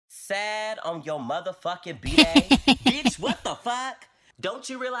sad on your motherfucking B-Day? Bitch, what the fuck? Don't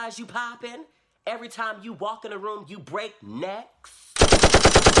you realize you poppin'? Every time you walk in a room, you break necks.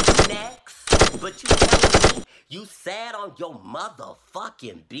 But you telling me you sad on your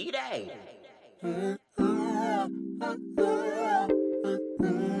motherfucking B-Day?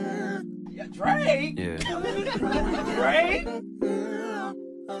 Yeah, Drake. Yeah. Drake.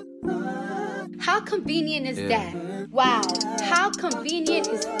 How convenient is that? Wow. How convenient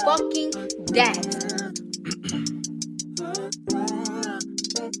is fucking that?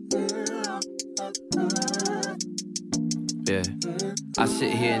 Yeah. I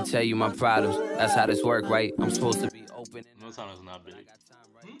sit here and tell you my problems. That's how this work, right? I'm supposed to be open. Milltown is not big.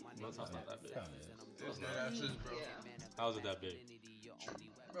 Milltown's not that big. How is it that big?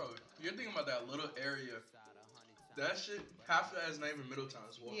 Bro, you're thinking about that little area. That shit, half of that is not even Middletown.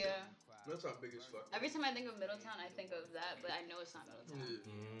 It's Walker. Yeah. Middletown big as fuck. Every time I think of Middletown, I think of that, but I know it's not Middletown.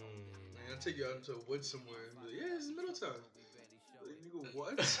 Yeah. Man, I'll take you out into a woods somewhere and be like, yeah, it's Middletown. Like, nigga,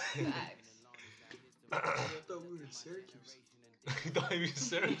 what? Facts. I thought we were in Syracuse. You thought you were in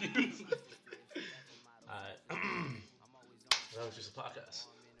Syracuse? Alright. That was just a podcast.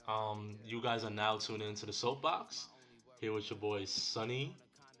 You guys are now tuned into the Soapbox. Here with your boy Sonny.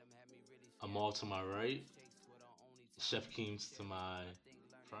 Amal to my right. Chef Keems to my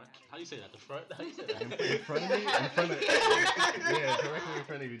front. How do you say that? The front? How do you say that? In front of me? Yeah, directly in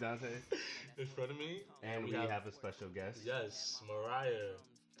front of you, Dante. In front of me. And we have a special guest. Yes, Mariah.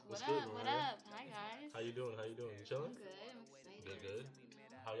 What's good, Mariah? What up? Hi, guys. How you doing? You chilling? I'm good. I'm excited. Good.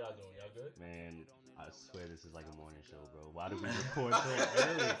 How y'all doing? Y'all good? Man, I swear this is like a morning show, bro. Why do we record so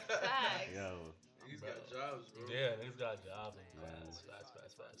early? Facts. Yo. He's got jobs, bro. Yeah, niggas got jobs.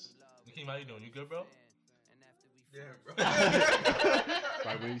 Fast. Nikim, how you doing? You good, bro? Yeah, bro.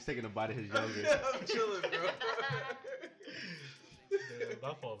 Right when he's taking a bite of his yogurt. I'm chilling, bro. Yeah,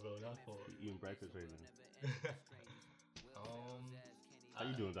 my fault, bro. Not fault. Eating breakfast right now. How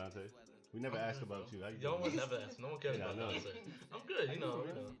you doing, Dante? We never asked about you. How you doing? No one never asked. No one cares about I know. Dante. I'm good,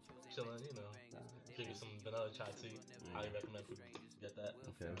 chilling, drinking some vanilla chai tea. Highly recommend people get that.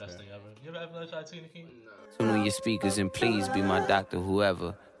 Okay. Best thing ever. You ever had vanilla chai tea, Nikim? Tune on your speakers and please be my doctor,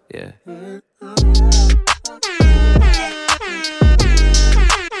 whoever. Yeah.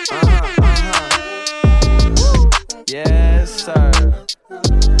 Yes, sir.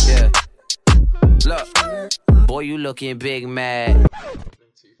 Yeah. Look, boy, you looking big mad.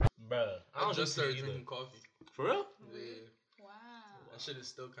 Bruh, I don't just started either. drinking coffee. For real? Yeah. Wow. That shit is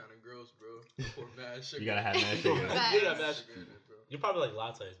still kind of gross, bro. Pour mad sugar. You gotta have mad sugar. Yeah, man. sugar in it, bro. You probably like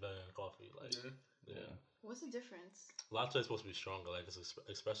lattes better than coffee. Like, yeah. What's the difference? Latte is supposed to be stronger, like it's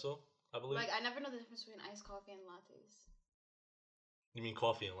espresso, I believe. Like, I never know the difference between iced coffee and lattes. You mean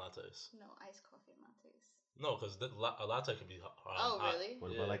coffee and lattes? No, iced coffee and lattes. No, because a latte can be hot. Oh, really?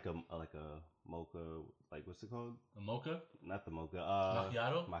 What about like a mocha? Like what's it called? A mocha? Not the mocha.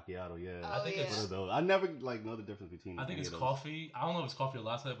 Macchiato? Macchiato, yeah. Oh, I think yeah. it's. What are those? I never like know the difference between. I think any it's of those. coffee. I don't know if it's coffee or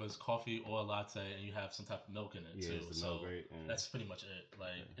latte, but it's coffee or latte, and you have some type of milk in it Yeah, too. it's the So milk, right? Yeah. that's pretty much it.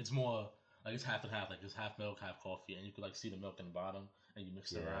 Like it's more like it's half and half. Like it's half milk, half coffee, and you can like see the milk in the bottom, and you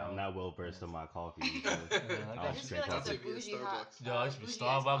mix it Yeah, around. I'm not well versed on my coffee. So I I got just you. feel like it's a Coffee at bougie hot. Starbucks. Yo, I used to be bougie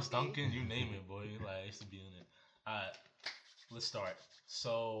ass Starbucks, coffee. Dunkin', you name it, boy. Like I used to be in it. Alright, let's start.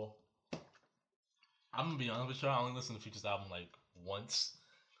 So I'm gonna be honest with you, I only listened to Future's album like once.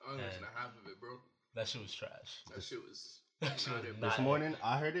 I only listened to half of it, bro. That shit was trash. That shit was That shit not was it, not this it. morning,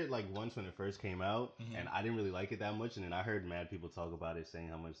 I heard it like once when it first came out, Mhm. and I didn't really like it that much. And then I heard mad people talk about it, saying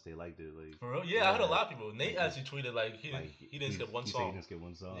how much they liked it. Like For real? Yeah, I heard a lot of people. Nate actually tweeted like he didn't skip one he said he song. didn't skip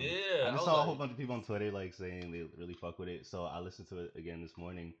one song. Yeah, I was just saw a like- whole bunch of people on Twitter like saying they really fuck with it. So I listened to it again this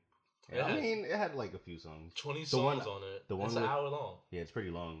morning. It Yeah, I had mean, it had like a few songs. 20 The one- songs on it. the one it's an with- hour long. Yeah, it's pretty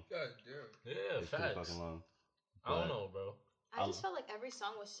long. God damn. Yeah, It's pretty facts. fucking long. I don't But- know, bro. I just felt like every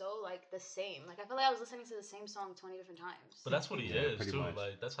song was so like the same. Like I felt like I was listening to the same song 20 different times. But that's what he Yeah, is pretty too. much.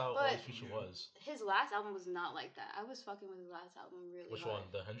 Like that's how But- always Future was. His last album was not like that. I was fucking with his last album really Which hard.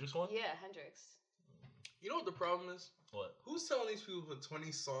 one? The Hendrix one? Yeah, Hendrix. You know what the problem is? What? Who's telling these people to put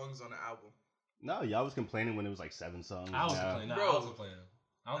 20 songs on an album? No, y'all was complaining when it was like 7 songs. I was now. complaining. Nah, Bro, I was complaining.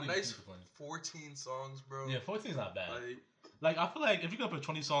 I don't A think nice he's complaining. 14 songs, bro. Yeah, 14 is not bad. Like, Like I feel like if you're gonna put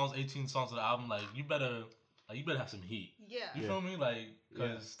 20 songs, 18 songs on the album, like you better have some heat. Yeah. You Yeah. feel me? Like,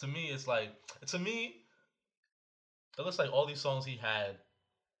 cause to me it's like it looks like all these songs he had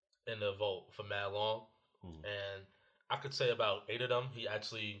in the vault for mad long, and I could say about 8 of them he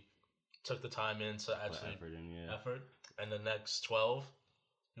actually took the time in to actually effort in, yeah. effort, and the next 12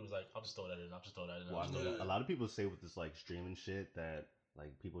 he was like, I'll just throw that in. Well, I know a lot of people say with this like streaming shit that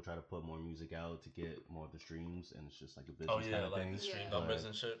like people try to put more music out to get more of the streams, and it's just like a business Oh yeah, kind of like thing. the stream Yeah. numbers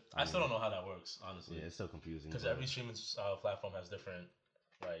and shit. I still don't know how that works, honestly. Yeah, it's so confusing. Because every streaming platform has different,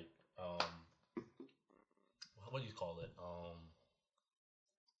 like, what do you call it?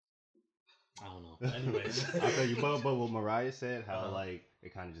 I don't know. Anyways, I feel you. But what Mariah said, how like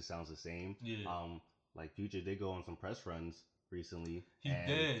it kind of just sounds the same. Yeah. Like Future did go on some press runs recently. He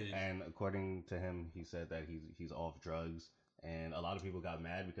did. And according to him, he said that he's off drugs, and a lot of people got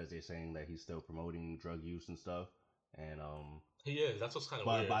mad because they're saying that he's still promoting drug use and stuff. And he is. That's what's kind of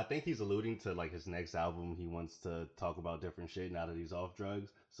but weird. but I think he's alluding to like his next album. He wants to talk about different shit now that he's off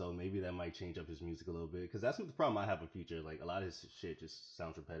drugs. So maybe that might change up his music a little bit. Because that's the problem I have with Future. Like a lot of his shit just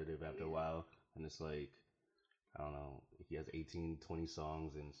sounds repetitive after a while, and it's like, I don't know, he has 18, 20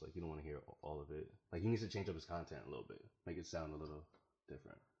 songs, and it's like you don't want to hear all of it. Like he needs to change up his content a little bit, make it sound a little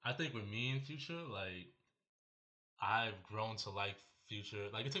different. I think with me and Future, like, I've grown to like Future.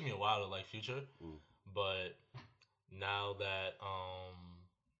 Like it took me a while to like Future, but now that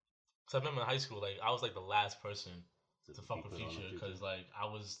cause I remember in high school, like I was like the last person to fuck with Future because like I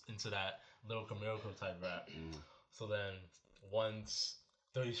was into that Lyrical Miracle type rap. So then once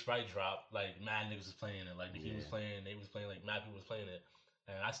 30 Sprite dropped, like mad niggas was playing it, like he was playing, they was playing, like mad people was playing it,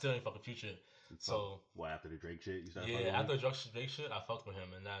 and I still ain't fuck with Future. So what, after the Drake shit, you started? Yeah, after the Drake shit, I fucked with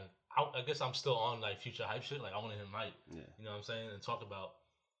him, and then I guess I'm still on like Future hype shit. Like I wanted him hype, you know what I'm saying, and talk about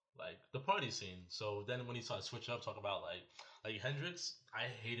like the party scene. So then when he started to switch up, talk about like Hendrix. I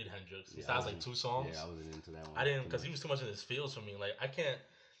hated Hendrix. Besides like 2 songs. Yeah, I wasn't into that one. I didn't, because he was too much in his fields for me. Like I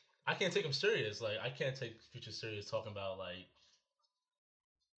can't take him serious. Like I can't take Future serious talking about like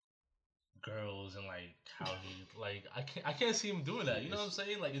girls and like how he like I can't see him doing that. You know what I'm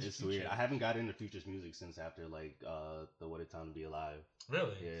saying? Like it's weird. I haven't got into Future's music since after like the What a Time to Be Alive.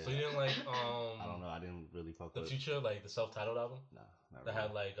 Really? Yeah. So you didn't like I don't know. I didn't really fuck the with Future, like the self-titled album. Nah, not that really.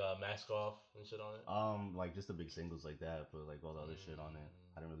 had like Mask Off and shit on it. Like just the big singles like that, but like all the other shit on it,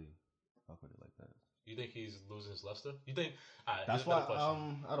 I didn't really fuck with it like that. You think he's losing his luster? You think? That's why.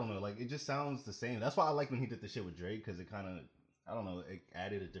 I don't know. Like it just sounds the same. That's why I like when he did the shit with Drake because it kind of, I don't know, it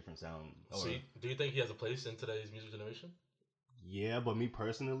added a different sound. So do you think he has a place in today's music generation? Yeah, but me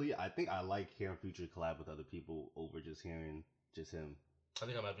personally, I think I like hearing Future collab with other people over just hearing just him. I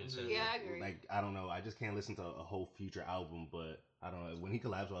think I might be the same. Yeah, I agree. Like I don't know, I just can't listen to a whole Future album, but I don't know, when he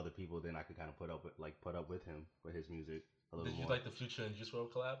collabs with other people, then I could kind of put up with him with his music a little more. Did you like the Future and Juice WRLD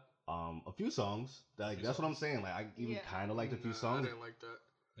collab? A few songs. Like that's what I'm saying. Like I even kind of liked a few songs. I didn't like that.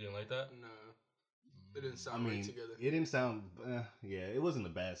 You didn't like that? No. It didn't sound right together. It didn't sound. Yeah, it wasn't the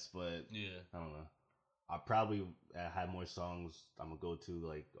best, but I don't know. I probably had more songs I'm gonna go to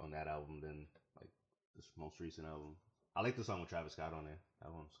like on that album than like this most recent album. I like the song with Travis Scott on there.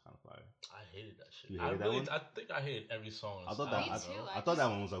 That one's kind of fire. I hated that shit. You hated that one? I think I hated every song. I thought that. I thought that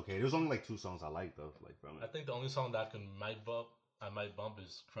one was okay. There was only like 2 songs I liked though, like from it. I think the only song that I might bump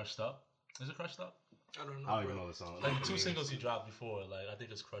is Crushed Up. Is it Crushed Up? I don't know. I don't even know the song. Like 2 singles he dropped before. Like I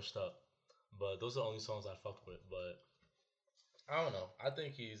think it's Crushed Up. But those are the only songs I fucked with. But I don't know. I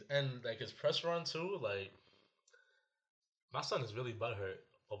think he's, and like his press run too. Like my son is really butthurt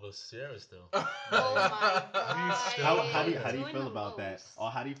over Sierra still. Oh my god! How do you feel about that? Or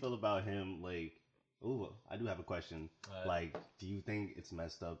how do you feel about him? Like, ooh, I do have a question. Like, do you think it's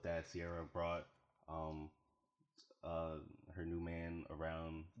messed up that Sierra brought her new man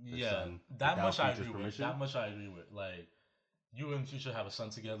around her son? That much I Future's agree permission? with. That much I agree with. Like, you and Future have a son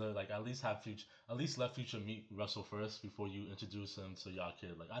together. Like, at least let Future meet Russell first before you introduce him to y'all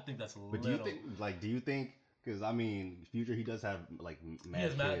kid. Like, I think that's a little. But do you think? Because I mean, Future, he does have like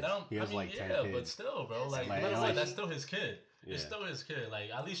mad kids. He has 10 kids. But still, bro, like that's still his kid. Yeah. It's still his kid.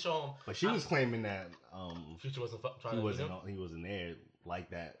 Like, at least show him. But she was claiming that Future wasn't trying to meet him. He wasn't there like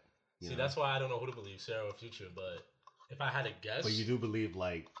that. See, that's why I don't know who to believe, Sarah or Future. But if I had to guess, but you do believe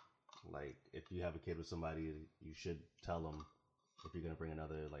like if you have a kid with somebody, you should tell them if you're gonna bring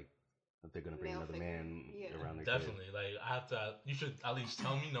another if they're gonna bring another man around their definitely. kid. Like I have to. You should at least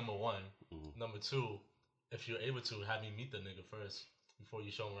tell me, number one. Number two, if you're able to, have me meet the nigga first before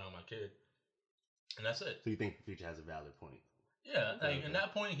you show him around my kid, and that's it. So you think Future has a valid point? Yeah, like in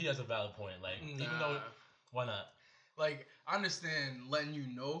that point, he has a valid point. Like even though, why not? Like I understand letting you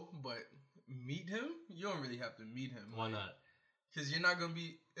know, but meet him, you don't really have to meet him. Why not? Because you're not gonna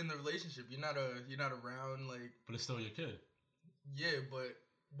be in the relationship. You're not around. Like, but it's still your kid. Yeah, but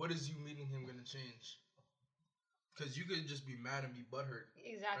what is you meeting him gonna change? Because you could just be mad and be butthurt.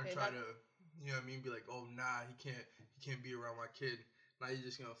 Exactly. Or try to, you know what I mean? Be like, oh nah, he can't be around my kid. Now you're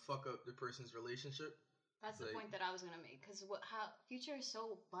just gonna fuck up the person's relationship. That's the point that I was gonna make, because how Future is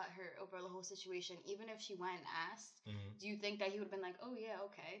so butthurt over the whole situation. Even if she went and asked, do you think that he would have been like, "Oh yeah,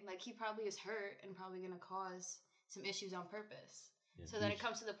 okay"? Like he probably is hurt and probably gonna cause some issues on purpose. Yeah, so then it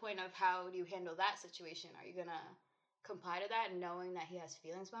comes to the point of how do you handle that situation? Are you gonna comply to that, knowing that he has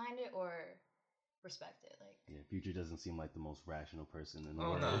feelings behind it, or respect it? Like, yeah, Future doesn't seem like the most rational person in the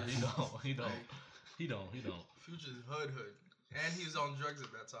world. No, he don't. Future's hood, and he was on drugs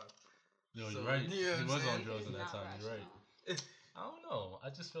at that time. Yo, you're right. Yeah, he was on drugs at that time. You're right. I don't know. I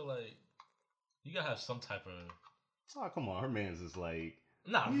just feel like you gotta have some type of. Oh, come on, her man's is like.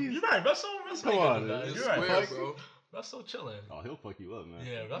 Nah, you're right. Russell come on, you're right, square, bro. Russell chilling. Oh, he'll fuck you up, man.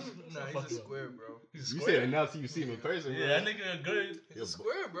 Yeah, Russell. Nah, he's a square, bro. He's a you square. say it now till you see him in person, bro. Yeah, that nigga good. He's a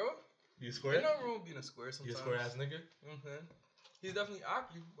square, bro. You a square? Ain't nothing wrong with being a square sometimes. You a square ass nigga? Mm-hmm. He's definitely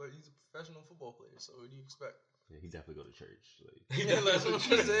active, but he's a professional football player. So what do you expect? Yeah, he definitely go to church. Like, yeah, that's what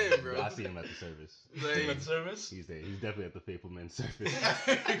you're saying, bro. I see him at the service. Like, at the service? He's there. He's definitely at the faithful men's service.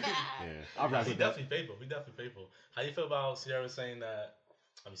 Yeah, he definitely faithful. He definitely faithful. How you feel about Sierra saying that?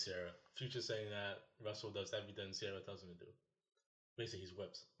 I mean, Future saying that Russell does everything Sierra tells him to do. Basically, he's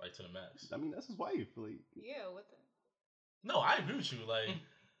whipped like to the max. I mean, that's his wife. Like, yeah, what the? No, I agree with you. Like,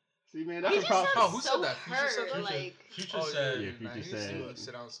 see, man, that's a problem. Oh, who said that? Future said that. Like, Future said. Yeah, Future said.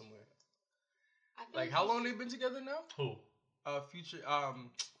 Sit down somewhere. Like, how long they been together now? Who? Future,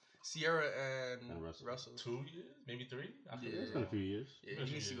 Sierra and Russell. 2 years, maybe 3. Yeah, it's been a few years. Yeah,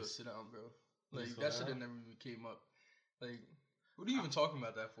 he needs to go sit down, bro. Like that should have never even came up. Like, what are you even talking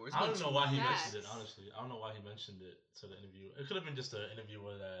about that for? I don't know why he mentioned it. Honestly, I don't know why he mentioned it to the interview. It could have been just an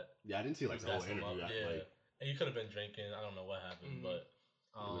interviewer that. Yeah, I didn't see like the whole interview. Yeah, and you could have been drinking. I don't know what happened, but.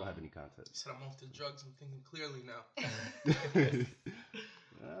 We don't have any context. He said I'm off the drugs. I'm thinking clearly now.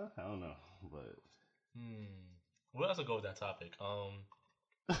 I don't know, but. Where else to go with that topic?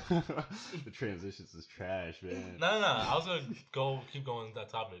 The transitions is trash, man. No. I was gonna keep going with that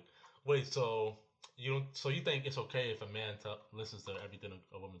topic. Wait, so you think it's okay if a man listens to everything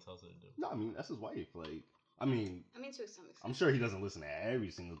a woman tells her to do? No, I mean that's his wife. Like, I mean to some extent. I'm sure he doesn't listen to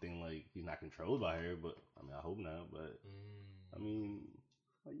every single thing. Like, he's not controlled by her, but I mean I hope not. But I mean.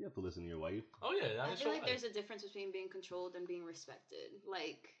 Like, you have to listen to your wife. Oh yeah, I feel like there's a difference between being controlled and being respected.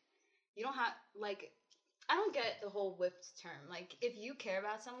 Like, you don't have I don't get the whole whipped term. Like, if you care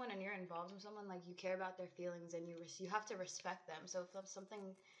about someone and you're involved with someone, like you care about their feelings and you have to respect them. So if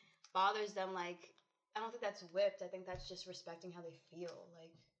something bothers them, like I don't think that's whipped. I think that's just respecting how they feel.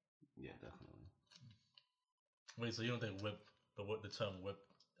 Like, yeah, definitely. Wait, so you don't think the term whip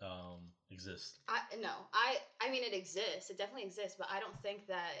exists? I mean it exists. It definitely exists, but I don't think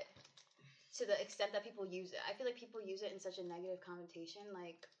that to the extent that people use it. I feel like people use it in such a negative connotation.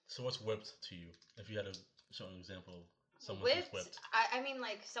 Like, so what's whipped to you? If you had to show an example of someone who's whipped. I mean,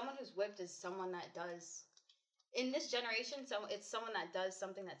 like, someone who's whipped is someone that does. In this generation, it's someone that does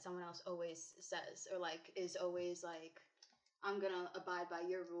something that someone else always says, or like is always like, I'm gonna abide by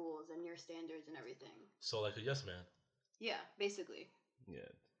your rules and your standards and everything. So like a yes man. Yeah, basically.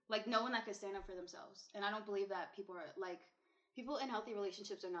 Yeah. Like, no one that can stand up for themselves. And I don't believe that people in healthy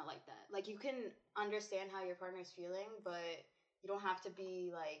relationships are not like that. Like, you can understand how your partner's feeling, but you don't have to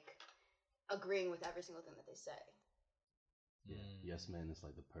be, like, agreeing with every single thing that they say. Yeah. Yes man is,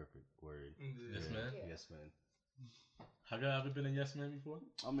 like, the perfect word. Yes man? Yeah. Yes man. Have you ever been a yes man before?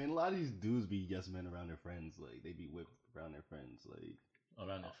 I mean, a lot of these dudes be yes men around their friends. Like, they be whipped around their friends. Like,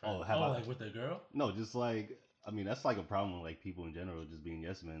 around their friends? Like with their girl? No, just like... I mean, that's like a problem with like people in general, just being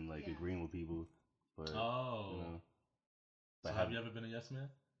yes men, like agreeing with people. But, you know. So have you ever been a yes man?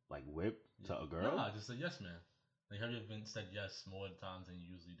 Like whipped to a girl? No, just a yes man. Like, have you ever said yes more times than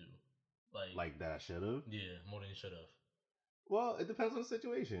you usually do? Like that I should have? Yeah, more than you should have. Well, it depends on the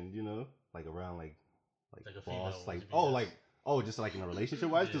situation, you know? Like around like a boss, female, just like in a relationship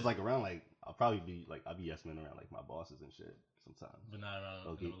wise, because like around like I'll be yes man around like my bosses and shit sometimes. But not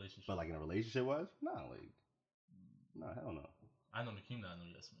around in a relationship. But like in a relationship wise, no, hell no. I know Nakeem not no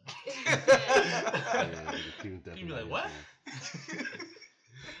yes man. Nakeem definitely. You be like, what?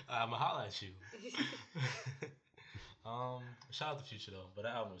 I'ma holla at you. Shout out to Future though, but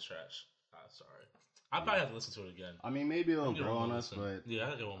that album was trash. Sorry. I probably have to listen to it again. I mean, maybe it'll grow on us, but yeah,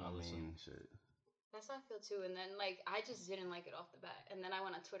 I gotta get one more listen. Shit. That's how I feel too. And then like I just didn't like it off the bat, and then I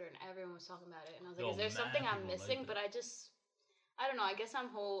went on Twitter and everyone was talking about it, and I was like, is there something I'm missing? But I don't know. I guess I'm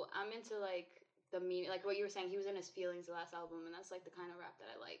into like the meaning, like what you were saying. He was in his feelings the last album, and that's like the kind of rap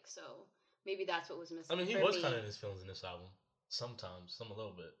that I like. So maybe that's what was missing. I mean, he was kind of in his feelings in this album. Sometimes, some a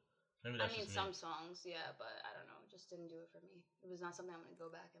little bit. Maybe that's some songs, yeah, but I don't know. just didn't do it for me. It was not something I'm gonna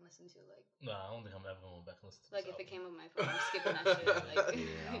go back and listen to. Like, Nah, I don't think I'm ever going back and listen to like this if it album. came on my phone, I'm skipping that shit. Like,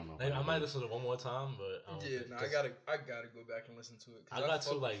 Yeah, I don't know. Like, I might listen to it one more time, but I don't think, I gotta go back and listen to it. I got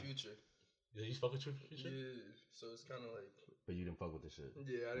to, like, Future. Yeah, you fuck with your Future? Yeah, so it's kind of like. But you didn't fuck with the shit.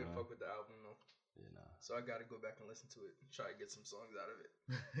 Yeah, I didn't fuck with the album, no. Yeah, nah. So I gotta go back and listen to it. Try to get some songs out of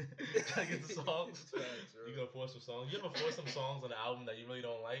it. Try to get the songs. Facts, You gonna force some songs? You ever force some songs on an album that you really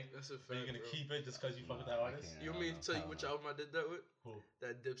don't like? That's a fact. But you're gonna bro. keep it just because you fuck with that artist? You want me to tell you which album I did that with? Who?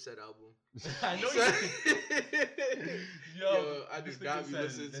 That Dipset album. I know you did. Yo, I do this not nigga be said,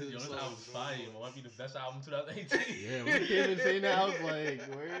 listening to this songs. album's fire. It might be the best album 2018. Yeah, when you came in saying that, I was like,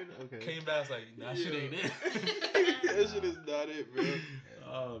 word? Okay. Came back, was like, nah, shit ain't it. That shit is not it, bro.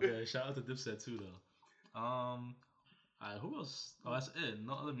 Oh, man. Shout out to Dipset, too, though. Alright, who else? Oh, that's it.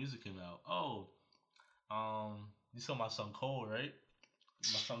 No other music came out. Oh, you saw my son Cole, right?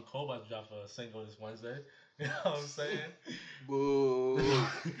 My son Cole about to drop a single this Wednesday. You know what I'm saying? Boo.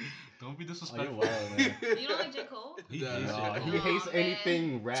 Don't be disrespectful. Oh, you're wild, man. you don't like J. Cole? He hates No, J. he Cole. hates man.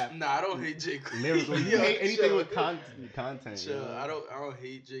 anything rap. Nah, I don't hate J. Cole. Lyrical. He hate anything with content. Chill. You know? I don't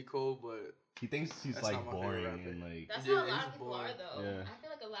hate J. Cole, but He thinks he's That's like not my favorite boring rapper. and like. That's Yeah, how a lot he's of people boring. are, though. Yeah. I feel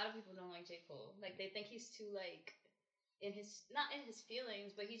like a lot of people don't like J. Cole. Like, they think he's too, like, not in his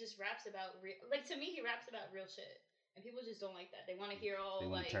feelings, but he just raps about like, to me, he raps about real shit. And people just don't like that. They want to hear all, They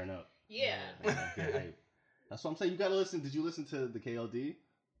want like, to turn up. yeah. They wanna get hype. That's what I'm saying. You gotta listen. Did you listen to the KLD?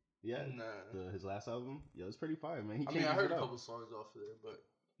 Yeah. nah. His last album. Yo, it's pretty fire, man. He I mean, I changes heard it a up. couple songs off of there, but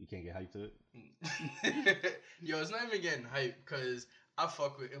You can't get hyped to it. yo, it's not even getting hype because I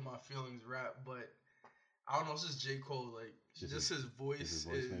fuck with In My Feelings rap, but I don't know. It's just J. Cole, like Just just his voice, his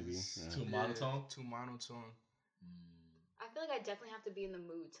voice, is maybe. Yeah. Too monotone? Too monotone. I feel like I definitely have to be in the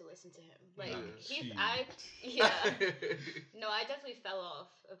mood to listen to him. Like, Yeah. yeah. No, I definitely fell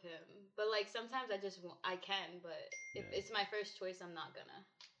off of him. But, like, sometimes I can, but if Yeah. it's my first choice, I'm not gonna.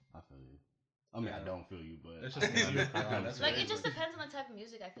 I feel you. I mean, I Yeah. don't feel you, but That's just because you're around. That's Like, very it just good. depends on the type of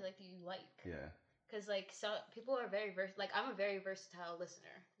music I feel like you like. yeah. Because, like, so people are very like, I'm a very versatile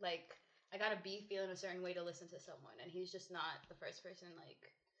listener. Like, I gotta be feeling a certain way to listen to someone, and he's just not the first person,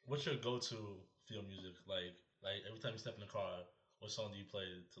 like... What's your go-to feel music? Like every time you step in the car, what song do you play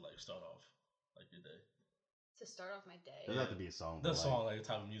to, like, start off, like, your day? To start off my day. Doesn't have to be a song. The but, song, like, the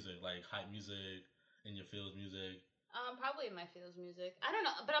type of music, like, hype music, in your feels music. Probably in my feels music. I don't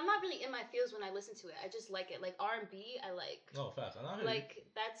know, but I'm not really in my feels when I listen to it. I just like it. Like, R&B, I like. No, fast. I know. Like,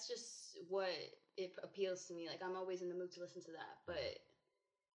 that's just what it appeals to me. Like, I'm always in the mood to listen to that. But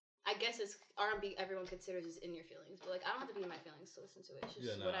I guess it's R&B everyone considers is in your feelings. But, like, I don't have to be in my feelings to listen to it. It's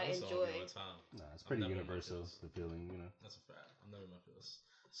just what I enjoy. All the time. Nah, it's pretty never in my universal, feels. the feeling, you know. That's a fact. I'm never in my feels.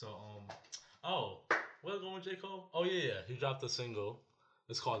 So, what's going with J. Cole? Oh, yeah. He dropped a single.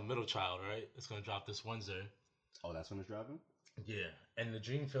 It's called Middle Child, right? It's going to drop this Wednesday. Oh, that's when it's dropping? Yeah. And the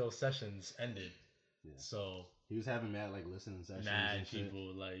Dreamfield sessions ended. Yeah. So, He was having mad, like, listening sessions mad and shit.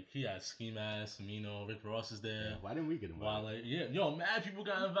 people. Like, he had Ski Mask, Amino, Rick Ross is there. Yeah, why didn't we get invited? Wale, yeah, yo, mad people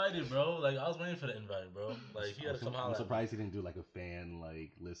got invited, bro. Like, I was waiting for the invite, bro. Like, he had to come I'm holler at me. surprised he didn't do, like, a fan,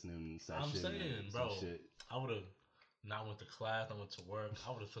 like, listening session. I'm saying, and bro. some shit. I would have not went to class, I went to work.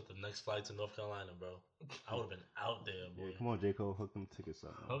 I would have took the next flight to North Carolina, bro. I would have been out there, boy. Yeah, come on, J. Cole, hook them tickets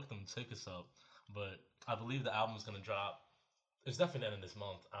up. Man. Hook them tickets up. But I believe the album's gonna drop. It's definitely ending this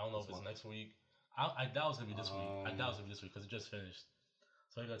month. I don't know if it's next week. I doubt it's gonna be this week. I doubt it's gonna be this week because it just finished.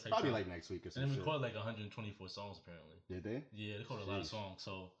 So I gotta take Probably time. like next week or And something. they recorded like 124 songs apparently. Did they? Yeah, they recorded a lot of Jeez. songs.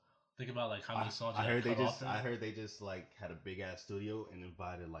 So think about like how many songs. I heard they just. Off I heard they just like had a big ass studio and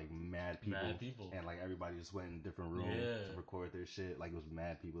invited like mad people. Mad people. And like everybody just went in different rooms to record their shit. Like it was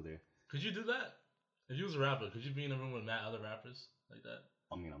mad people there. Could you do that? If you was a rapper, could you be in a room with mad other rappers like that?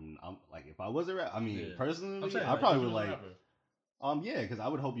 I mean, I'm like if I was a rapper, I mean Yeah. personally, I'm saying, I like, probably if you would was a like. rapper. Yeah, because I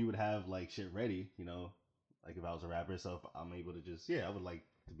would hope you would have like shit ready, you know, like if I was a rapper. So if I'm able to just, I would like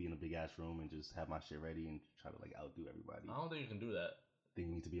to be in a big ass room and just have my shit ready and try to like outdo everybody. I don't think you can do that. Think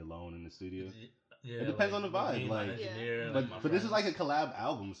you need to be alone in the studio. Yeah, It depends like, on the vibe, me and my like- engineer, But like, my but this is like a friends. collab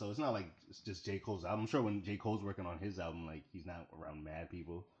album, so it's not like it's just J. Cole's album. I'm sure when J. Cole's working on his album, like he's not around mad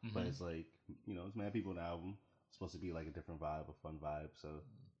people, but Mhm. it's like it's mad people in the album. It's supposed to be like a different vibe, a fun vibe. So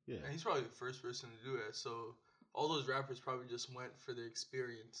yeah, And he's probably the first person to do that. So all those rappers probably just went for the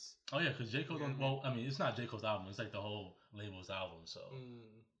experience. Oh yeah, because J. Cole Yeah. don't. Well, I mean, it's not J. Cole's album. It's like the whole label's album. So Mm.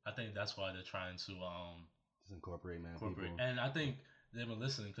 I think that's why they're trying to just incorporate mad incorporate. people. And I think they've been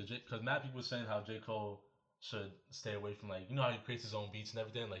listening because mad people were saying how J. Cole should stay away from like how he creates his own beats and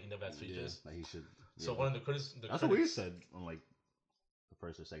everything. Like he never has features. Like he should. So yeah. one of the critics. That's what we said on like the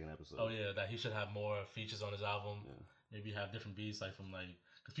first or second episode. Oh yeah, that he should have more features on his album. Yeah. Maybe have different beats, like from like,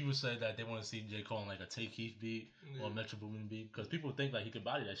 because people say that they want to see J. Cole on like a Take Keith beat or a Metro Boomin beat, because people think like he could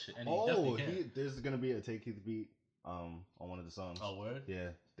body that shit, and he definitely can. There's gonna be a Take Keith beat on one of the songs. Oh word? Yeah,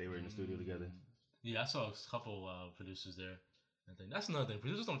 they were in the studio together. Yeah, I saw a couple producers there. And that's another thing.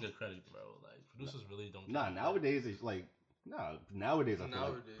 Producers don't get credit, bro. Like producers really don't. Get nowadays it's like nowadays I feel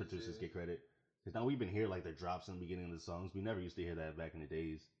like producers get credit. Because now we've been hearing like the drops in the beginning of the songs. We never used to hear that back in the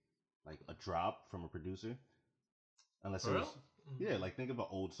days, like a drop from a producer. Unless it was, like think of an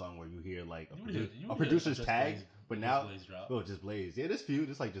old song where you hear like a producer's tag, but now just Blaze. Yeah, there's few,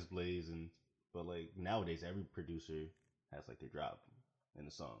 just like just Blaze, but like nowadays every producer has like their drop in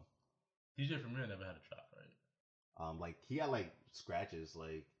the song. DJ Premier never had a drop, right? Like he had like scratches,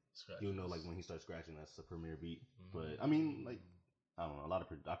 like you know, like when he starts scratching, that's a Premier beat. But I mean, like I don't know,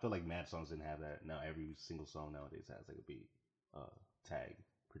 I feel like mad songs didn't have that. Now every single song nowadays has like a beat tag,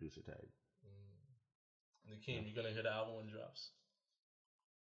 producer tag. Nakeem, you gonna hear the album when it drops?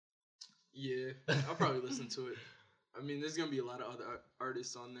 Yeah, I'll probably listen to it. I mean, there's gonna be a lot of other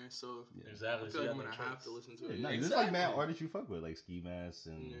artists on there, so exactly. I feel like I'm gonna have to listen to it. Yeah, there's like mad artists you fuck with, like Ski Mask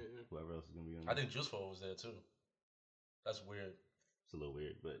and whoever else is gonna be on there. I think Juice WRLD was there too. That's weird. It's a little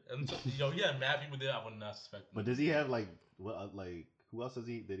weird, but he had mad people there. I would not suspect. But does he have like what? Like who else did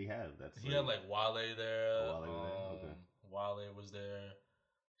he have? He had like Wale there. Oh, Wale was there. Okay. Wale was there.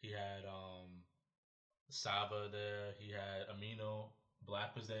 He had Saba there. He had Amino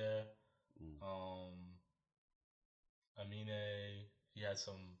Black was there. Amine. He had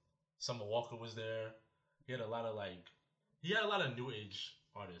Summer Walker was there. He had a lot of new age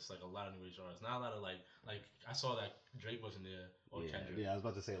artists, like a lot of new age artists. Not a lot of like I saw that Drake wasn't there or Kendrick. Yeah, I was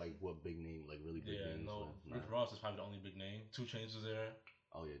about to say like what big name, like really big names. No, Rick Ross is probably the only big name. 2 Chainz was there.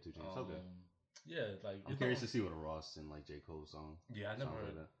 Oh yeah, 2 Chainz. Okay. Yeah, like I'm curious to see what a Ross and like J. Cole song. Yeah, I never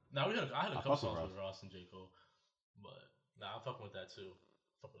heard that. No, I had a couple songs with Ross and J. Cole, but I'm fucking with that too.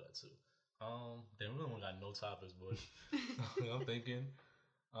 Damn, we don't got no topics, boy. I'm thinking.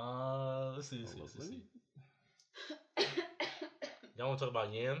 Let's see. Y'all want to talk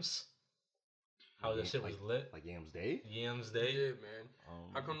about yams? How that shit was lit? Like Yams Day? Yams Day? Yeah, man.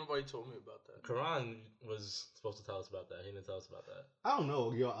 How come nobody told me about that? Karan was supposed to tell us about that. He didn't tell us about that. I don't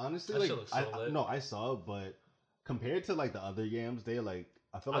know, yo. Honestly, that like, shit looks so lit. I saw it, but compared to like the other Yams Day, like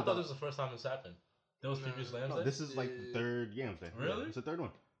I thought this was the first time this happened. There was previous Yams Day? This is like the third Yams Day. Really? Yeah, it's the third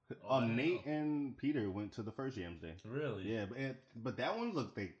one. Nate and Peter went to the first Yams Day. Really? Yeah, but that one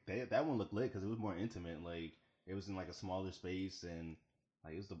looked that one looked lit because it was more intimate. Like it was in like a smaller space and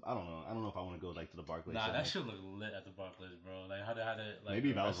like it was I don't know if I want to go like to the Barclays. Nah, that shit looked lit at the Barclays, bro. Like how they had it like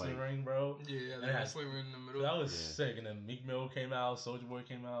maybe the wrestling ring, bro. Yeah, the wrestling ring in the middle. That was sick. And then Meek Mill came out, Soulja Boy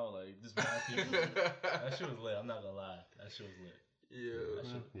came out, like this mad people. That shit was lit. I'm not gonna lie, that shit was lit.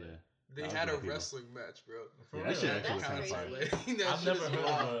 Yeah. They had a wrestling match, bro. Yeah, that shit actually was kind of fire. I've never heard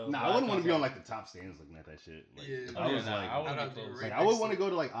of I wouldn't want to be on like the top stands looking at that shit. Like, I would want to go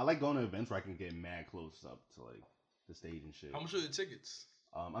to like I like going to events where I can get mad close up to like the stage and shit. How much are the tickets?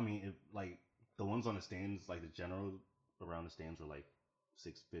 I mean, if like the ones on the stands, like the general around the stands were like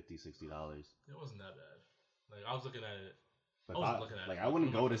 $60. It wasn't that bad. Like I was looking at it. Like I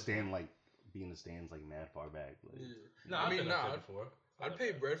wouldn't go to stand like be in the stands like mad far back. Like, I've been there before. I'd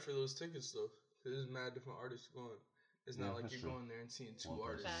pay bread for those tickets though, cause there's mad different artists going. It's not like you're going there and seeing 2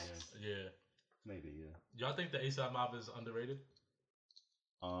 artists. Yeah. Maybe, yeah. Y'all think the ASAP Mob is underrated?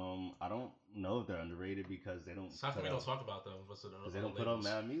 I don't know if they're underrated because they don't. So how come we don't talk about them? Because they don't put out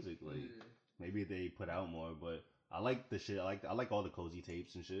mad music. Like maybe they put out more, but I like the shit. I like all the cozy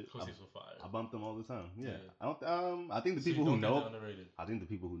tapes and shit. Cozy tapes were fire. I bump them all the time. Yeah. I don't. I think the people who know. Underrated. I think the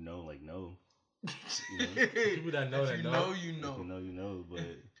people who know like know. People that know that know. You know.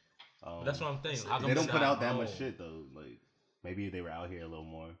 But that's what I'm thinking. They don't put out that much shit though. Like maybe if they were out here a little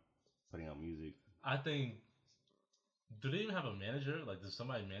more, putting out music. I think. Do they even have a manager? Like, does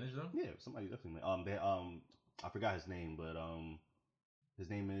somebody manage them? Yeah, somebody definitely. I forgot his name, but his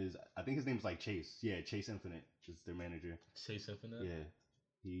name is. I think his name is like Chase. Yeah, Chase Infinite is their manager. Chase Infinite.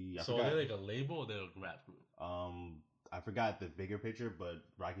 Yeah. So are they like a label or they're a rap group? I forgot the bigger picture, but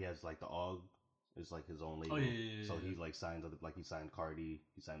Rocky has like the AUG. It's like his own label. So he like signs other, like he signed Cardi,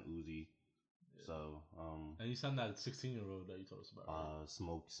 he signed Uzi. Yeah. So and he signed that 16-year-old that you told us about. Right?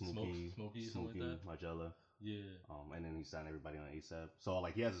 Smokey, something like that. Margella. Yeah. And then he signed everybody on ASAP. So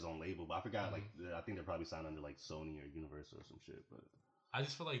like he has his own label, but I forgot like I think they're probably signed under like Sony or Universal or some shit. But I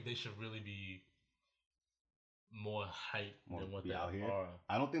just feel like they should really be more hype than what they out here.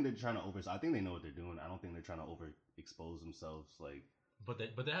 I don't think they're trying to I think they know what they're doing. I don't think they're trying to overexpose themselves like. But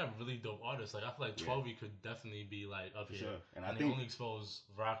they have really dope artists. Like I feel like 12 could definitely be like up For here. sure. And I they think only expose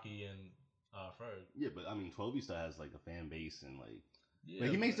Rocky and Ferg. Yeah, but I mean, 12 still has like a fan base and like. Yeah,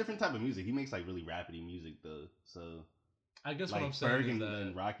 Like he makes different type of music. He makes like really rapidy music though. So I guess like what I'm saying Ferg is that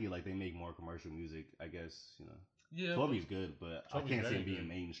and Rocky, like they make more commercial music. I guess yeah, 12's good, but I can't see him being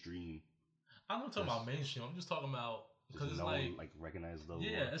mainstream. I'm not talking about mainstream. I'm just talking about because it's no like one, like recognize those.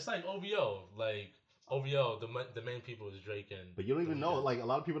 Yeah, it's like OVO. Like OVO, the main people is Drake and. But you don't even know. Like a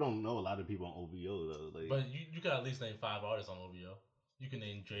lot of people don't know a lot of people on OVO though. Like, but you can at least name 5 artists on OVO. You can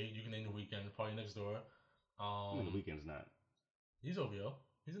name Drake. You can name The Weeknd. Party Next Door. I mean, The Weeknd's not. He's OVO.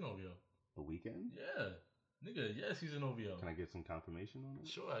 He's an OVO. The Weeknd? Yeah. Nigga, yes, he's an OVO. Can I get some confirmation on it?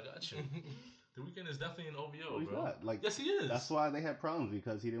 Sure, I got you. The Weeknd is definitely an OVO, no, he's bro. Not. Like, yes, he is. That's why they had problems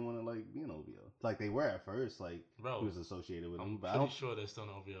because he didn't want to like be an OVO. Like they were at first, like bro, he was associated with him. But I'm pretty sure they're still an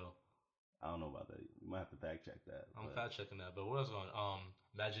OVO. I don't know about that. You might have to fact check that. I'm fact checking that. But what else going on?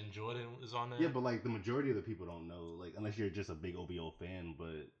 Imagine Jordan is on there. Yeah, but like the majority of the people don't know. Like unless you're just a big OVO fan,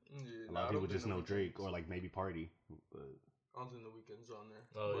 but a lot of people just know Drake or like maybe Party. But I don't think The Weeknd's on there.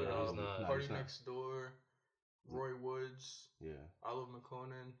 Oh but, yeah, he's not. Party Next Door, Roy Woods. Yeah. Olive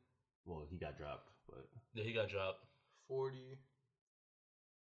McConan. Well, he got dropped, but yeah, he got dropped. 40.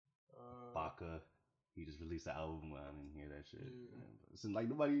 Baka. He just released the album. I didn't hear that shit. Yeah. So like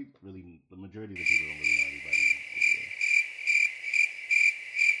nobody really. The majority of the people don't really know anybody.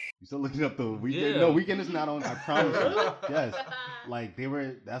 You still looking up The Weeknd? Yeah. No, Weeknd is not on. I promise you. Yes. Like they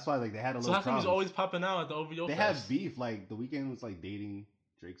were. That's why like they had a little. So how come he's always popping out at the OVO? They have beef. Like The Weeknd was like dating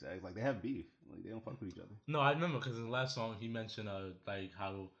Drake's ex. Like they have beef. Like they don't fuck with each other. No, I remember because in the last song he mentioned like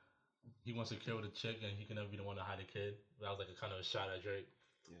how he wants to kill the chick and he can never be the one to hide a kid. That was like a kind of a shot at Drake.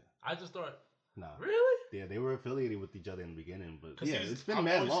 Yeah. I just thought. Nah. Really? Yeah, they were affiliated with each other in the beginning, but yeah, it's been I've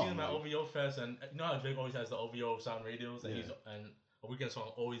mad always long. seen him at OVO Fest, and you know how Drake always has the OVO sound radios, and and a Weeknd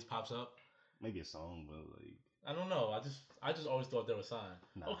song always pops up. Maybe a song, but like I don't know. I just always thought they were signed.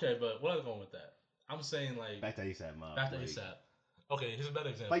 Nah. Okay, but where am I going with that? I'm saying like back to ASAP Mob. Back to ASAP. Okay, here's a better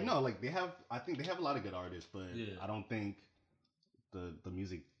example. Like no, like they have. I think they have a lot of good artists, but I don't think the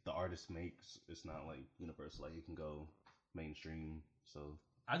music the artist makes is not like universal. Like it can go mainstream. So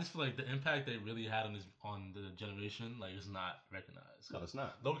I just feel like the impact they really had on the generation like is not recognized. No, it's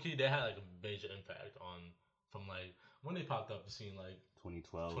not. Low key, they had like a major impact from like when they popped up the scene like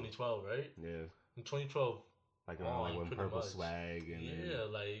 2012. 2012, right? Yeah. In 2012. Like like when Purple Swag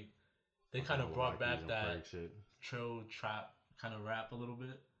and like they kind of brought back that trill trap kind of rap a little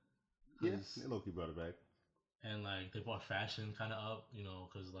bit. Yeah, they low-key brought it back. And like they brought fashion kind of up, you know,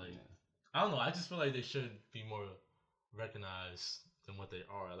 because like I don't know, I just feel like they should be more recognized than what they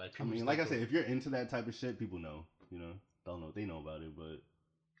are. Like I mean, like I said, if you're into that type of shit, people know, you know, don't know, they know about it, but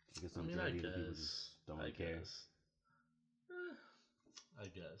I guess the majority of the people just don't really care. I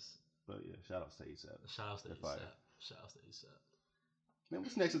guess. But yeah, shout out to ASAP. Shout out to ASAP. Shout out to ASAP. Man,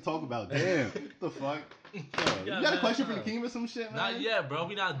 what's next to talk about? Damn, what the fuck? Yo, you got a question for the king or some shit, man? Not yet, bro.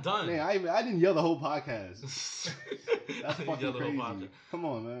 We not done. Man, I didn't yell the whole podcast. That's fucking crazy. Come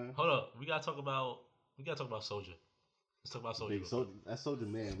on, man. Hold up, we gotta talk about Soulja. Let's talk about Soulja. Big Soulja. That's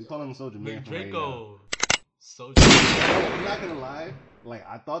Soulja Man. We call him Soulja Man. Big Draco. Soulja. I'm not gonna lie. Like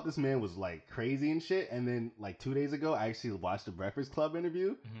I thought this man was like crazy and shit, and then like 2 days ago, I actually watched the Breakfast Club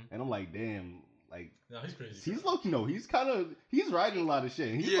interview, and I'm like, damn. Like, no, he's crazy. He's low-key, no, he's writing a lot of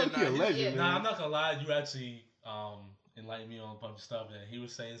shit. He's low-key a legend, man. Nah, I'm not gonna lie. You actually enlightened me on a bunch of stuff, and he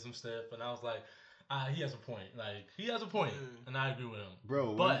was saying some stuff, and I was like, he has a point. Like, he has a point, and I agree with him.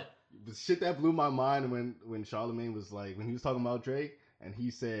 Bro, the shit that blew my mind when Charlamagne was like, when he was talking about Drake, and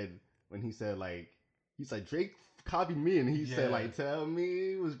he said like, he's like, Drake copied me, and he said like, tell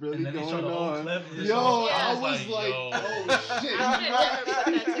me what's really going on. Yo, I was like, oh shit. I never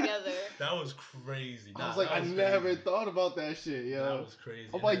put that together. That was crazy. I was like, I never thought about that shit, yo. That was crazy.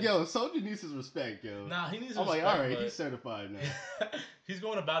 I'm like, yo, Soulja needs his respect, yo. Nah, he needs his respect. I'm like, all right, he's certified now. He's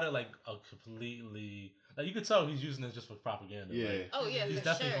going about it like a completely... Like, you could tell he's using this just for propaganda. Yeah. Like, oh, yeah, he's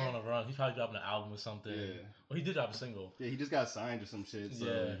definitely going on a run. He's probably dropping an album or something. Yeah. Well, he did drop a single. Yeah, he just got signed or some shit.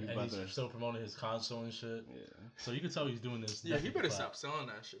 So he's still promoting his console and shit. Yeah. So you could tell he's doing this. Yeah, he better stop selling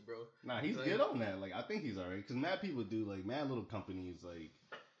that shit, bro. Nah, he's good on that. Like, I think he's alright. Because mad people do, like, mad little companies, like,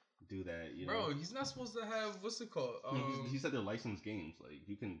 do that, you know? Bro, he's not supposed to have, what's it called? He said they're licensed games. Like,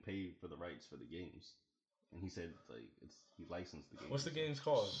 you can pay for the rights for the games. And he said, like, he licensed the game. What's the game's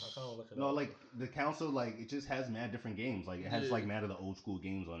called? I can't look it up. No, like, the console, like, it just has mad different games. Like, it has, like, mad of the old school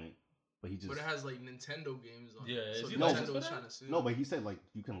games on it. But he just... But it has, like, Nintendo games on it. Yeah, so Nintendo's trying to sue. No, but he said, like,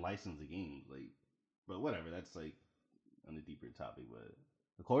 you can license the games. Like, but whatever. That's, like, on a deeper topic. But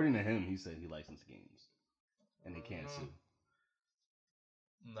according to him, he said he licensed games. And they can't sue.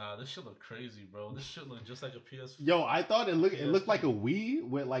 Nah, this shit look crazy, bro. This shit look just like a PS. Yo, I thought it looked like a Wii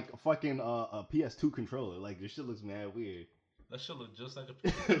with like a fucking a PS2 controller. Like this shit looks mad weird. That shit look just like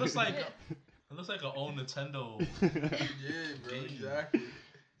a. It looks like it looks like an old Nintendo. Yeah, bro, game. exactly.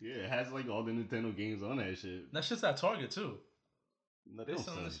 Yeah, it has like all the Nintendo games on that shit. That shit's at Target too. No, they don't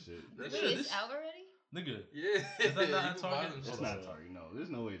sell that shit. That Wait, shit- it's out already? Nigga, Yeah, Is that not you at can buy Target? them It's shit. not at Target. No, there's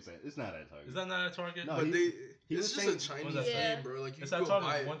no way it's not at Target. is that not at Target? No, But he it's was just saying- a Chinese What was that saying? game, bro. Like you It's can at go Target.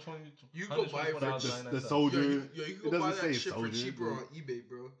 buy it. 120. You go buy it for the Yo, soldier. you It can go buy doesn't say that shit for soldier, cheaper but- on eBay,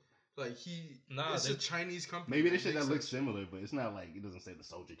 bro. Like Nah, it's they- a Chinese company. Maybe this shit makes that looks shit. similar, but it's not like it doesn't say the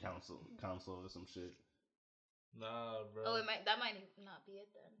soldier console or some shit. Nah, bro. Oh, that might not be it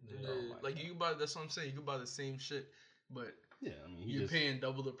then. Yeah, Oh my like God. you can buy. That's what I'm saying. You can buy the same shit, but Yeah, I mean you're paying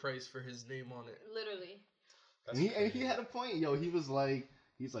double the price for his name on it. Literally. That's and he crazy. had a point, yo.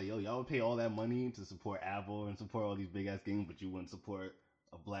 He's like, yo, y'all would pay all that money to support Apple and support all these big ass games, but you wouldn't support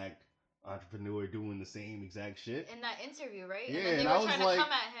a black entrepreneur doing the same exact shit. In that interview, right? Yeah, and then and they I were was trying like- to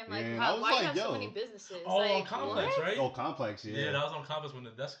come at him like, yeah, and I was why do you like, have so yo. many businesses? Oh, like, on Complex, what? right? Oh, Complex, yeah. Yeah, that was on Compass with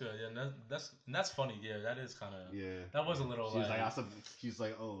Nadeska. Yeah, and that's funny. Yeah, that is kind of. Yeah. That was a little. She was like, like she's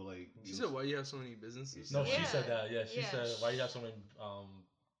like, oh, like. She said, "Why you have so many businesses?" no, she Yeah. said that. Yeah, she Yeah. said, "Why you have so many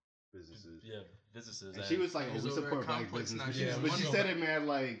businesses. yeah businesses?" And she was like, She oh, was we over support at black Complex business. now. But, Yeah, but she but- said it, man,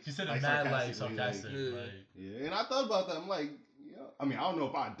 like. She said it mad like sarcastically, sarcastic. yeah. Like, Yeah, and I thought about that. I'm like, I mean, I don't know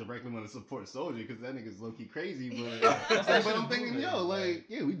if I directly want to support Soldier because that nigga's low key crazy, but That's but what I'm she's thinking, doing, yo, like, like-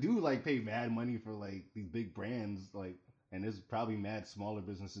 yeah, we do like pay mad money for like these big brands, like, and there's probably mad smaller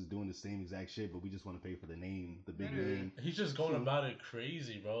businesses doing the same exact shit, but we just want to pay for the name, the big name. he's just going about it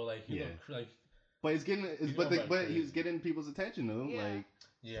crazy, bro. Like he Yeah. look like But it's getting, He's going about but crazy. he's getting people's attention though. Yeah. Like,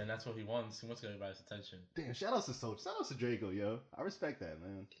 yeah, and that's what he wants. He wants to get everybody's attention. damn, shout out to Soldier, shout out to Draco, yo. I respect that,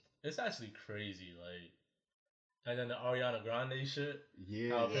 man. It's actually crazy, like, and then the Ariana Grande shit. Yeah,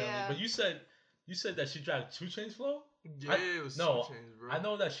 how apparently- Yeah. But you said that she dragged 2 Chainz flow. Yeah, it was no, 2 Chainz, bro. I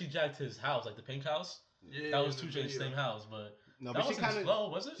know that she jacked his house, like the pink house. Yeah, That was in 2 the Chainz' video. same house, but no, that but she wasn't his kind flow,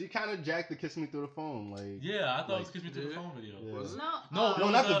 was it? she kind of jacked the "Kiss Me Through the Phone," like, Yeah, I thought it was like- Kiss Me Through the Yeah. Phone video. Yeah. Was it? No, No, no, it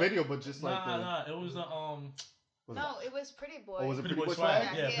was not the a- video, but just like Nah, it was the was no, it was Pretty Boy. Oh, was it Pretty Boy Boy Swag.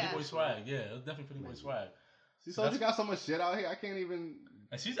 Swag? Yeah, Yeah. Pretty Boy Swag. Yeah, it was definitely Pretty Boy Maybe. Swag. See, Soldier That's- got so much shit out here. I can't even.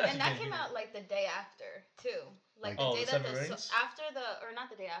 And she's actually And that getting- came out like the day after too, like Oh, the day the that Seven the Rings? after the or not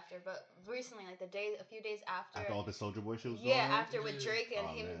the day after, but recently, like a few days after. After all the Soldier Boy shit was Yeah, going on? after with Yeah. Drake and Oh,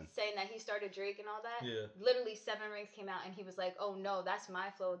 him man. saying that he started Drake and all that. Yeah. Literally, Seven Rings came out and he was like, "Oh no, that's my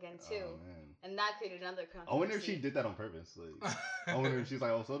flow again too," Oh, man. and that created another controversy. I wonder if she did that on purpose. Like, I wonder if she's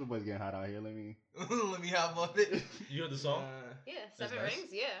like, "Oh, Soldier Boy's getting hot out here. Let me." Let me have on it. You heard the song? Yeah, Seven nice.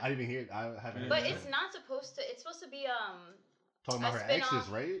 Rings. Yeah, I didn't even hear it. I haven't. but heard it. it's not supposed to. It's supposed to be Talking about a her spin-off. exes,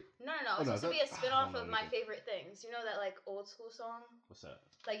 right? No. Oh, It's no, supposed to that- be a I spin-off don't of know My anything. Favorite Things. You know that like old school song? What's that?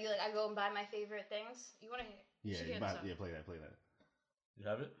 Like I go and buy my favorite things. You want to hear? Yeah, should you hear the might, song. yeah, play that. You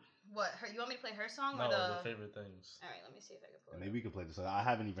have it? What? You want me to play her song No, or the the? favorite things. All right, let me see if I can pull And it. maybe we could play the song. I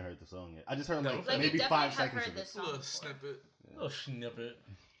haven't even heard the song yet. I just heard No, like like, maybe you 5 definitely have seconds heard of this it. song Little before. snippet. Little snippet.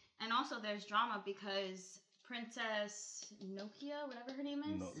 And also, there's drama because Princess Nokia, whatever her name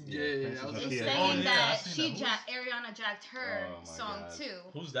is, No, Yeah, Princess I was is gonna Nokia. say- saying Oh, yeah, I that seen that. Ariana jacked her Oh, my song God. too.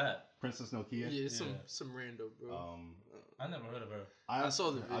 Who's that? Princess Nokia. Yeah, Yeah. some rando, bro. I never heard of her. I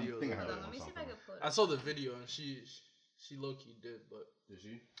saw the I video, think I though. heard Hold on, one let me see song if I from can her. pull it. I saw the video and she low key did, but Did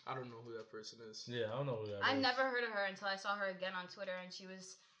she? I don't know who that person is. Yeah, I don't know who that I is. never heard of her until I saw her again on Twitter, and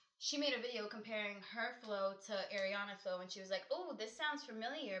she made a video comparing her flow to Ariana flow, and she was like, "Oh, this sounds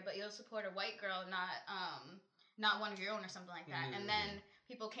familiar, but you'll support a white girl, not one of your own or something like that." Yeah. And then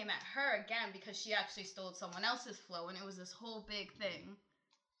people came at her again because she actually stole someone else's flow, and it was this whole big thing.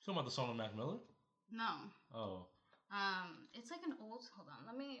 Talking about the song of Mac Miller? No, Oh. it's like an old. Hold on,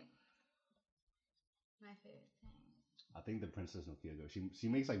 let me. My favorite thing. I think the Princess Nokia girl. She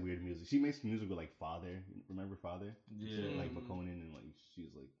makes like weird music. She makes music with like Father. Remember Father? Yeah. She, like Bakonin and like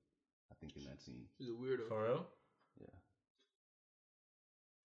she's like I think in that scene. She's a weirdo. For real? Yeah.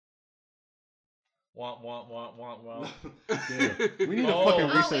 Want. Yeah. We need Oh. a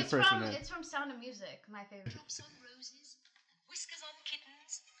fucking Oh, research it's person. from Man. it's from Sound of Music. My favorite. Drops on roses, whiskers on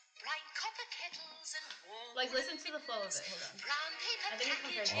kittens, bright copper kettles and warm Like, listen to the flow of it. Hold on. brown paper I think it's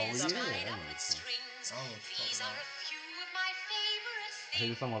compared to packages his tied other. up with strings. I don't know what you're These talking are about. a few of my favorite I hear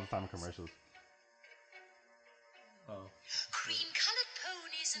things. this song all the time in commercials. Oh. Cream-colored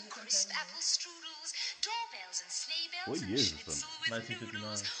ponies and crisp apple strudels, doorbells and sleigh bells What and year is this schnitzel from? with 1959.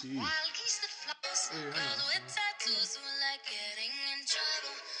 noodles, Jeez. wild geese that fly. Hey, hang Girls on. with tattoos who like getting in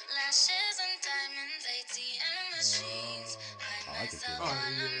trouble, lashes and diamonds, ATM machines. Find I like it too. myself Oh, one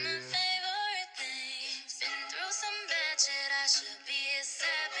of yeah, my yeah. favorite things. Been through some bad shit, I should be a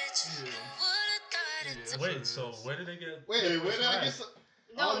savage. Wait, so where did they get? Wait, where did I get?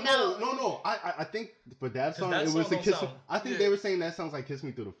 No. I think for that song, that it was song the kiss. sound- I think they were saying that sounds like "Kiss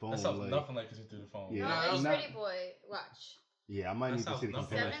Me Through the Phone." That sounds like, nothing like "Kiss Me Through the Phone." Yeah. No, Nah, it's not- Pretty Boy. Watch. Yeah, I might That need to see the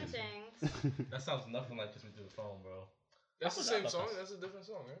sounds nothing like comparison. 7 things. That sounds nothing like "Kiss Me Through the Phone," bro. That's the I same forgot song. about That's a different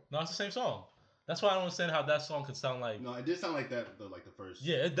song, right? No, it's the same song. That's why I don't understand how that song could sound like. No, it did sound like that. Like the first.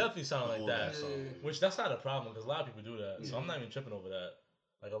 Yeah, it definitely sounded like old that. ass song. Which that's not a problem because a lot of people do that. So I'm not even tripping over that.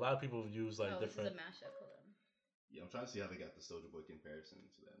 Like a lot of people use like This different. is a mashup. Hold on. Yeah, I'm trying to see how they got the Soulja Boy comparison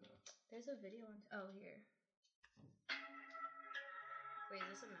to that now. There's a video on. Oh, here. Wait, is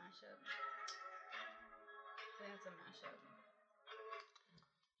this a mashup? I think it's a mashup.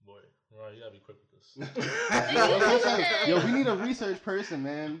 Boy, right, you gotta be quick with this. Yo, we need a research person,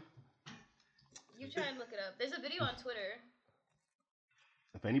 man. You try and look it up. There's a video on Twitter.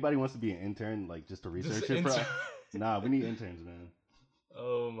 If anybody wants to be an intern, like just to research it, bro. Nah, we need interns, man.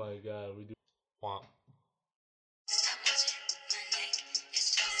 Oh my god, we do. Womp. Stop watching my neck,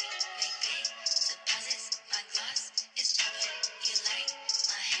 it's fuzzy, make big deposits. My gloss is popping. You like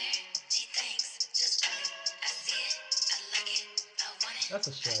my hair? She thinks, just put it. I see it, I like it, I want it. That's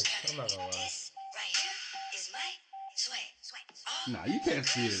a stretch. I'm not gonna lie. This right here is my sway. Nah, you can't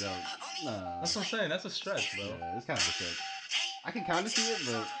see it though. Nah. That's what I'm saying. That's a stretch, bro. Yeah, it's kind of a stretch. I can kind of see it,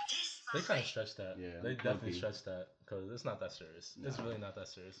 but They kind of stretch that. Yeah, they definitely low-key. stretch that because it's not that serious. It's Nah. really not that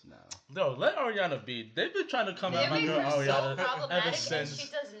serious. nah. No, let Ariana be. They've been trying to come They're at my making girl her so Ariana ever problematic and since. she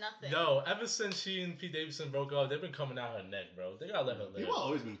does nothing. Yo, ever since she and Pete Davidson broke up, they've been coming at her neck, bro. They gotta let her live. People have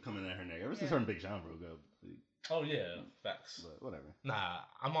always been coming at her neck ever since her and Big Sean broke up. Oh yeah, facts. But whatever. Nah,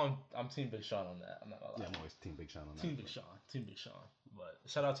 I'm Team Big Sean on that. I'm not gonna lie. Yeah, I'm always Team Big Sean on that. Team Big Sean. Team Big Sean. But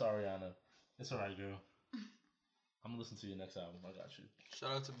shout out to Ariana. It's alright, girl. I'm gonna listen to your next album. I got you.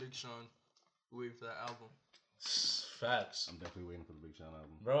 Shout out to Big Sean. Wait for that album. Facts. I'm definitely waiting for the Big Sean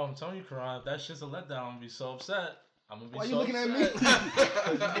album. Bro, I'm telling you, Karan, if that shit's a letdown, I'm gonna be so upset. I'm gonna be Why so you looking at me?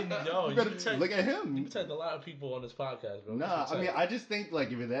 upset. Yo, You better look at him. You protect a lot of people on this podcast, bro. Nah, I mean, I just think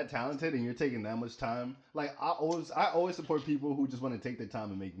like if you're that talented and you're taking that much time, like I always support people who just want to take their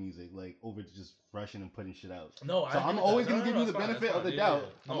time and make music, like over just rushing and putting shit out. No, so I'm always gonna give you the benefit of the doubt.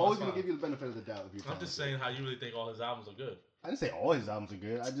 No, I'm always that's gonna fine. give you the benefit of the doubt if you're I'm talented. just saying how you really think all his albums are good. I didn't say all his albums are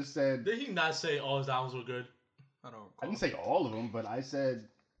good. I just said Did he not say all his albums were good? I don't. I didn't say all of them, but I said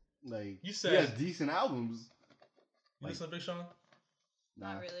like You he said- has decent albums. You listen to Big Sean?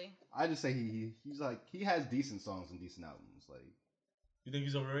 Nah, Not really. I just say he's like he has decent songs and decent albums. Like You think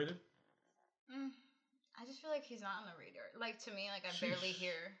he's overrated? I just feel like he's not on the radar. Like to me, like I barely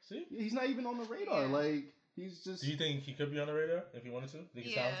hear. See? he's not even on the radar. Yeah. Like he's just. Do you think he could be on the radar if he wanted to? Think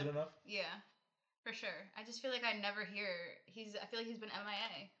he's talented enough? Yeah, for sure. I just feel like I never hear. I feel like he's been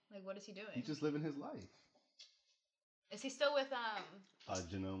MIA. Like what is he doing? He's just living his life. Is he still with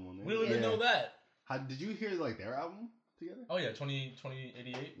Genome on there. We don't even know that. How did you hear like their album together? Oh yeah,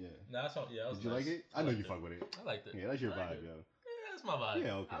 2088. Yeah. Nah, that's all. Yeah, that was Did you nice. like it? I know liked you fuck with it. I liked it. Yeah, that's your I liked vibe, it. yo. Yeah, that's my vibe.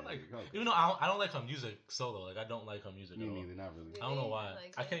 Yeah, okay, I like it. okay. Even though I don't like her music solo. Like I don't like her music Me at all. neither, not really. I don't know Really? why.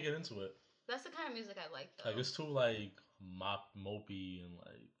 Like I can't get into it. That's the kind of music I like though. Like it's too like mopey and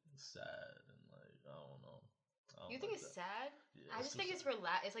like sad and like I don't know. I don't You think like it's that. sad? Yeah, I it's just too think it's sad.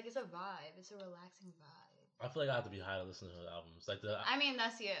 It's like it's a vibe. It's a relaxing vibe. I feel like I have to be high to listen to her albums. Like I mean,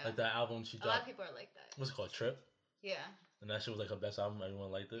 that's like that album she A lot of dropped. people are like that. What's it called? Trip. Yeah. And that shit was like her best album.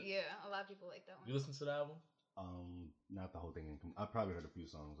 Everyone liked it. Yeah, a lot of people like that one. You listen to the album? Not the whole thing. I probably heard a few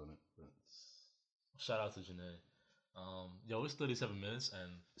songs on it. But Shout out to Janae. Yo, it's 37 minutes and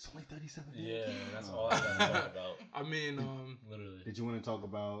it's only 37 yeah, minutes. that's all I got to talk about. I mean, Literally. Did you want to talk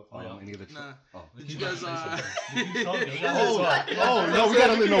about any of the? Nah. Oh. Did you guys? Oh no, we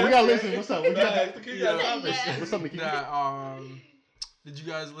gotta listen. What's up? What's up, Nikki? Nah, did you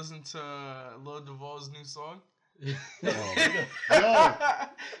guys listen to Lil Duval's new song? Yo, Nah,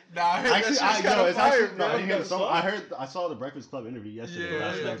 I heard actually, that shit's kinda it's fire, actually, no, I bro. didn't hear the song. I saw the Breakfast Club interview yesterday. Yeah.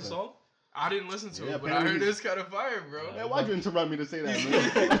 last You night, like the but- song? I didn't listen to Yeah, it, but I heard apparently- it's kind of fire, bro. Man, why'd you interrupt me to say that,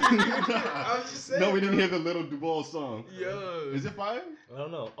 man? I was just saying. No, we didn't hear the Little Duval song. Yo. Is it fire? I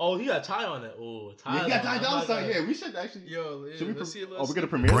don't know. Oh, he got Ty on it. Oh, Ty. Yeah, he got Ty Dolla $ign. Yeah, we should actually. Yo, Should we let's see a we're little gonna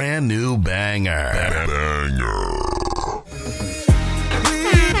premiere. Brand new banger.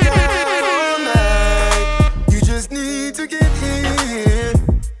 You just need to get here.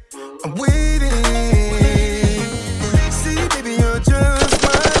 I'm waiting. See, baby, you're just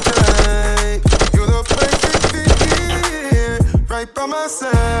my type. You're the perfect fit here, right by my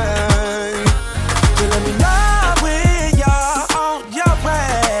side. So let me know when you're on your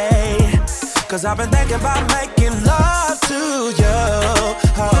way. 'Cause I've been thinking about making love to you.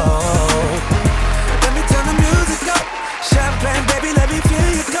 Oh. Let me turn the music up. Champagne, baby, let me fill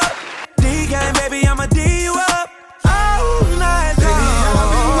your cup. game, baby, I'ma D you up all night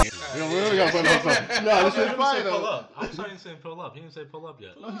long. We gotta put on something. No, this shit's fine pull though. up. I was trying to say pull up. He didn't say pull up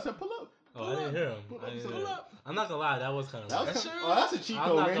yet. No, he said pull up. Oh, I didn't hear him. Pull up. I'm not gonna lie, that was kind of loud. That's a cheat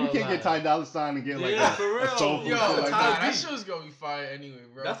code, man. You can't get Ty Dolla $ign and get like for real. a soulful Yo, shit like that that. shit was gonna be fire anyway,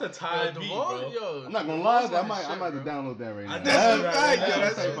 bro. That's a Ty beat, bro. Yo, I'm not gonna lie, I might have to download that right now. That's a fact, yo.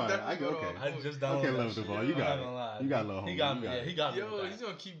 That's That's fine. definitely I go okay. I just Okay, downloaded love that Duval. shit. You got I'm not gonna lie. it. You got little homie. He got me. Yeah, he got me. Yo, with he's that.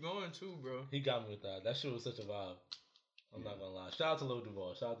 gonna keep going too, bro. He got me with that. That shit was such a vibe. I'm not gonna lie. Shout out to Lil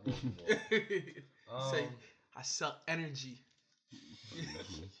Duval. Shout out to Lil Duval. Say, I sell energy.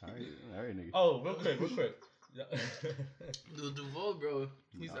 All right, nigga. Oh, real quick. Lil Duval, bro,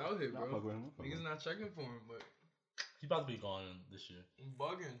 he's out here, I'll bro. fuck with him. Niggas not checking for him, but He about to be gone this year. I'm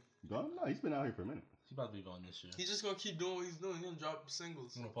bugging. Gone? No, he's been out here for a minute. He about to be gone this year. He's just gonna keep doing what he's doing. He's gonna drop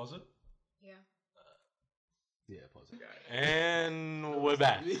singles. You wanna pause it? Yeah. Yeah, pause it. And we're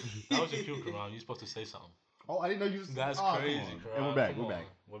back. That was a cute Karan. You supposed to say something. Oh, I didn't know you was... That's oh, crazy, come on. Karan. And we're back. Come We're on. back.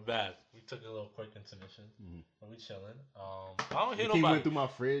 We're back. We took a little quick intermission. But we chilling. I don't hear The king nobody. went through my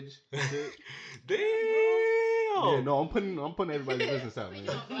fridge. and shit. Damn. Yeah, no, I'm putting everybody's business out, man.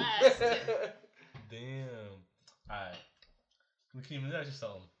 Damn. Alright. Lakeem, let me ask you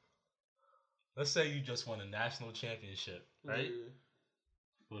something. Let's say you just won a national championship, right?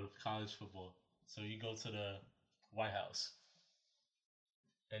 For college football. So you go to the White House.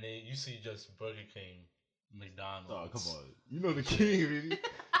 And then you see just Burger King, McDonald's. Oh, come on. You know the king, baby.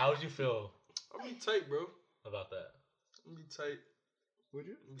 How would you feel I'll be tight, bro. about that? I'll be tight. Would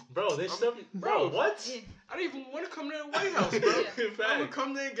you? Bro, they still... Bro, what? I didn't even want to come to the White House, bro. I'm gonna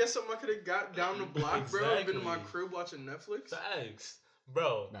come there and get something I could have got down the block, bro. I've been in my crib watching Netflix. Thanks.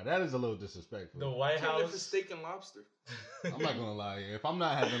 Bro. Now, that is a little disrespectful. The White Came there for House... steak and lobster. I'm not gonna lie. If I'm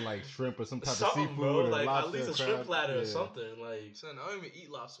not having like shrimp or some type Something, of seafood bro. or Like, lobster at least a or shrimp crab, platter or yeah. something. Like... Son, I don't even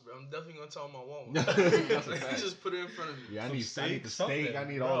eat lobster, bro. I'm definitely gonna tell him I want one. That's a Like, fact. just put it in front of me. Yeah, I Some need the steak. something. I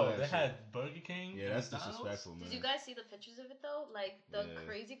need Bro, all that. They shit. had Burger King. Yeah, that's McDonald's. disrespectful, man. Did you guys see the pictures of it though? Like the Yeah.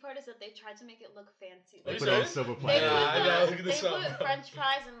 crazy part is that they tried to make it look fancy. They Like, put it on silver they platter. put, I know, look at they this put up. French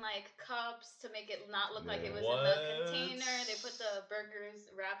fries in like cups to make it not look like it was in the What? container. They put the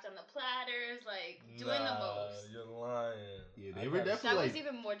burgers wrapped on the platters, like doing the most. You're lying. Yeah, they were That definitely was like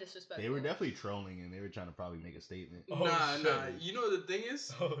even more disrespectful. they were definitely trolling and they were trying to probably make a statement. Oh, nah. shit. You know what the thing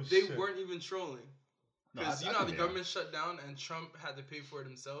is? Oh, They shit. weren't even trolling. No, Because I you know how the think they are. government shut down and Trump had to pay for it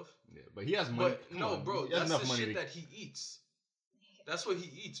himself? Yeah, but he has money. But Come no, on, bro, he has that's enough the money shit to. that he eats. That's what he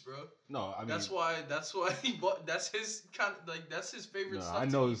eats, bro. No, I mean That's why he bought. That's his kind of like that's his favorite no, stuff. I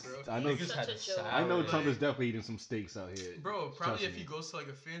know. to eat, bro. I know. Niggas had a salad. I know Like- Trump is definitely eating some steaks out here. Bro, probably Trust if me. he goes to like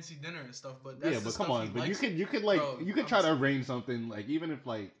a fancy dinner and stuff, but that's Yeah, the but stuff come on, he but likes. you could like Bro, you could I'm try to saying- arrange something like even if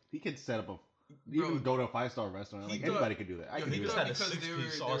like he could set up a even go to a 5-star restaurant like He thought- anybody could do that. I Yo, can he do thought that. had a because they were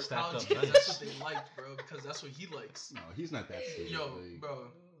six-piece all stacked college up kids, nice. that's what they liked, bro. Because that's what he likes. No, he's not that stupid. Yo, like, bro.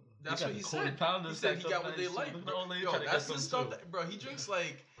 That's got what he the quarter said. pounders He said he stacked got up what they nice, like. too. Look at the Bro. old lady Yo, trying to that's get the some, stuff that, bro. He drinks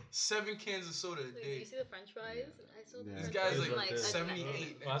like 7 cans of soda a Wait, did day. you see the French fries? I saw the Yeah. This French guy's fries in, like a 78.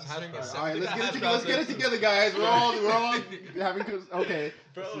 night. Well, that's and he's drinking hash all right, 7 let's get it together, guys. We're all having okay.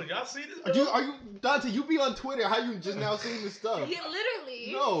 Bro, y'all see this? Are you Dante? You be on Twitter? How you just now seeing this stuff? Yeah,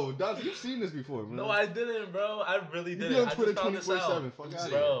 literally. No, Dante, you've seen this before, man. No, I didn't, bro. I really You didn't. be on I Twitter just found this 24/7. out. Fuck out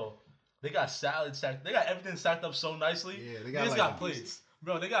Bro, they got salad stacked. They got everything stacked up so nicely. Yeah, they They got just like got plates.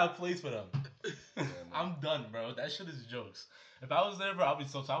 Bro, they got plates for them. I'm done, bro. That shit is jokes. If I was there, bro, I'd be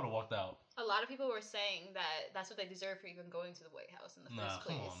so tired. I would have walked out. A lot of people were saying that that's what they deserve for even going to the White House in the Nah, first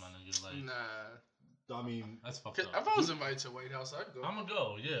place. come on, my nigga. Like, Nah. I mean, that's fucked 'Cause up. if I was invited to the White House, I'd go. I'm gonna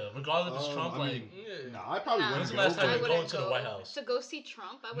go, yeah. Regardless if it's Trump, I like, mean, Yeah. nah, I probably Nah. wouldn't When's the go. last time I you but- going wouldn't to the go. White House? To go see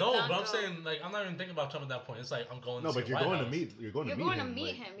Trump, I would no, not but I'm go. saying, like, I'm not even thinking about Trump at that point. It's like, I'm going No, to but the you're White going House. to meet. You're going to You're meet going to him. meet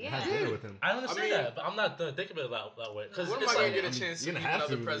like, him, have yeah. dinner with him. I understand I mean- that, but I'm not thinking about it that way. Because When am it's I gonna like, get a I mean, chance to you're meet gonna have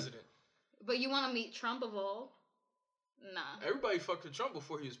another to. president? But you want to meet Trump of all? Nah. Everybody fucked with Trump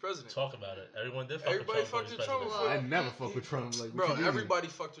before he was president. talk about it. Everyone did fuck Everybody with Trump. fucked when with he was Trump president. before- I never fuck with Trump. Like, Bro, what you mean? everybody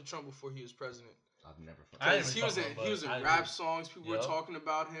fucked with Trump before he was president. I've never fucked. I Because didn't he was fuck in with him, he was in but I rap agree. songs. People were Yup. talking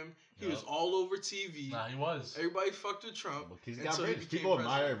about him. He was Yup. all over TV. Nah, he was. Everybody fucked with Trump. Well, he's got until he rich. became People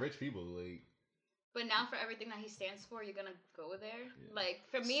president. admire rich people. Like, But now for everything that he stands for, you're gonna go there. Like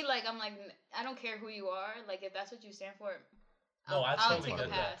for me, like I'm like I don't care who you are. Like if that's what you stand for, No, I I'll totally take a get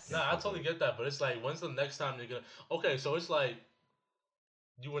that. pass. Nah, I totally get that. But it's like, when's the next time you're gonna? Okay, so it's like,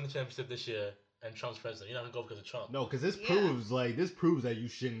 you win the championship this year, and Trump's president. You're not gonna go because of Trump. no, because this proves that you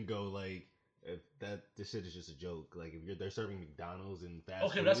shouldn't go. Like, if this shit is just a joke. Like, if they're serving McDonald's and fast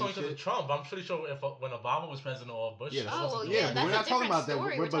Okay, food but that's and only because shit. of Trump. I'm pretty sure if when Obama was president or Bush. Yeah, that's Oh, what- well, yeah, yeah, but that's we're a not talking different about that.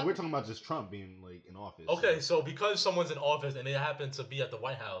 story. We're We're talking about just Trump being like in office. Okay, so because someone's in office and they happen to be at the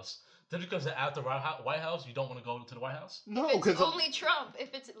White House, Just because they're at the White House, you don't want to go to the White House? No, If because it's only Trump.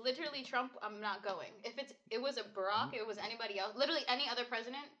 If it's literally Trump, I'm not going. If it was a Barack, it was anybody else, literally any other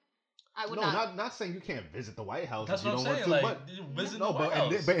president, I would not. not saying you can't visit the White House. That's if you what I'm don't saying. want Like, to, you visit no, the White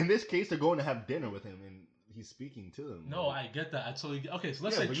House. but in this case, they're going to have dinner with him, and he's speaking to them. No, I get that. I totally get. Okay, so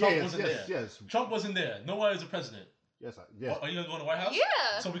let's Yeah, say but Trump wasn't there. Yes. Trump wasn't there. Nobody is a president. Yes, yes. Are you gonna go in the White House?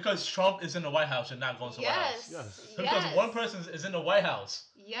 Yeah. So because Trump is in the White House, you're not going to the White House. Yes. So because one person is in the White House.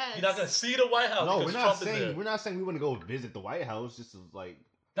 Yes. You're not gonna see the White House. No, because we're not saying we want to go visit the White House. Just like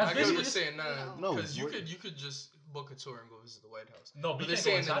That's I get what basically you're saying. No, because you could just book a tour and go visit the White House. No, but they're you can't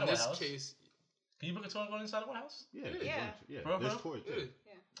saying go inside in the White this House. case. Can you book a tour and go inside the White House? Yeah. Bro, There's bro? tours. Yeah.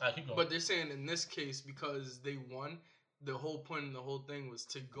 Alright, keep going. But they're saying in this case because they won, the whole point and the whole thing was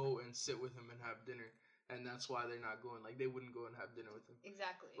to go and sit with him and have dinner. And that's why they're not going. Like, they wouldn't go and have dinner with him.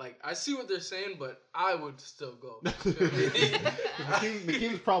 Exactly. Like, I see what they're saying, but I would still go.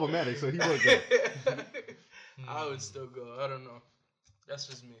 McKean's problematic, so he would go. I would still go. I don't know. That's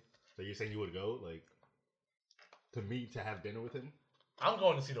just me. So you're saying you would go, like, to have dinner with him? I'm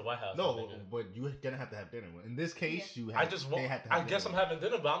going to see the White House. No, but you're gonna have to have dinner. In this case, you have. I just won't. I guess I'm having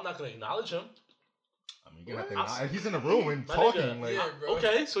dinner, but I'm not gonna acknowledge him. I mean, you're gonna have to he's in the room and talking. Like,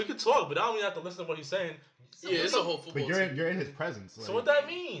 okay, so he can talk, but I don't even have to listen to what he's saying. Yeah, it's a whole football. But you're in his presence. So what that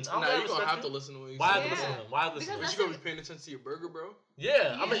mean? Nah, you're gonna have to listen to what he's saying. Why have to listen to him? Why listen to him? But you gonna be paying attention to your burger, bro?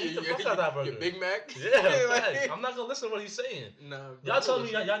 Yeah, I'm gonna eat the fuck out of that burger. Your Big Mac? Yeah, facts. I'm not gonna listen to what he's saying. Nah, y'all telling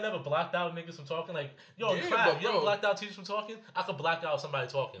me y'all never blacked out niggas from talking? Like, yo, in class, you ever blacked out teachers from talking? I could black out somebody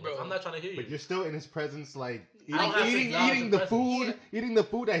talking. Like, I'm not trying to hear you. But you're still in his presence, like eating the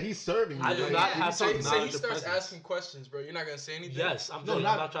food that he's serving. I do not have to acknowledge the presence. He starts asking questions, bro. You're not gonna say anything. Yes, I'm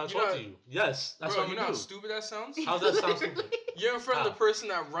not trying to talk to you. Yes, that's what I'm gonna do. You know how stupid that sounds? How does that sound stupid? You're in front of the person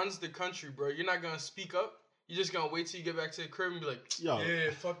that runs the country, bro. You're not gonna speak up. You're just gonna wait till you get back to the crib and be like, yeah,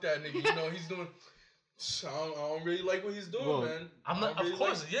 fuck that nigga. You know, he's doing. I don't really like what he's doing, man. I'm not, really of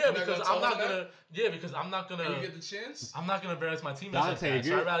course, like, yeah, because I'm not gonna, because I'm not gonna. And you get the chance. I'm not gonna embarrass my teammates. Dante, like that,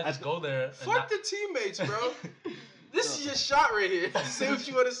 so I'd rather just go there. Fuck the teammates, bro. This is your shot right here. Say what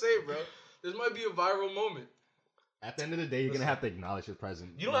you want to say, bro. This might be a viral moment. At the end of the day, you're gonna have to acknowledge his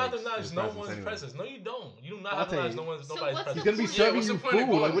presence. You don't have to acknowledge no one's presence. No, you don't. You do not have to acknowledge nobody's presence. He's gonna be serving you food.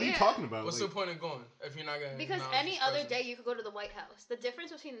 Like, what are you talking about? What's the point of going if you're not gonna? Because any other day you could go to the White House. The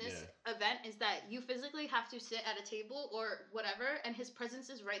difference between this event is that you physically have to sit at a table or whatever, and his presence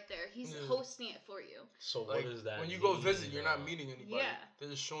is right there. He's hosting it for you. So what is that? When you go visit, you're not meeting anybody. Yeah. They're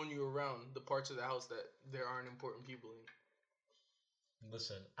just showing you around the parts of the house that there aren't important people in.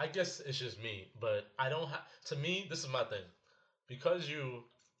 Listen, I guess it's just me, but I don't have. To me, this is my thing. Because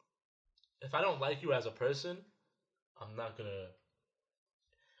if I don't like you as a person, I'm not gonna.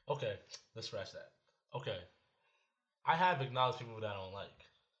 Okay, let's scratch that. Okay, I have acknowledged people that I don't like,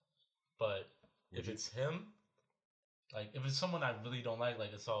 but if it's him, like if it's someone I really don't like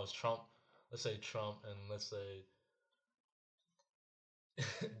it's always Trump. Let's say Trump, and let's say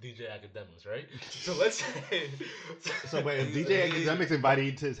DJ Academics, right? So let's say. So, but if DJ Academics invited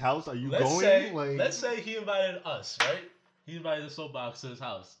you to his house, are you going? Let's say he invited us, right? He invited the soapbox to his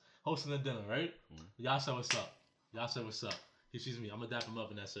house, hosting a dinner, right? Y'all said what's up. He sees me. I'm gonna dap him up,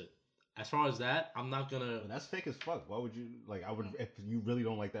 and that's it. As far as that, I'm not gonna. But that's fake as fuck. Why would you like? I would if you really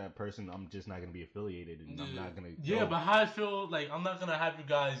don't like that person. I'm just not gonna be affiliated, and I'm not gonna. Yeah, but how I feel like I'm not gonna have you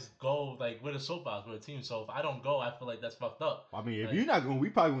guys go like with a soapbox with a team. So if I don't go, I feel like that's fucked up. I mean, if you're not going, we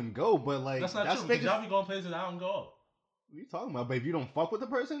probably wouldn't go. But like that's not true. Because y'all be going places I don't go. What are you talking about? But if you don't fuck with the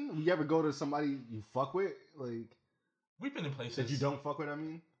person, you ever go to somebody you fuck with, like. We've been in places that you don't fuck with. I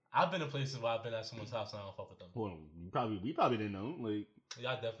mean, I've been in places where I've been at someone's house and I don't fuck with them. Well, we probably didn't know. Like,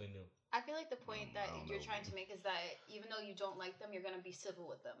 y'all definitely knew. I feel like the point that you're trying to make is that even though you don't like them, you're gonna be civil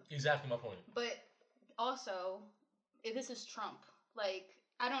with them. Exactly my point. But also, if this is Trump, like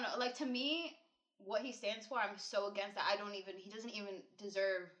I don't know, like to me, what he stands for, I'm so against that. He doesn't even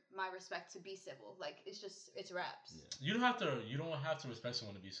deserve my respect to be civil. Like it's raps. Yeah. You don't have to respect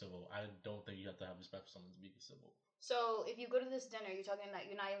someone to be civil. I don't think you have to have respect for someone to be civil. So if you go to this dinner, you're talking that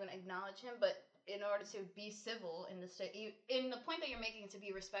you're not even gonna acknowledge him, but in order to be civil in the point that you're making to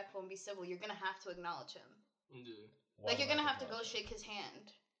be respectful and be civil, you're gonna have to acknowledge him. Yeah. Like you're gonna have to go shake his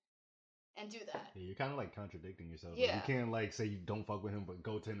hand and do that. Yeah, you're kind of like contradicting yourself. Yeah. Like, you can't like say you don't fuck with him, but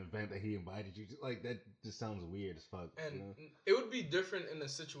go to an event that he invited you to. Like that just sounds weird as fuck. And you know? it would be different in a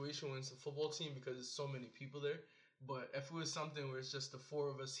situation when it's a football team because there's so many people there. But if it was something where it's just the four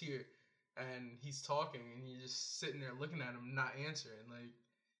of us here, and he's talking, and you're just sitting there looking at him, not answering, like,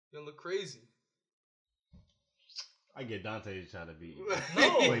 you're gonna look crazy. I get Dante trying to be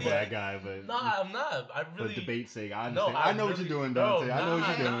No, play bad guy, but I'm not. I really. For debate's sake, I No, understand. I know what you're doing, Dante. I know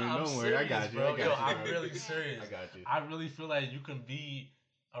what you're doing. I'm Don't worry, I got serious, you. Bro. I got Yo, you, I'm bro. really serious. I got you. I really feel like you can be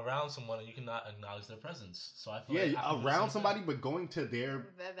around someone and you cannot acknowledge their presence. So I feel like around somebody, but going to their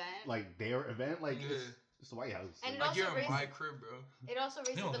event, their event, like it's the White House. And like, it also raises my crib, bro. It also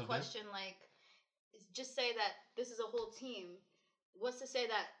raises the question, like, just say that this is a whole team. What's to say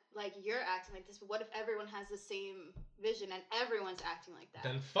that like you're acting like this? But what if everyone has the same vision and everyone's acting like that?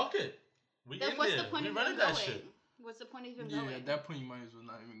 Then fuck it. Then what's the point of even going? What's the point of even going? Yeah, at that point you might as well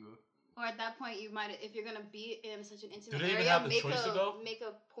not even go. Or at that point, you might, if you're gonna be in such an intimate even area, have the choice to go? Make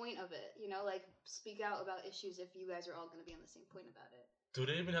a point of it. You know, like speak out about issues if you guys are all gonna be on the same point about it. Do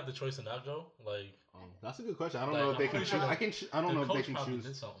they even have the choice to not go? Like, that's a good question. I don't know if they can choose. I don't know if they can choose.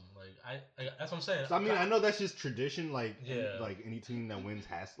 Did something. Like, I that's what I'm saying. So, I mean, I know that's just tradition. Like, like any team that wins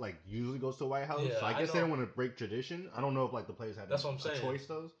has usually goes to the White House. Yeah, so I guess they don't want to break tradition. I don't know if like the players have that's what I'm saying. A choice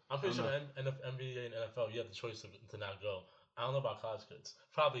though. I'm pretty sure in NBA and NFL you have the choice to not go. I don't know about college kids.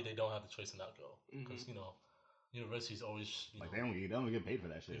 Probably they don't have the choice to not go because universities always they don't get paid for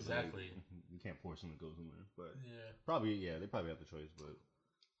that shit. Exactly. Like, you can't force them to go somewhere. But they probably have the choice. But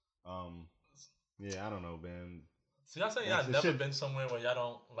I don't know, man. See, I'm saying I've never been somewhere where y'all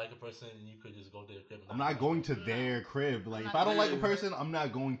don't like a person and you could just go to their crib. I'm not going to their crib. Like, if I don't like a person, I'm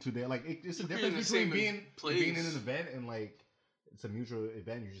not going to their. Like, it's a difference between being in an event and like it's a mutual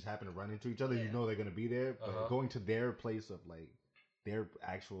event. You just happen to run into each other. You know they're gonna be there. But going to their place of like their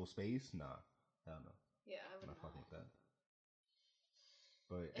actual space, nah, I don't know. Yeah, I'm not fucking with that.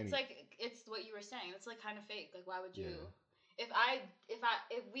 But it's like it's what you were saying. It's like kind of fake. Like, why would you? Yeah.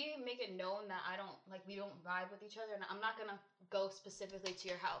 If we make it known that we don't vibe with each other, and I'm not gonna go specifically to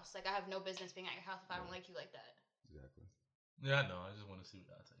your house. Like, I have no business being at your house if I don't like you like that. Exactly. Yeah, I know. I just want to see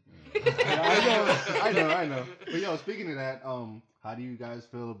what I take. I know. But yo, speaking of that, how do you guys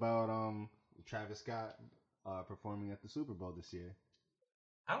feel about Travis Scott performing at the Super Bowl this year?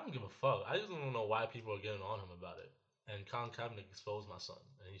 I don't give a fuck. I just don't know why people are getting on him about it. And Colin Kaepernick exposed my son,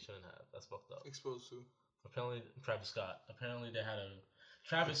 and he shouldn't have. That's fucked up. Exposed who? Apparently, Travis Scott. Apparently,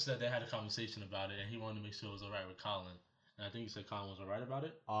 Travis said they had a conversation about it, and he wanted to make sure it was alright with Colin. And I think he said Colin was alright about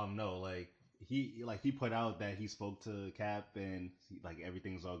it. No, he put out that he spoke to Cap and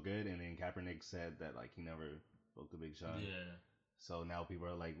everything's all good, and then Kaepernick said that he never spoke to Big Sean. Yeah. So now people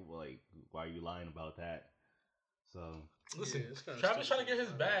are like, why are you lying about that? So listen, Travis trying to get his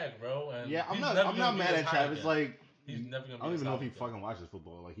bag, bro. And I'm not mad at Travis. Again. Like, he's never gonna. I don't even know if he fucking watches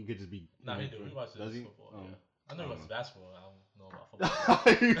football. Like, he could just be. Nah, he do. He watches football. Yeah. I know he watches basketball. I don't know about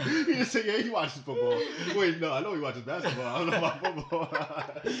football. He just said, yeah, he watches football. Wait, no, I know he watches basketball. I don't know about football.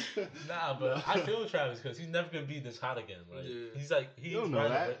 Nah, but I feel Travis because he's never gonna be this hot again. Like, he's like, he's. You don't know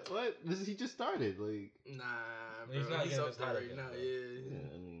that. What? He just started. Like, nah, bro. He's up there right now. Yeah.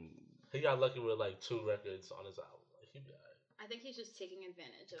 I mean, he got lucky with 2 records on his album. He'd be alright. I think he's just taking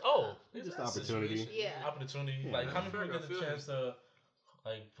advantage of. Just opportunity. Opportunity. Yeah, how many people get the chance to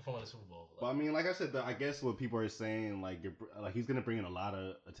perform in the Super Bowl? Well, I mean, like I said, I guess what people are saying, he's gonna bring in a lot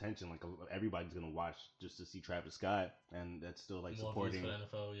of attention. Like, everybody's gonna watch just to see Travis Scott, and that's still more supporting the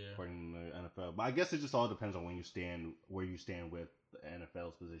NFL, supporting the NFL. But I guess it just all depends on where you stand with the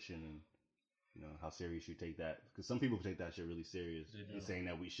NFL's position and how serious you take that. Because some people take that shit really serious. He's saying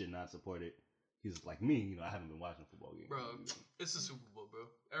that we should not support it. He's like me, I haven't been watching football games. Bro, it's the Super Bowl, bro.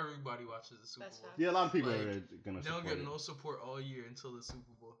 Everybody watches the Super Bowl. Yeah, a lot of people are gonna. They don't get no support all year until the Super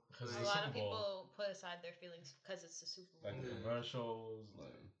Bowl. Because a lot of people put aside their feelings because it's the Super Bowl. Like commercials,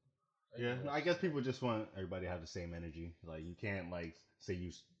 Yeah, I guess people just want everybody to have the same energy. Like, you can't say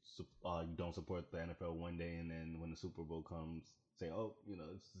you don't support the NFL one day, and then when the Super Bowl comes, say, oh,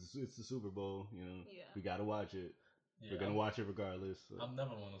 it's the Super Bowl. We gotta watch it. Yeah, we're gonna watch it regardless. So. I'm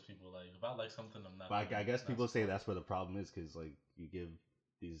never one of those people. Like, if I like something, I'm not. But I guess people say that's where the problem is, because you give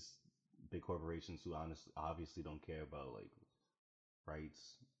these big corporations who obviously don't care about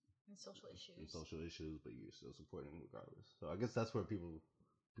rights and social issues, but you're still supporting them regardless. So I guess that's where people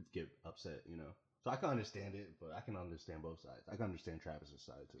get upset. So I can understand it, but I can understand both sides. I can understand Travis's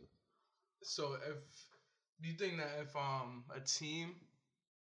side too. So do you think that if a team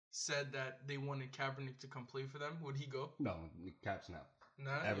said that they wanted Kaepernick to come play for them, would he go? No, Cap's not.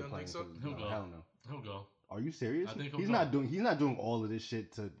 Nah, you don't think so? He'll go. Hell no. He'll go. Are you serious? I think he's not doing all of this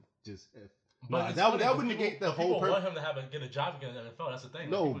shit to just. But that would negate the whole purpose. People want him to get a job again in the NFL. That's the thing.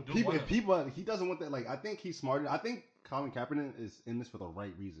 No, he doesn't want that. I think he's smarter. I think Colin Kaepernick is in this for the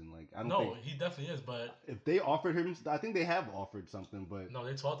right reason. I don't think he definitely is. But if they offered him, I think they have offered something. But no,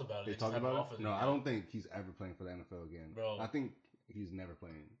 they talked about it. They talked about it. No, I don't think he's ever playing for the NFL again. Bro, I think he's never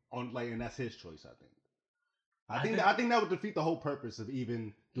playing and that's his choice. I think. I think that would defeat the whole purpose of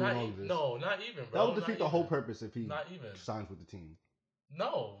even doing all of this. No, not even, bro. That would defeat the whole purpose if he not even signs with the team.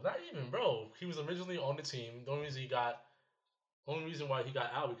 No, not even, bro. He was originally on the team. The only reason why he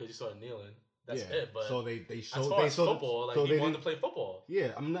got out because he started kneeling. That's it. But so they showed as far as football, like he wanted to play football.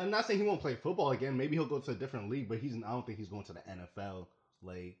 Yeah, I'm not saying he won't play football again. Maybe he'll go to a different league, but I don't think he's going to the NFL.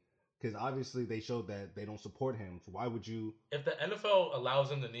 Like, because obviously they showed that they don't support him. So why would you? If the NFL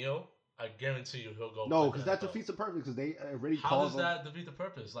allows him to kneel, I guarantee you he'll go. No, because that defeats the purpose. Because they already. How does that defeat the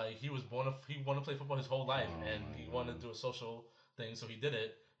purpose? Like he wanted to play football his whole life, and he wanted to do a social thing, so he did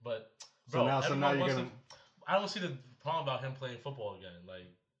it. But bro, so now you're gonna. I don't see the problem about him playing football again. Like,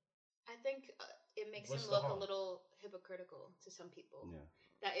 I think it makes him look a little hypocritical to some people. Yeah.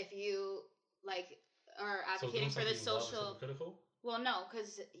 That if you like are advocating for this social. Well, no,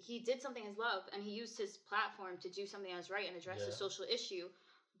 because he did something his love, and he used his platform to do something that was right and address a social issue,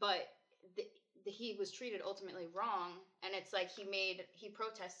 but he was treated ultimately wrong, and it's like he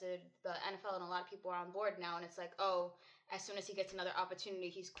protested the NFL, and a lot of people are on board now, and it's like, oh, as soon as he gets another opportunity,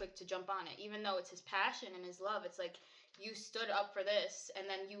 he's quick to jump on it, even though it's his passion and his love. It's like, you stood up for this, and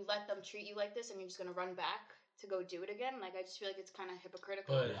then you let them treat you like this, and you're just going to run back to go do it again? Like, I just feel like it's kind of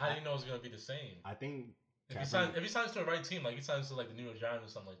hypocritical. But how do you know it's going to be the same? I think... If he signs to the right team, like he signs to like the New York Giants or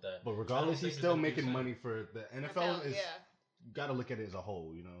something like that. But regardless, he's still making money for the NFL. You got to look at it as a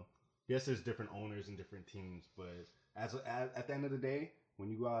whole, you know? Yes, there's different owners and different teams, but at the end of the day, when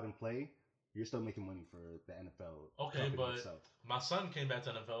you go out and play, you're still making money for the NFL. Okay, but itself. My son came back to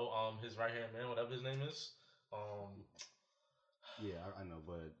NFL. His right hand man, whatever his name is. Yeah, I know,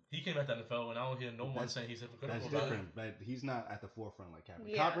 but he came back to NFL, and I don't hear no one saying he's hypocritical. That's different, but he's not at the forefront like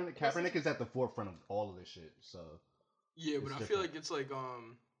Kaepernick. Yeah, Kaepernick is at the forefront of all of this shit. So yeah, but I feel like it's like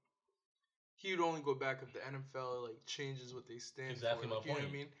he would only go back if the NFL like changes what they stand for. Like, my point. You know what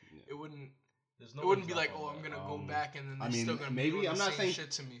I mean? Yeah. It wouldn't be like, oh, I'm gonna go back and then they're still gonna be doing the same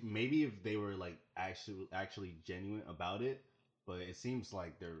shit to me. Maybe if they were like actually genuine about it, but it seems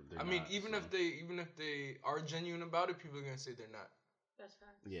like they're I mean, even if they are genuine about it, people are gonna say they're not. That's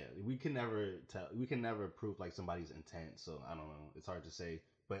fact. Yeah, we can never tell. We can never prove like somebody's intent. So I don't know. It's hard to say.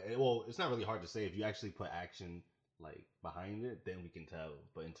 But it's not really hard to say if you actually put action like behind it, then we can tell.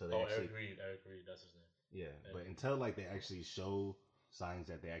 But until they actually, Eric Reed, that's his name. Yeah, but until like they actually show signs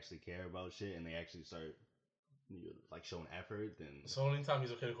that they actually care about shit and they actually start like showing effort, then so only time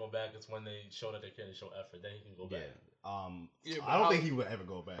he's okay to go back is when they show that they can show effort. Then he can go back. I don't think he would ever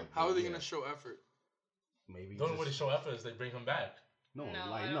go back. How are they gonna show effort? Maybe the only way to show effort is they bring him back.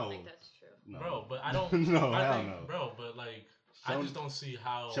 I don't think that's true. No. Bro, but I don't. I don't know. Bro, but like, I just don't see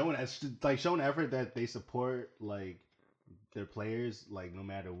how showing effort that they support like their players, like no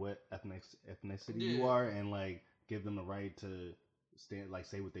matter what ethnicity you are, and like give them the right to stand, like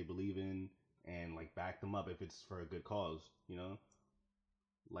say what they believe in, and like back them up if it's for a good cause. You know,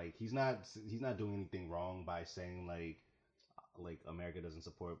 like he's not doing anything wrong by saying like America doesn't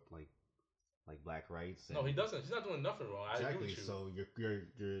support like black rights. No, he doesn't. He's not doing nothing wrong. Exactly. I agree with you. So you're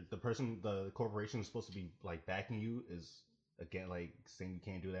the corporation is supposed to be like backing you is again like saying you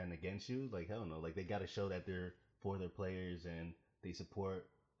can't do that and against you. Like hell no. Like they got to show that they're for their players and they support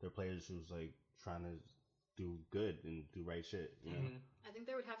their players who's like trying to do good and do right shit. You know. I think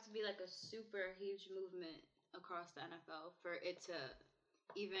there would have to be like a super huge movement across the NFL for it to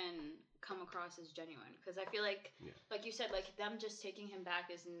even come across as genuine, because I feel like you said, like them just taking him back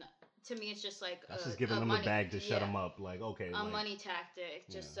is to me it's just like that's just giving them the bag to shut him up, like okay, a money tactic,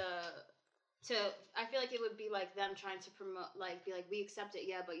 just to I feel like it would be like them trying to promote, like be like, we accept it,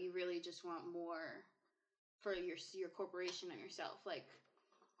 but you really just want more for your corporation and yourself. Like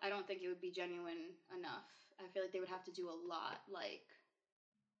I don't think it would be genuine enough. I feel like they would have to do a lot like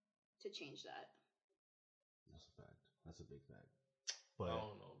to change that. That's a fact. That's a big fact. But I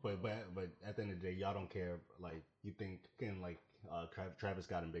don't know. But at the end of the day, y'all don't care. Like you think, like Travis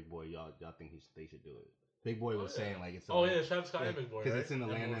Scott and Big Boy, y'all think they should do it. Big Boy was saying like it's Travis Scott and Big Boy, because it's in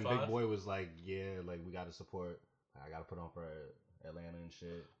Atlanta, and Big Boy was like, like we got to support. I got to put on for Atlanta and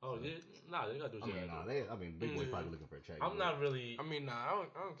shit. Oh so, yeah, they gotta do shit. Big Boy probably looking for a check. I'm not really. I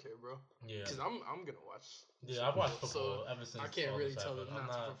don't care, bro. Yeah, because I'm gonna watch. Yeah, I've watched football ever since. I can't really tell them not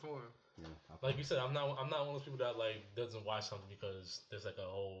to perform. Yeah, like you said, I'm not one of those people that like doesn't watch something because there's like a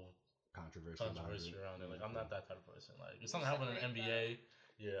whole controversy around it. Like I'm not that type of person. Like if something happened in the NBA,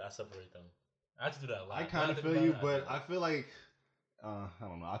 I separate them. I have to do that a lot. I kind of feel you, but I feel like I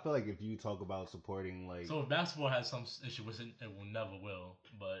don't know. I feel like if you talk about supporting like if basketball has some issue with it will never will.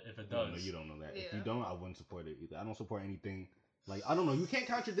 But if it does, no, you don't know that. If you don't, I wouldn't support it either. I don't support anything Like, I don't know. You can't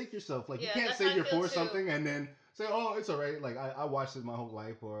contradict yourself. Like, Yeah, you can't that's say how I you're feel for too. something and then say, oh, it's alright. Like, I watched it my whole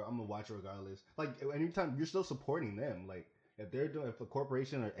life, or I'm gonna watch it regardless. Like, anytime you're still supporting them. Like, if a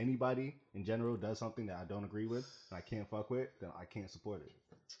corporation or anybody in general does something that I don't agree with and I can't fuck with, then I can't support it.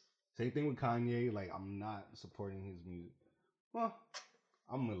 Same thing with Kanye. Like, I'm not supporting his music. Well,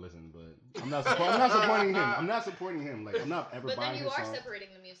 I'm gonna listen, but I'm not supporting him. I'm not supporting him. Like, I'm not ever But buying then his you are song. separating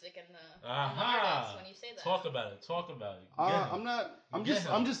the music and the Aha! artists when you say that. Talk about it. Talk about it. I'm not.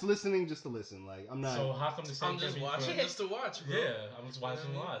 I'm just listening just to listen. Like, I'm not. So how come the same I'm just thing watching just to watch, bro. Yeah, I'm just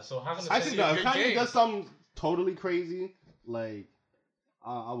watching live. So how come the Actually, same no. thing? If Kanye does something totally crazy, like,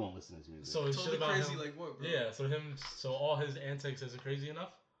 I won't listen to his music. So it's Totally shit about crazy, him. like what, bro? Yeah. So all his antics is crazy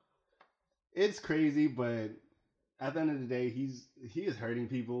enough. It's crazy, but at the end of the day, he is hurting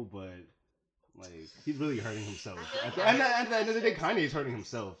people, but like, he's really hurting himself. At the end of the day, Kanye's hurting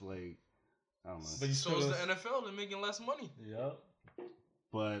himself. Like, I don't know. But so is the NFL. They're making less money. Yep.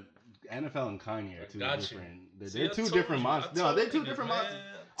 But NFL and Kanye are two got you. different. They're, See, they're I two told different you, I monsters. No, told they're two niggas, different man. monsters.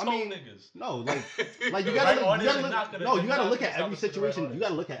 I I told mean, niggas. no, like you Right gotta artist is not gonna- you gotta not look at gonna every stop us from the right situation. You artist.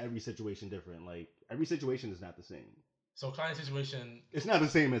 gotta look at every situation different. Like, every situation is not the same. So Kanye's situation. It's not the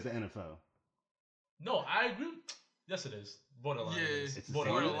same as the NFL. No, I agree. Yes, it is. Borderline. Yeah, it is. It's the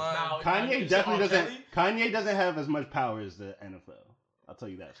Borderline. same. Now, Kanye so definitely R. doesn't. Kelly, Kanye doesn't have as much power as the NFL. I'll tell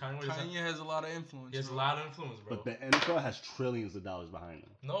you that. Kanye has a lot of influence. He has a bro. lot of influence, bro. But the NFL has trillions of dollars behind them.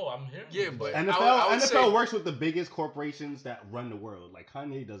 No, I'm hearing. Yeah, you, but NFL I would NFL say works with the biggest corporations that run the world. Like,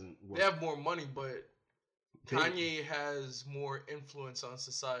 Kanye doesn't work. they have more money, but Big. Kanye has more influence on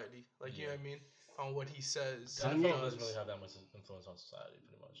society. Like, you know what I mean? On what he says. The Kanye NFL doesn't really have that much influence on society,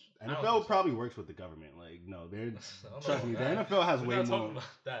 pretty much. I don't think NFL so. probably works with the government. Like, no, they're I don't trust know me. The about that. NFL has We're way not more. talking about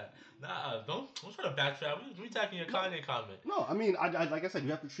that. Nah, don't try to backtrack. We tackling your Kanye comment. No, I mean, I like I said,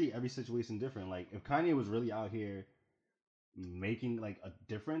 you have to treat every situation different. Like, if Kanye was really out here making like a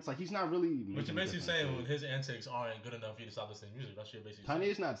difference, like, he's not really. But you're making a basically difference, saying like, his antics aren't good enough for you to stop listening to music. That's what you're basically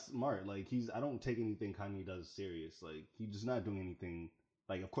Kanye's saying. not smart. Like, I don't take anything Kanye does serious. Like, he's just not doing anything.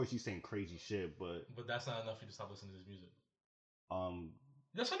 Like, of course he's saying crazy shit, but that's not enough for you to stop listening to his music.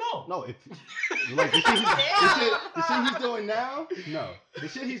 Yes or no? No, if like the shit he's doing now, no. The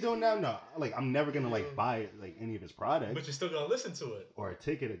shit he's doing now, no. Like, I'm never gonna like buy like any of his products. But you're still gonna listen to it. Or a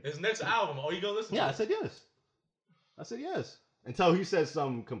ticket. His next album, are you gonna listen to Yeah, it? I said yes. I said yes. Until he says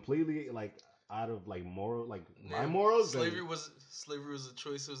something completely like out of like moral, like my morals. Slavery was a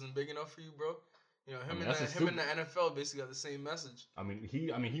choice that wasn't big enough for you, bro. You know, him mean, and the NFL basically got the same message. I mean,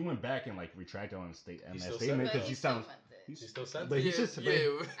 he went back and like retracted on that still statement said because that? he sounds. He still said But that? he's just. Yeah,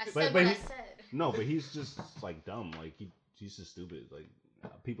 I said what I said. No, but he's just like dumb. Like, he's just stupid. Like,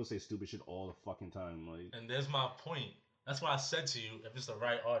 people say stupid shit all the fucking time. Like, And there's my point. That's why I said to you, if it's the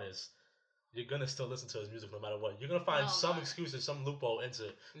right artist, you're gonna still listen to his music no matter what. You're gonna find some excuses, some loophole into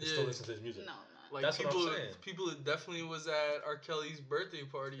to still listen to his music. No, like, that's people, what I'm saying. People that definitely was at R. Kelly's birthday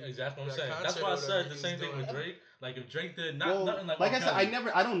party. Exactly what I'm that saying. That's concert why I or whatever said the he same was thing doing. with Drake. Like, if Drake did well, nothing like like R. I said,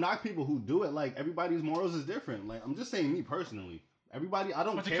 Kelly, I don't knock people who do it. Like, everybody's morals is different. Like, I'm just saying me personally. Everybody, I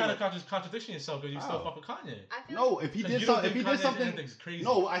don't but care. you're kind of contradicting yourself because you still How? fuck with Kanye. No, if he did You don't something, if think he did Kanye's something, antics crazy.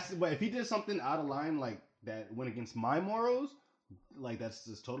 no, I said, but if he did something out of line like that went against my morals, like that's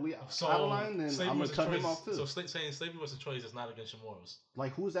just totally out of line, then I'm gonna cut him off too. So saying slavery was a choice is not against your morals.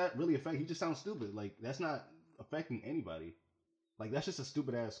 Like, who's that really affect? He just sounds stupid. Like, that's not affecting anybody. Like, that's just a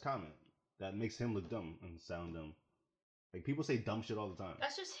stupid ass comment that makes him look dumb and sound dumb. Like, people say dumb shit all the time.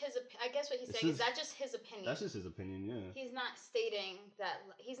 That's just his. I guess what he's It's saying is his- that just his opinion. That's just his opinion, yeah. He's not stating that.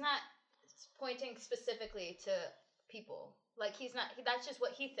 He's not pointing specifically to people. Like, he's not. That's just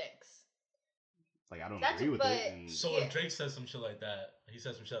what he thinks. Like, I don't That's- agree with but- it. And So Yeah. if Drake says some shit like that, he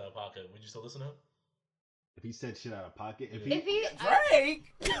says some shit out of pocket, would you still listen to him? if he said shit out of pocket, if If he he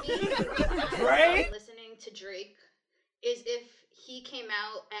Drake! Drake! listening to Drake is if he came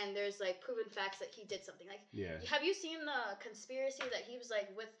out and there's like proven facts that he did something. Like, yeah. have you seen the conspiracy that he was like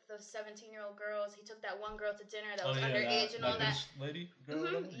with the 17-year-old girls? He took that one girl to dinner that was underage and all that. Lady, girl, Mhm,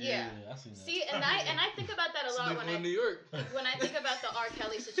 whatever? yeah. I seen that. See, and I think about that a lot when Sleeping in New York. when I think about the R.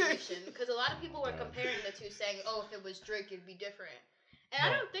 Kelly situation, because a lot of people were comparing the two, saying, "Oh, if it was Drake, it'd be different," and I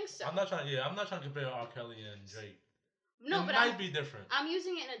No, don't think so. I'm not trying to compare R. Kelly and Drake. No, it but might be different. I'm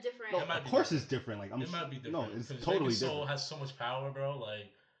using it in a different. No, It might of be course different. it's different. Like, It might be different. No, it's because totally Drake different. has so much power, bro. Like,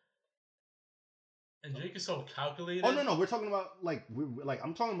 and Drake is so calculated. Oh no, we're talking about like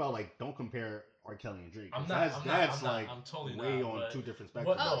I'm talking about like don't compare R. Kelly and Drake. I'm 'cause not. That's I'm like not, I'm totally way not, on but- two different But,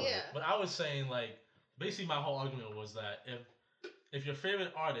 spectrums. Oh, yeah. But I was saying, like, basically my whole argument was that if your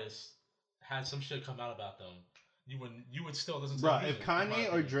favorite artist had some shit come out about them, you would still listen to Bro, their if music, in my Kanye or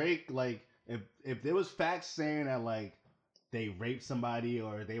opinion. Drake, like if there was facts saying that like they raped somebody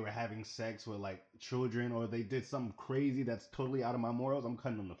or they were having sex with like children or they did something crazy that's totally out of my morals, I'm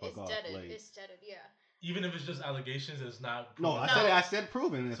cutting them the fuck off. Like, it's deaded, yeah. Even if it's just allegations, it's not proven. No, I said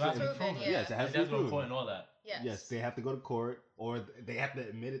proven. So proven. Yeah. Yes, it has to be proven. Court and all that. Yes, they have to go to court, or they have to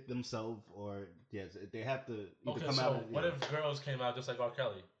admit it themselves, or yes, they have to come out. Okay, so what if girls came out just like R.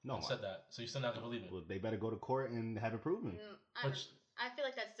 Kelly? And said that, so you still not gonna believe it? Well, they better go to court and have it proven. I feel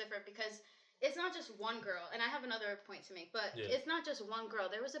like that's different because it's not just one girl, and I have another point to make, but it's not just one girl.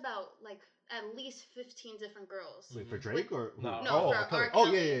 There was about like at least 15 different girls. Wait, for Drake or no? For R. Kelly.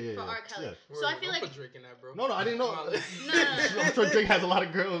 Oh yeah. For R. Kelly. Yeah. So I feel like Drake in that, bro. No, I didn't know. No. I'm sure Drake has a lot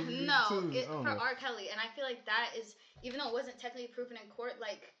of girls. No, too. for R. Kelly, and I feel like that is, even though it wasn't technically proven in court,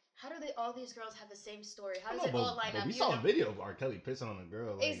 like. How do all these girls have the same story? How does it all line up? We saw a video of R. Kelly pissing on a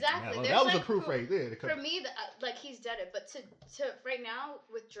girl. Like, exactly. That was a proof right there. For me, like he's dead. But to right now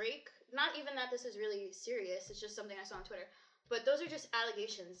with Drake, not even that this is really serious. It's just something I saw on Twitter. But those are just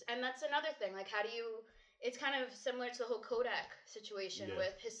allegations, and that's another thing. Like, how do you? It's kind of similar to the whole Kodak situation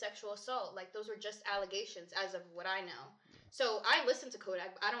with his sexual assault. Like, those were just allegations, as of what I know. So I listen to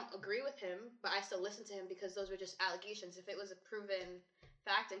Kodak. I don't agree with him, but I still listen to him because those were just allegations. If it was a proven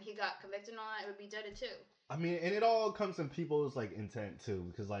fact and he got convicted on that, it would be deaded too. I mean, and it all comes from people's like intent too,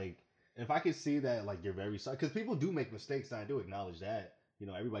 because like if I could see that like you're very sorry, because people do make mistakes, and I do acknowledge that. You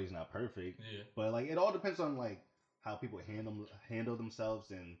know, everybody's not perfect, but like it all depends on like how people handle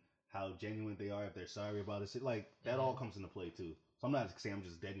themselves and how genuine they are, if they're sorry about it. Like that all comes into play too. So I'm not saying I'm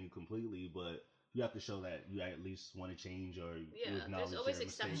just deading you completely, but you have to show that you at least want to change or you acknowledge there's always your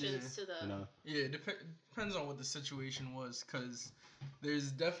exceptions mistakes, to the. You know? Yeah, depends on what the situation was, because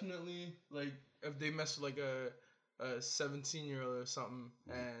there's definitely like if they mess with like a 17-year-old or something,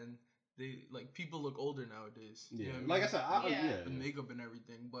 and they like people look older nowadays. Yeah, you know like I said, the makeup and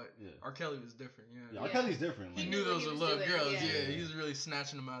everything, but R. Kelly was different. R. Kelly's different. He knew those were little girls. Yeah, he was really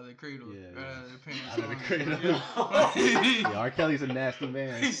snatching them out of the cradle. Out of the cradle. R. Kelly's a nasty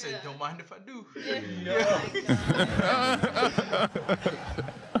man. He said, "Don't mind if I do."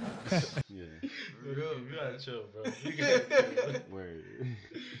 You gotta chill, bro. You gotta Word.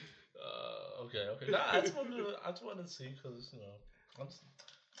 Okay. Nah, I just wanted to see because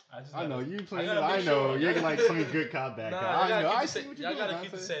I know you playing. I know you're like some good cop bad cop. I know. I see what you're doing. Y'all gotta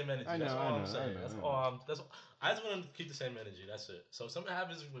keep the same energy. That's all I'm saying. That's all. I just want to keep the same energy. That's it. So if something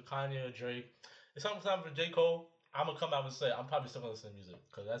happens with Kanye or Drake, if something happens with J. Cole, I'm gonna come out and say I'm probably still gonna listen to music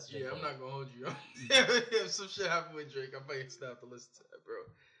because that's J. Cole. I'm not gonna hold you. If some shit happened with Drake, I might still have to listen to that, bro.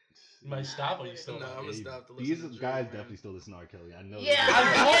 You might stop or you still? No, I'm gonna stop to listen. These guys definitely still listen to R. Kelly. I know. Yeah,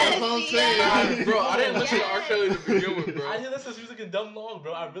 that's what I'm saying, bro. I didn't listen to R. Kelly to begin with, bro. I didn't listen to his music in dumb long,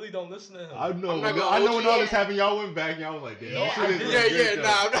 bro. I really don't listen to him. I know. I know when all this happened, y'all went back and y'all was like, damn. Nah.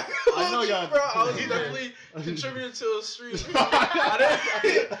 I know y'all. Bro, I was definitely contributing to a stream.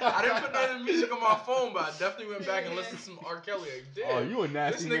 I didn't put none of the music on my phone, but I definitely went back and listened to some R. Kelly. Like, damn. Oh, you a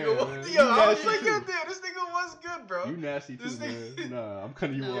nasty this man. Nigga, yo, I was like, damn, this nigga was good, bro. You nasty too, man. Nah, I'm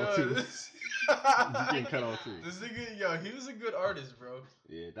cutting you off too. You getting cut off too. This nigga, he was a good artist, bro.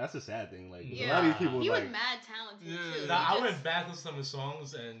 Yeah, that's a sad thing. Like a lot of these people, he like, was mad talented too. Nah, I went back to some of his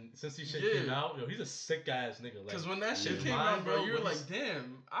songs, and since he shit came out, yo, he's a sick ass nigga. Because when that shit came out, bro, you were like,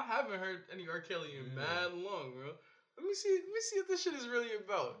 damn, I haven't heard any R. Kelly in mad long, bro. Let me see what this shit is really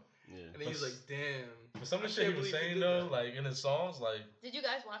about. Yeah. And then he's like, damn. But some of the shit he was saying though, like in his songs, like. Did you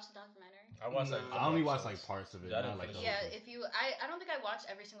guys watch the documentary? I watched like. I only watched like parts of it. Yeah, if you, I don't think I watched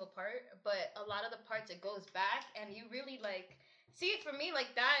every single part, but a lot of the parts it goes back, and you really like see it for me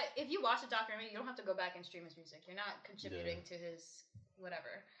like that. If you watch the documentary, you don't have to go back and stream his music. You're not contributing to his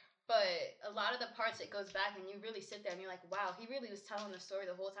whatever. But a lot of the parts it goes back, and you really sit there and you're like, wow, he really was telling the story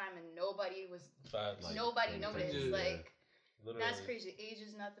the whole time, and nobody nobody noticed. Like. Literally. That's crazy. Age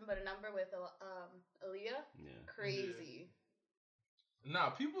is nothing but a number with Aaliyah. Yeah. Crazy. Yeah. Nah,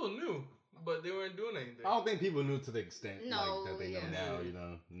 people knew, but they weren't doing anything. I don't think people knew to the extent that they know now. You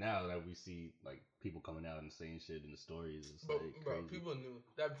know, now that we see like people coming out and saying shit in the stories, it's like bro, people knew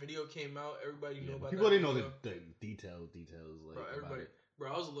that video came out. Everybody knew about. People that didn't video. know the details. Like, bro, everybody.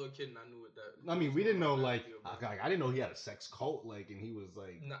 Bro, I was a little kid and I knew what that. I mean, we didn't know like I didn't know he had a sex cult and he was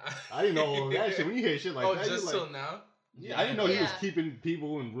like. Nah. I didn't know that shit. When you hear shit like that, just like, till now. Yeah, I didn't know he was keeping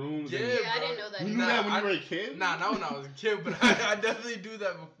people in rooms. Yeah, I didn't know that. You knew that when you were a kid? Nah, not when I was a kid, but I definitely do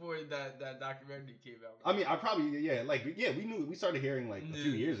that before that documentary came out. I mean, I probably, we knew, we started hearing like a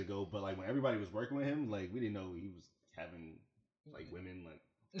few years ago, but like when everybody was working with him, like we didn't know he was having like women,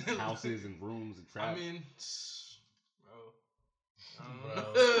 like houses and rooms and traps. I mean, bro.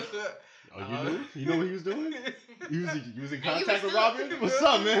 Oh, you knew? You know what he was doing? He was in contact with Robin? What's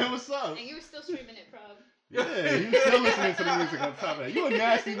up, man? What's up? And you were still streaming it, prob. Yeah, you still listening to the music on top of that. You a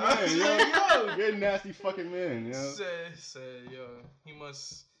nasty man, yo. You're a nasty fucking man, yo. Say, yo, he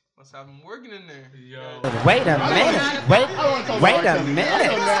must have him working in there. Yo. Wait a minute. Wait a minute. I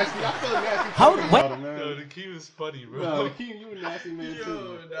feel nasty. Hold, wait. Yo, the key was funny, bro. No, Keem, you a nasty man Yo,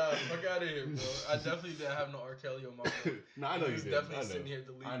 too. nah, fuck out of here, bro. I definitely didn't have no R. Kelly on my phone. No, I know you He's did. definitely I know. sitting here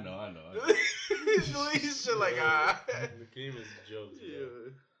deleting. I know. He's deleting shit like, The game is jokes, Yeah.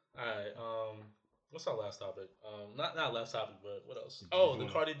 bro. Alright, what's our last topic? Not last topic, but what else? Did Oh, you the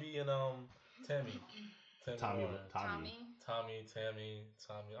wanna- Cardi B and Tammy. Tommy. Lauren. Tommy. Tammy.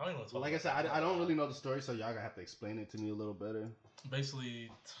 I don't even want to talk Like I about said, that. I don't really know the story, so y'all gonna have to explain it to me a little better. Basically,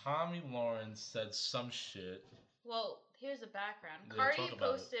 Tommy Lauren said some shit. Well, here's the background. Yeah, Cardi talk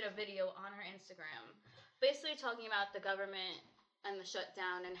about posted a video on her Instagram, basically talking about the government and the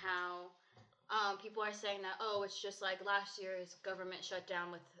shutdown and how people are saying that, oh, it's just like last year's government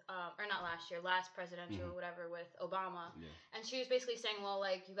shutdown with, or not last year, last presidential or whatever with Obama. Yeah. And she was basically saying, well,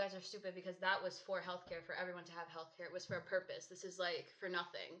 like, you guys are stupid because that was for healthcare, for everyone to have healthcare. It was for a purpose. This is like for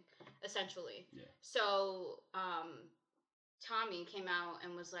nothing, essentially. Yeah. So, Tommy came out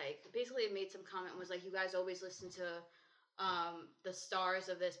and was like, basically made some comment and was like, you guys always listen to the stars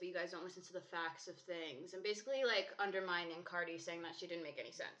of this, but you guys don't listen to the facts of things. And basically like undermining Cardi, saying that she didn't make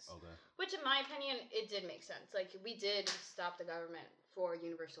any sense. Okay. Which in my opinion, it did make sense. Like we did stop the government for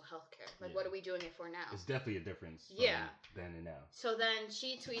universal health care. Like what are we doing it for now? It's definitely a difference from then and now. So then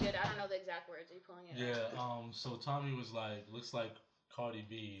she tweeted, I don't know the exact words, are you pulling it up? Yeah, so Tommy was like, looks like Cardi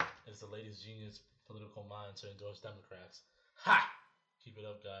B is the latest genius political mind to endorse Democrats. Ha! Keep it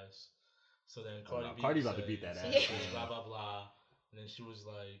up, guys. So then Cardi about to beat that ass. Blah, blah, blah. And then she was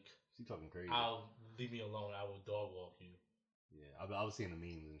like, she talking crazy. Leave me alone. I will dog walk you. Yeah, I was seeing the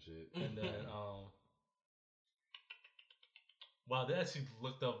memes and shit. And then, wow, they actually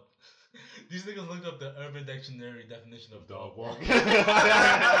looked up. These niggas looked up the Urban Dictionary definition of dog walk.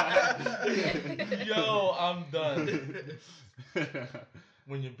 Yo, I'm done.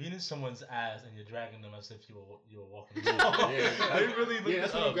 When you're beating someone's ass and you're dragging them as if you were walking. They really looked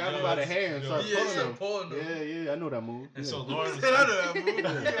that's when you grab them by the hand and start pulling them. Yeah, I know that move. And so Lauren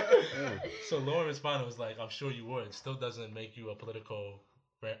So Lauren responded was like, I'm sure you would. It still doesn't make you a political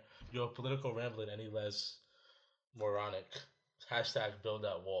rambling any less moronic. Hashtag build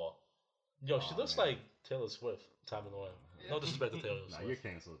that wall. Yo, she looks like Taylor Swift, Tommy Lauren. No disrespect to Taylor Swift. Nah, you're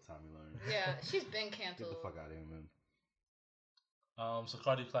canceled, Tommy Lauren. Yeah, she's been canceled. Get the fuck out of here, man. So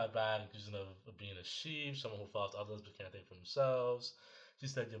Cardi clapped back, accusing of being a sheep, someone who follows others but can't think for themselves. She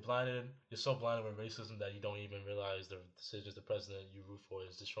said, you're so blinded with racism that you don't even realize the decisions the president you root for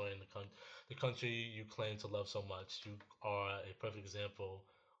is destroying the country you claim to love so much. You are a perfect example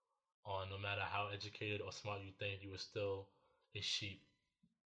on no matter how educated or smart you think, you are still a sheep.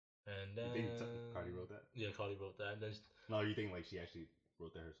 And then... You think Cardi wrote that? Yeah, Cardi wrote that. And then no, you think like she actually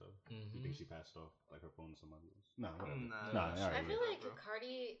wrote that herself? You think she passed off like her phone to somebody else? No, whatever. I feel like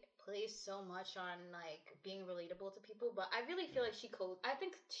Cardi plays so much on like being relatable to people, but I really feel like I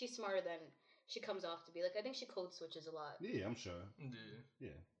think she's smarter than she comes off to be. Like I think she code switches a lot. Yeah, I'm sure.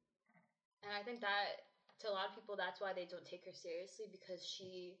 Yeah. And I think that to a lot of people, that's why they don't take her seriously, because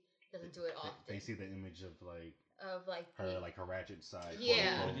she doesn't do it often. They see the image of like her ratchet side.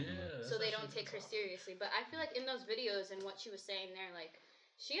 Yeah. So they don't take her seriously. But I feel like in those videos and what she was saying there, like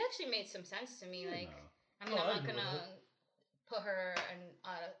she actually made some sense to me. Like I mean, I'm not gonna put her in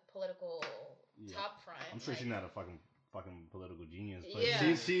a political top front. I'm sure she's not a fucking political genius, but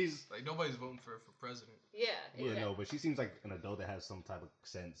yeah. she's like nobody's voting for her for president. Yeah. Yeah, no, but she seems like an adult that has some type of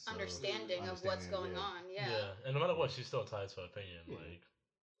sense, understanding of what's going on. Yeah. And no matter what, she's still entitled to her opinion. Like,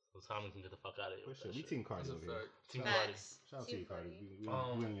 so Tommy can get the fuck out of here. For sure. We Team Cardi over here. Team Cardi. Shout out to you, Cardi. We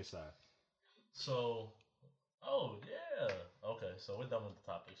on your side. So, okay. So we're done with the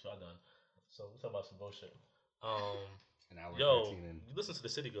topics. Y'all done. So we'll talk about some bullshit. An hour 13 in. You listen to the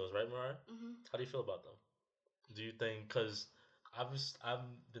City Girls, right, Mariah? Mm-hmm. How do you feel about them? Do you think, because I've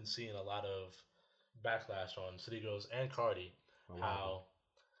been seeing a lot of backlash on City Girls and Cardi,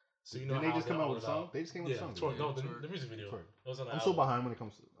 so you know didn't they just come out with a song? They just came with a song. The music video. It was on the I'm so behind when it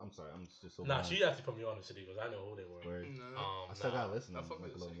comes to, I'm sorry, I'm just so behind. She actually put me on the City Girls. I know who they were. I still gotta listen to them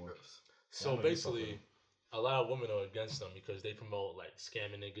like a little more. So basically, a lot of women are against them because they promote like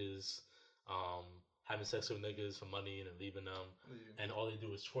scamming niggas, having sex with niggas for money and then leaving them, and all they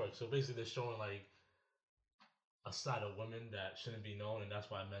do is twerk. So basically, they're showing like a side of women that shouldn't be known, and that's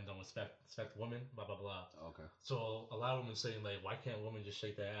why men don't respect women. Blah blah blah. Okay. So a lot of women saying like, why can't women just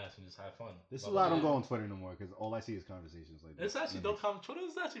shake their ass and just have fun? This blah, is why I don't go on Twitter no more because all I see is conversations like this. It's actually dope. Twitter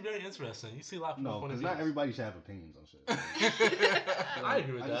is actually very interesting. You see a lot of no, because not everybody should have opinions on shit. I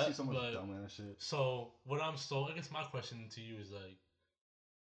agree with that. I just see so much dumbass shit. So I guess my question to you is like,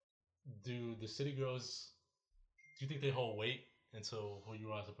 do the city girls? Do you think they hold weight into who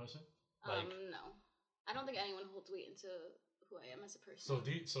you are as a person? Like, no. I don't think anyone holds weight into who I am as a person. So do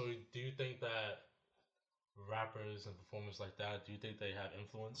you think that rappers and performers like that, do you think they have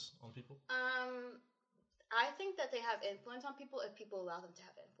influence on people? I think that they have influence on people if people allow them to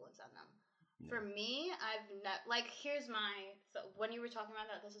have influence on them. Yeah. For me, here's when you were talking about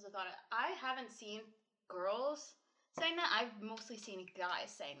that, this is a thought. I haven't seen girls saying that. I've mostly seen guys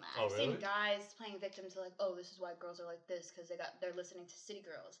saying that. Oh, I've really? seen guys playing victim to like, oh, this is why girls are like this because they're listening to city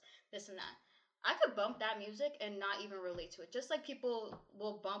girls, this and that. I could bump that music and not even relate to it. Just like people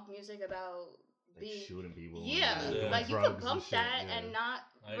will bump music about like shooting people. Yeah, like you could bump that and not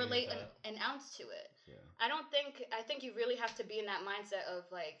relate an ounce to it. Yeah. I think you really have to be in that mindset of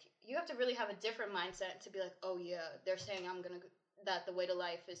like, you have to really have a different mindset to be like, oh yeah, they're saying that the way to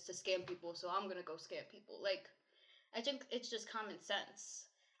life is to scam people, so I'm gonna go scam people. Like, I think it's just common sense.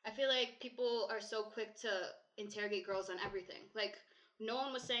 I feel like people are so quick to interrogate girls on everything. Like, no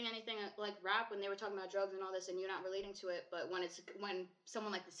one was saying anything like rap when they were talking about drugs and all this, and you're not relating to it. But when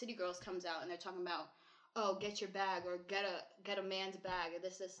someone like the City Girls comes out and they're talking about, oh, get your bag or get a man's bag or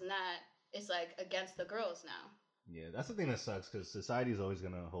this and that, it's like against the girls now. Yeah, that's the thing that sucks because society is always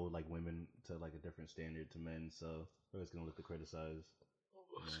gonna hold like women to like a different standard to men, so they're always gonna look to criticize.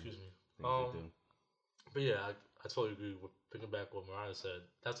 Excuse me. But yeah, I totally agree with picking back what Mariah said.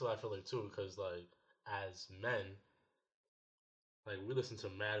 That's what I feel like too, because like as men. Like, we listen to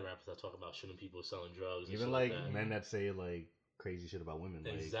mad rappers that talk about shooting people, selling drugs. Even like men that say like crazy shit about women.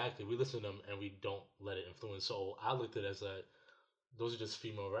 Exactly. We listen to them and we don't let it influence. So I looked at it as that those are just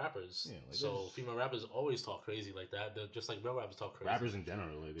female rappers. Yeah, like so female rappers always talk crazy like that. They're just like male rappers talk crazy. Rappers in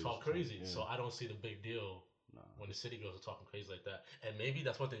general. Like, talk crazy. Yeah. So I don't see the big deal when the city girls are talking crazy like that. And maybe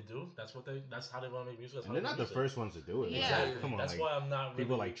that's what they do. That's how they want to make music. And they're not the first ones to do it. Yeah. Exactly. Come on, that's why I'm not really...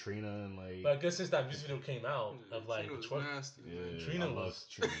 People like Trina and like... But I guess since that music video came out of like... Trina was nasty. Yeah, Trina was...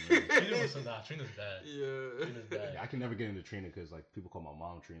 Trina's bad. Yeah. Trina's bad. I can never get into Trina because like people call my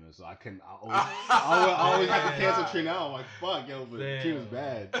mom Trina, so I always have to cancel Trina out. I'm like, fuck, yo, but Trina's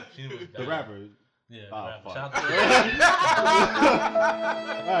bad. Trina was bad. The rapper. Yeah, fuck. Shout out to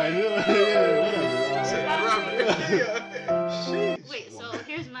Alright, whatever. Wait, so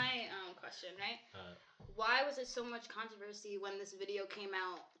here's my question, right? Why was it so much controversy when this video came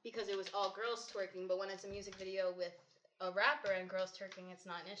out? Because it was all girls twerking, but when it's a music video with a rapper and girls twerking, it's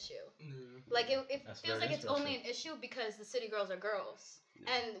not an issue. Like it feels like it's only an issue because the city girls are girls.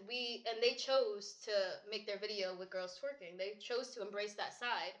 And they chose to make their video with girls twerking. They chose to embrace that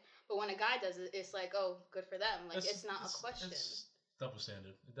side. But when a guy does it, it's like, oh, good for them. Like, it's not a question. It's double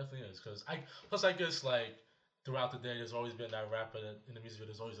standard. It definitely is. I guess, like, throughout the day, there's always been that rapper in the music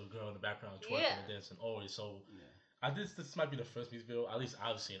video. There's always a girl in the background twerking and dancing, always. So, this might be the first music video, at least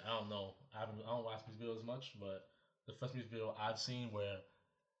I've seen. I don't know. I don't watch music videos much, but the first music video I've seen where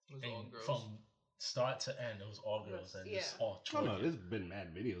from start to end, it was all girls and just all twerking. No, there's been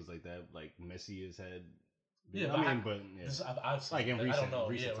mad videos like that. Like, Messi has had... Yeah, I've seen, like in recent, I don't know.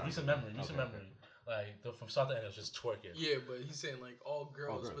 Recent memory. Like from start to end, it was just twerking. Yeah, but he's saying like all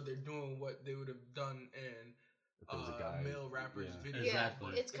girls, but they're doing what they would have done in male rappers' videos.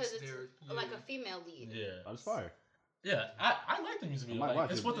 Exactly. It's because it's like a female lead. Yeah, that's fire. Yeah, I like the music video. Like,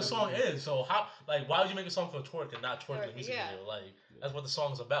 it's what the song is. So why would you make a song for twerk and not twerk in the music video? Like that's what the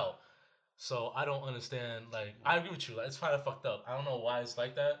song's about. So I don't understand. Like I agree with you. Like it's kind of fucked up. I don't know why it's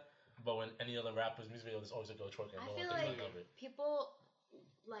like that. But when any other rapper's music video, there's always a girl twerking. I feel like people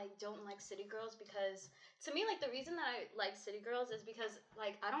like don't like city girls because to me, like the reason that I like city girls is because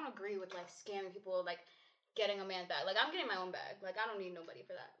like I don't agree with like scamming people, like getting a man bag. Like I'm getting my own bag. Like I don't need nobody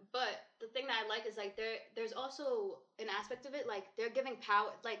for that. But the thing that I like is like there's also an aspect of it like they're giving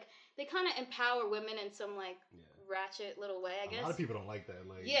power. Like they kind of empower women in some like ratchet little way. I guess a lot of people don't like that.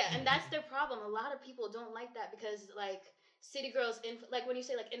 Like and that's their problem. A lot of people don't like that because like. City girls, like when you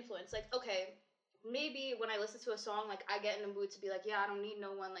say like influence, like okay, maybe when I listen to a song, like I get in the mood to be like, yeah, I don't need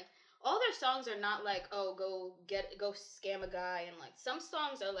no one. Like all their songs are not like, oh, go scam a guy, and like some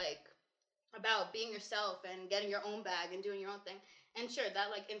songs are like about being yourself and getting your own bag and doing your own thing. And sure,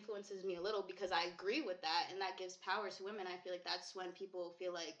 that like influences me a little because I agree with that, and that gives power to women. I feel like that's when people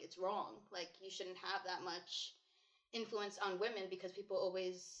feel like it's wrong. Like you shouldn't have that much influence on women because people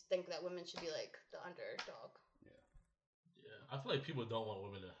always think that women should be like the underdog. I feel like people don't want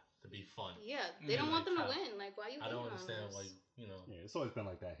women to be fun. Yeah, they don't want them to how- win. Like, why you? I don't hating on understand, this? like, you know, Yeah, it's always been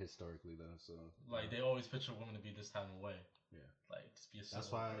like that historically, though. So like they always picture women to be this kind of way. yeah, Like just be a that's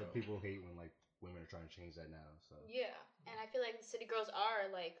simple why girl. people hate when like women are trying to change that now. So Yeah, and I feel like the city girls are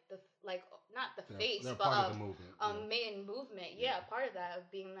like not the face, they're but part of the movement. main movement. Yeah, part of that of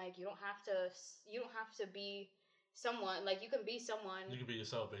being like you don't have to be someone, like you can be someone. You can be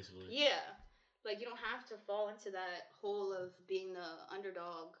yourself, basically. Yeah, like you don't have to fall into that hole of being the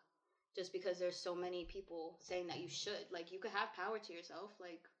underdog just because there's so many people saying that you should. Like you could have power to yourself.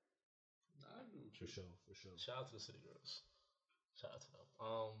 Like for sure. Shout out to the city girls. Shout out to them.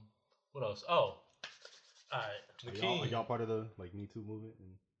 What else? Oh, alright. Are y'all part of the like Me Too movement?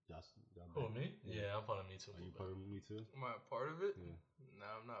 And Who, me? Yeah, I'm part of Me Too. Are you part of Me Too? Am I a part of it? Yeah. No,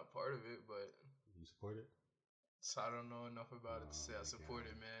 I'm not part of it, but You support it? so I don't know enough about it to say I support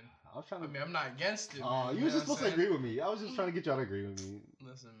it, man. I was trying to. I mean, I'm not against it. Oh, man, you were know just what supposed to I'm agree with me. I was just trying to get y'all to agree with me.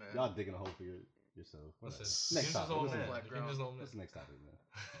 Listen, man. Y'all digging a hole for yourself. Listen, Next topic. old What's man. next? Nikim's old man. What's the next topic, man?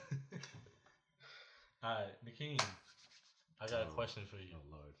 Alright, Nikim, I got a question for you. Oh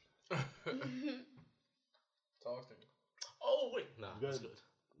Lord. Talk to me. Oh wait, nah, Good. that's good.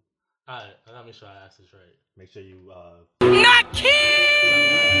 Alright, I gotta make sure I ask this right. Make sure you. Not I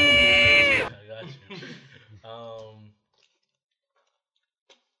got you.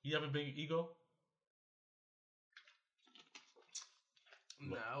 You have a big ego?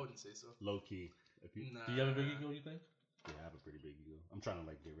 Nah, I wouldn't say so. Low key. If you, Nah. Do you have a big ego? You think? Yeah, I have a pretty big ego. I'm trying to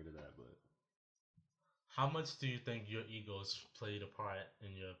like get rid of that, but How much do you think your egos played a part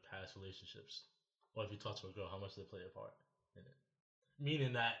in your past relationships? Or if you talk to a girl, how much did it play a part in it?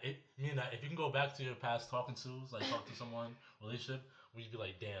 Meaning that if you can go back to your past talking to someone, relationship, would you be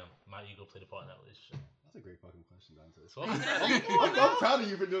like, damn, my ego played a part in that relationship? that's a great fucking question, Dante. So I'm proud of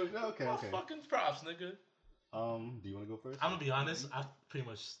you for doing it. Okay. Fucking props, nigga. Do you want to go first? I'm gonna be honest. I pretty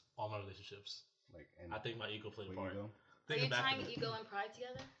much all my relationships. Like, and I think my ego played a what part. ego? are Thinking you back tying to it. ego and pride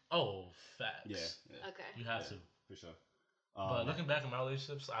together? Oh, facts. Yeah. Okay. You have to. For sure. But looking back at my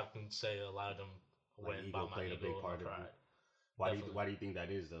relationships, I can say a lot of them like went ego by my played a ego big and part my of pride. it. Why do you think that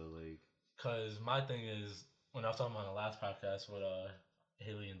is though? Like, Because my thing is, when I was talking about the last podcast with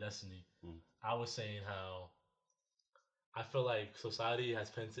Haley and Destiny, I was saying how I feel like society has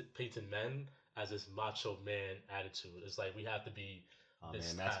painted men as this macho man attitude. It's like we have to be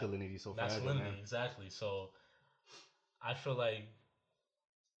this man, masculinity so fast. masculinity, Man. exactly. So I feel like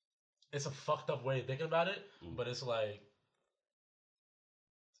it's a fucked up way of thinking about it, but it's like,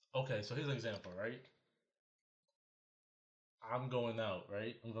 okay, so here's an example, right? I'm going out,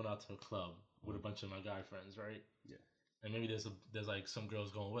 right? I'm going out to a club with a bunch of my guy friends, right? Yeah. And maybe there's like some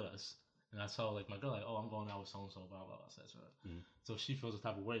girls going with us, and I tell like my girl like, oh, I'm going out with so and so, blah blah blah, etc. So she feels the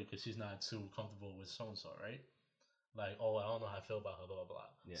type of way because she's not too comfortable with so and so, right? Like, oh, I don't know how I feel about her, blah blah blah.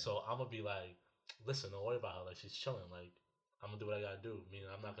 Yeah. So I'm gonna be like, listen, don't worry about her. Like she's chilling. Like I'm gonna do what I gotta do. Meaning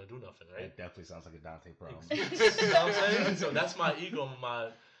I'm not gonna do nothing, right? That definitely sounds like a Dante problem. You know what I'm saying? So that's my ego,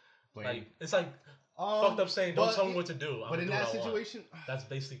 like it's like fucked up saying, don't tell me what to do. But in that situation, that's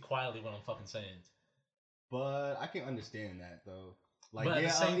basically quietly what I'm fucking saying. But I can understand that though. Like, but yeah,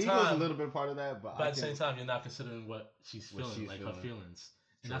 at the same ego's time, a little bit part of that. But at the same time, you're not considering what she's feeling, her feelings,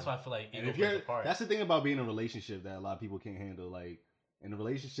 and that's why I feel like ego plays a part. That's the thing about being in a relationship that a lot of people can't handle. Like in a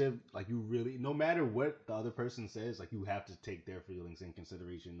relationship, like you really, no matter what the other person says, like you have to take their feelings in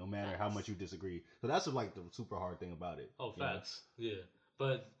consideration, no matter how much you disagree. So that's like the super hard thing about it. Oh, facts. Yeah,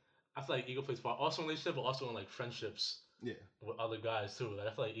 but I feel like ego plays a part. Also in relationship, but also in like friendships. Yeah. With other guys too. Like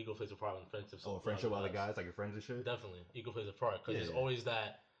I feel like ego plays a part in friendships. Oh, friendship with other guys, like your friends and shit. Definitely, ego plays a part because there's always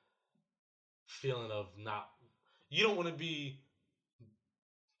that feeling of not. You don't want to be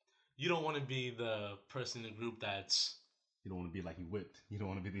the person in the group that's. You don't want to be like you whipped. You don't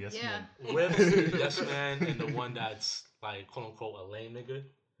want to be the yes man. Whipped, yes man, and the one that's like quote unquote a lame nigga.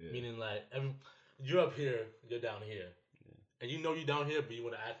 Yeah. Meaning like you're up here, you're down here, and you know you're down here, but you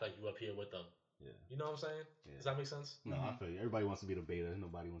want to act like you up here with them. Yeah. You know what I'm saying? Yeah. Does that make sense? No, I feel you. Everybody wants to be the beta.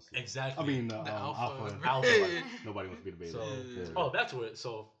 Nobody wants to. Exactly. I mean, the alpha. Nobody wants to be the beta. So, back to it.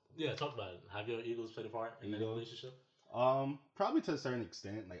 So, yeah, talk about it. Have your egos played a part in any relationship? Probably to a certain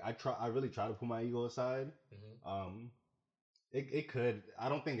extent. Like, I really try to put my ego aside. Mm-hmm. It could. I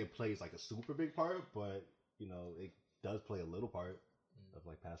don't think it plays like a super big part, but you know, it does play a little part of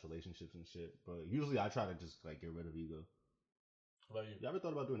like past relationships and shit. But usually, I try to just like get rid of ego. What about you? You ever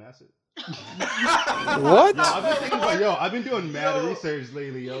thought about doing acid? What? I've been doing mad research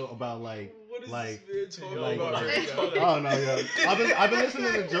lately, about like, I don't know, yo. I've been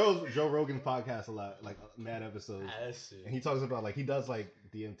listening to Joe Rogan's podcast a lot, like mad episodes, and he talks about like he does like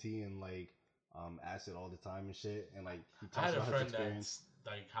DMT and like acid all the time and shit, and like he I talks had a about his friend experience.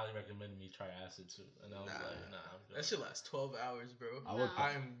 that's like highly recommended me try acid too, and I was like, nah, I'm good. That shit lasts 12 hours, bro.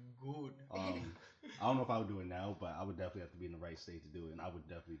 I'm good. I don't know if I would do it now, but I would definitely have to be in the right state to do it, and I would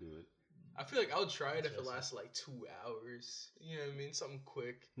definitely do it. I feel like I would try it if it lasted like 2 hours. You know what I mean? Something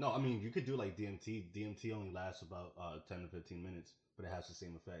quick. No, I mean, you could do like DMT. DMT only lasts about 10 to 15 minutes, but it has the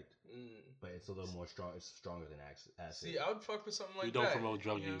same effect. But it's a little more strong. It's stronger than acid. See, I would fuck with something like that. We don't promote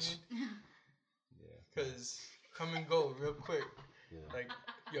drug use. Yeah. Because come and go real quick. Yeah. Like,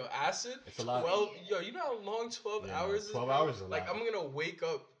 yo, acid? It's a lot. Yo, you know how long 12 hours is? 12 hours is a lot. Like, I'm going to wake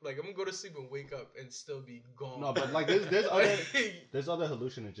up. Like, I'm going to go to sleep and wake up and still be gone. No, but like, there's other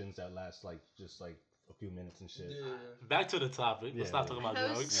hallucinogens that last like just like a few minutes and shit. Yeah. Back to the topic. Let's stop talking about That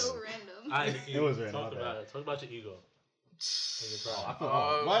drugs. was so random. It was random. Talk about it. Talk about your ego. I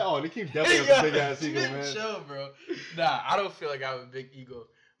feel, they keep definitely have a big ass ego, man. Chill, bro. Nah, I don't feel like I have a big ego,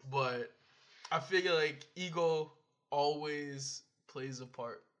 but I feel like ego always plays a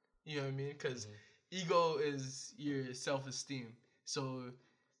part. You know what I mean? Because ego is your self-esteem. So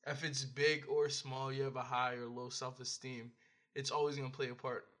if it's big or small, you have a high or low self-esteem, it's always gonna play a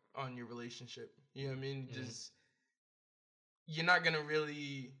part on your relationship. You know what I mean? Just you're not gonna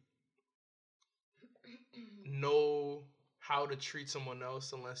really know how to treat someone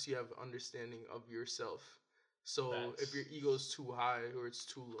else unless you have understanding of yourself. So if your ego is too high or it's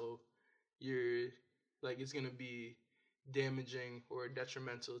too low, you're like it's gonna be damaging or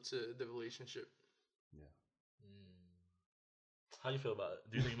detrimental to the relationship. Yeah. How you feel about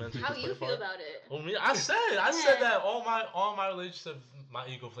it? Do you think mentally? How you feel about it? Well, me, I said that all my relationships, my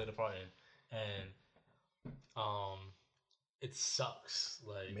ego played a part in, and it sucks.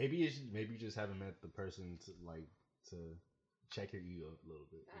 Like maybe you just haven't met the person to check your ego a little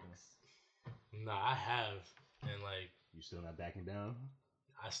bit. You know? Nah, I have, and like you still not backing down.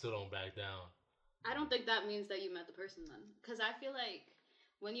 I still don't back down. I don't think that means that you met the person then, because I feel like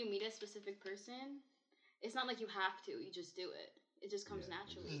when you meet a specific person, it's not like you have to. You just do it. It just comes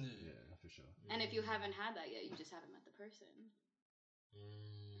naturally. Yeah, for sure. And if you haven't had that yet, you just haven't met the person.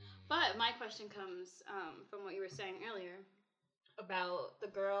 But my question comes from what you were saying earlier about the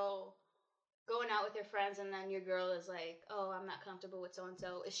girl going out with your friends and then your girl is like, oh, I'm not comfortable with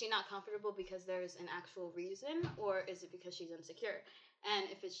so-and-so. Is she not comfortable because there's an actual reason, or is it because she's insecure? And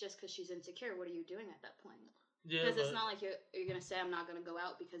if it's just because she's insecure, what are you doing at that point? Yeah, because it's not like you're going to say, I'm not going to go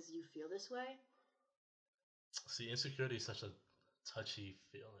out because you feel this way. See, insecurity is such a touchy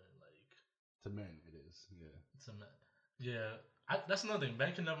feeling. Like to men, it is. Yeah. To men, yeah. That's another thing.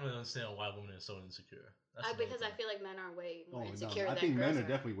 Men can never really understand why women are so insecure. Because I feel like men are way more insecure I than think girls men are are.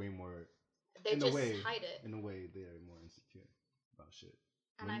 definitely way more. They just hide it. In a way, they are more insecure about shit.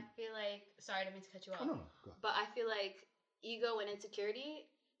 And I feel like, sorry, I didn't mean to cut you off. No. Go ahead. But I feel like ego and insecurity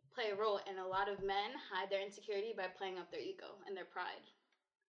play a role, and a lot of men hide their insecurity by playing up their ego and their pride.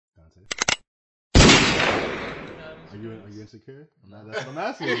 Dante. Are you insecure? That's what I'm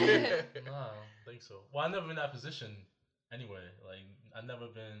asking you. No, I don't think so. Well, I've never been in that position anyway. Like, I've never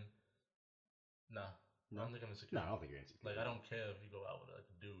been. Nah. I don't think I'm insecure. No, I don't think you're insecure. Like, I don't care if you go out with like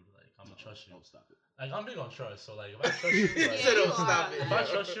a dude. Like, I'm gonna trust you. Don't stop it. Like, I'm big on trust. So like, if I trust you, like, don't stop it. If I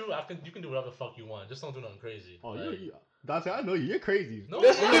trust you, you can do whatever the fuck you want. Just don't do nothing crazy. Oh, like, Dante, I know you. You're crazy. No, on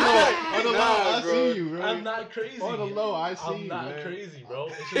the low, I see you, bro. I'm not crazy. On the low, I see you, I'm not man. crazy, bro.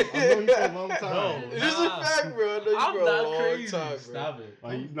 It's I know you for a long time. No, It's just a fact, bro. I know you I'm for a not long crazy. time, bro. Stop it.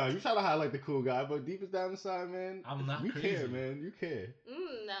 You try to highlight the cool guy, but deep down inside, man, I'm not you crazy. care, man. You care.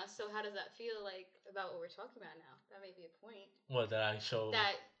 Now, so how does that feel like about what we're talking about now? That may be a point. What, that I show?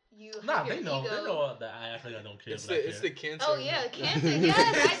 That you Nah, have your they know. ego. They know that I act like I don't care. It's but I care. the cancer. Oh yeah, cancer. Yes,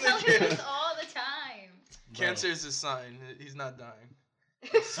 I tell him this all the time. Cancer is a sign. He's not dying.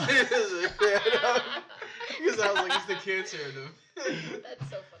 Because I was like, it's the cancer in him. That's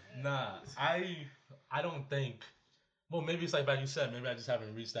so funny. Nah, I don't think. Well, maybe it's like you said. Maybe I just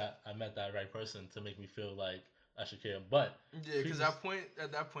haven't reached that. I met that right person to make me feel like I should care. But yeah, because at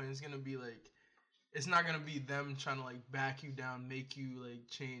that point, it's gonna be like, it's not gonna be them trying to like back you down, make you like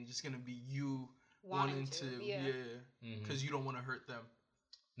change. It's gonna be you wanting to, because you don't want to hurt them.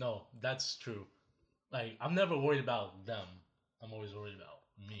 No, that's true. Like, I'm never worried about them. I'm always worried about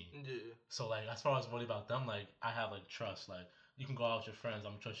me. Yeah. So like, as far as worried about them, like I have like trust. Like, you can go out with your friends.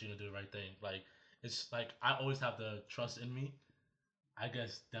 I'm trust you to do the right thing. Like, it's like I always have the trust in me. I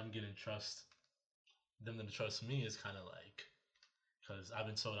guess them to trust me is kind of like, because I've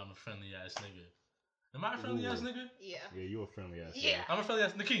been told I'm a friendly ass nigga. Am I a friendly ass nigga? Yeah. Yeah, you're a friendly ass. Yeah. I'm a friendly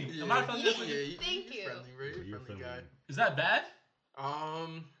ass Nakeem. Yeah. Am I a friendly ass nigga? Yeah, Thank you. Friendly, right? You're friendly guy. Is that bad?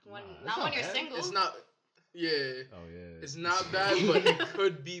 Not when you're single. It's not. Yeah. Oh yeah. It's not bad, but it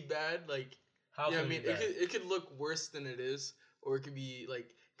could be bad. Like, How Yeah, I can mean, it be bad? it could look worse than it is, or it could be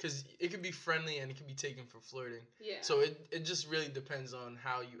like, because it could be friendly and it could be taken for flirting. Yeah. So it just really depends on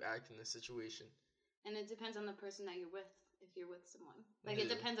how you act in the situation. And it depends on the person that you're with. If you're with someone, like it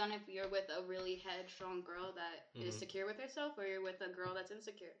Yeah. depends on if you're with a really headstrong girl that is secure with herself, or you're with a girl that's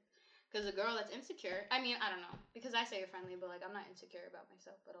insecure. Because a girl that's insecure, I mean, I don't know, because I say you're friendly, but like I'm not insecure about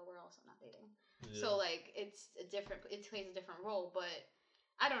myself, but we're also not dating. Yeah. So like it's a different, it plays a different role. But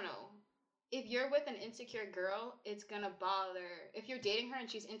I don't know. If you're with an insecure girl, it's gonna bother. If you're dating her and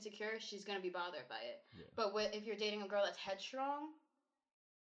she's insecure, she's gonna be bothered by it. Yeah. But if you're dating a girl that's headstrong,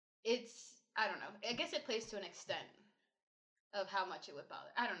 it's, I don't know. I guess it plays to an extent of how much it would bother.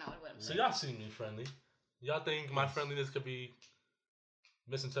 I don't know what I'm So saying. y'all see me friendly. Y'all think my friendliness could be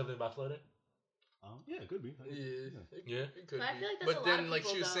misinterpreted by flirting? Yeah, it could be. Yeah. It could But I be. feel like that's But a lot then, of like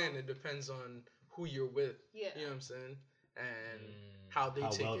she people, was though. saying, it depends on who you're with. Yeah. You know what I'm saying? And how they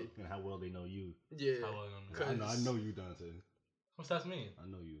take well, it. and how well they know you. Yeah. How well they know me. I know you, Dante. What's that mean? I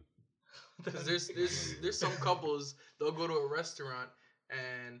know you. Because there's some couples, they'll go to a restaurant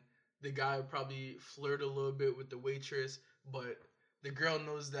and the guy will probably flirt a little bit with the waitress, but the girl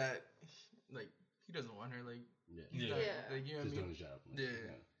knows that like he doesn't want her. Like he's not, like, you know what I Just mean? doing his job. Like,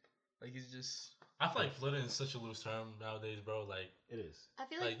 Yeah. Like he's just. I feel like flirting is such a loose term nowadays, bro. Like it is. I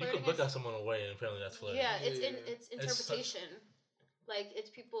feel like you could flirting look is, at someone away and apparently that's flirting. yeah, it's It's interpretation. Like it's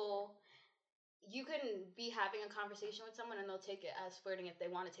people. You can be having a conversation with someone and they'll take it as flirting if they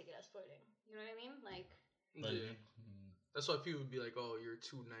want to take it as flirting. You know what I mean? Like. Yeah. That's why people would be like, "Oh, you're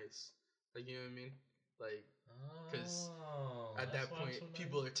too nice." Like, you know what I mean? Like, because at that point,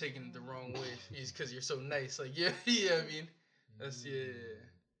 people are taking it the wrong way. It's because you're so nice. Like, yeah, yeah. I mean, that's So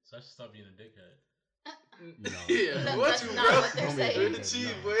I should stop being a dickhead. No. Yeah, That's not what they're saying. You're the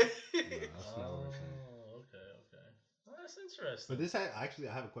cheese, boy. No, that's not what we're saying. Okay. Well, that's interesting. But this actually,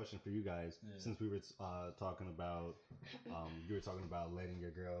 I have a question for you guys. Since we were talking about, you were talking about letting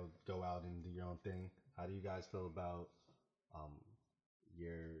your girl go out and do your own thing. How do you guys feel about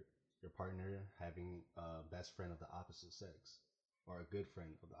your partner having a best friend of the opposite sex or a good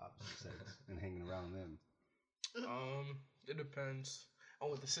friend of the opposite sex and hanging around them? It depends on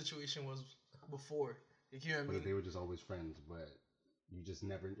what the situation was before. You know what I mean? But they were just always friends, but you just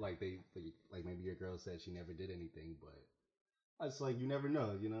never like maybe your girl said she never did anything, but it's like you never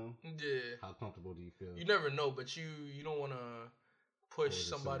know, you know? Yeah. How comfortable do you feel? You never know, but you don't want to push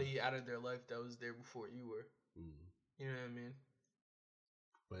somebody out of their life that was there before you were. You know what I mean?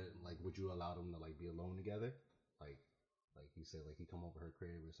 But like, would you allow them to like be alone together? Like you said, like he come over her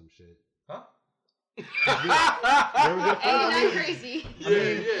crib or some shit. Huh? Ain't that crazy?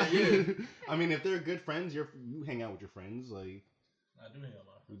 Yeah. I mean, if they're good friends, you hang out with your friends. Like I do hang out with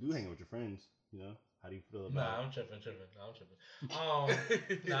my friends. You do hang out with your friends. You know, how do you feel about? Nah, I'm tripping.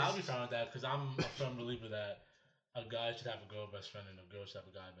 Nah, I'll be fine with that because I'm a firm believer that a guy should have a girl best friend and a girl should have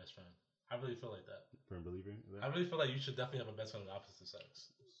a guy best friend. I really feel like that. Firm believer. I really feel like you should definitely have a best friend of the opposite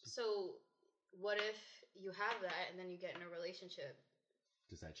sex. So, what if you have that and then you get in a relationship?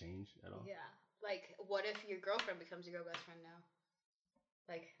 Does that change at all? Yeah. Like, what if your girlfriend becomes your girl best friend now?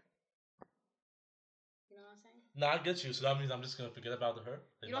 Like, you know what I'm saying? No, I get you. So that means I'm just gonna forget about her.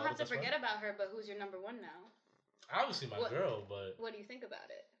 You don't have to forget about her, but who's your number one now? Obviously, my girl, but what do you think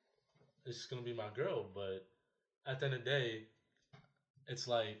about it? It's gonna be my girl, but at the end of the day, it's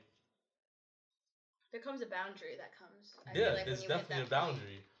like there comes a boundary that comes. I yeah, feel like there's definitely a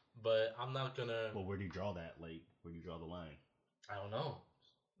boundary, but I'm not gonna. Well, where do you draw that? Like, where do you draw the line? I don't know.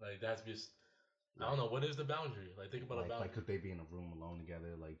 Like that's just. I don't know. What is the boundary? Like, think about a boundary. Like, could they be in a room alone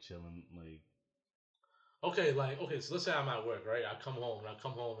together, like chilling, like? Okay, so let's say I'm at work, right? I come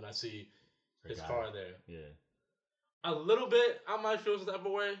home and I see his car there. Yeah. A little bit, I might feel some type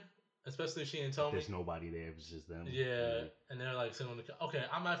of way, especially if she didn't tell me. There's nobody there; if it's just them. Yeah, and they're like sitting on the. Okay,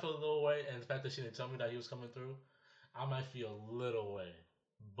 I might feel a little way, and the fact that she didn't tell me that he was coming through, I might feel a little way,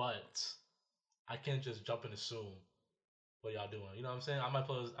 but I can't just jump and assume what y'all doing. You know what I'm saying? I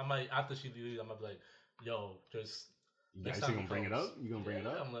might after she leaves, I might be like, "Yo, just." You actually gonna bring it up? You gonna bring it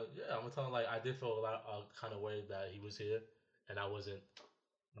up? I'm like, I'm gonna tell him like I did feel a kind of way that he was here, and I wasn't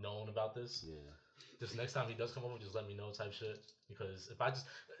known about this. Yeah. Just next time he does come over, just let me know type shit. Because if I just,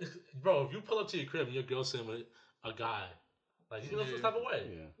 bro, if you pull up to your crib and your girl's sitting with a guy, like you know some type of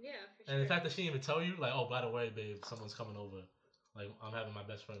way. Yeah. For and the fact that she didn't even tell you, like, oh, by the way, babe, someone's coming over. Like I'm having my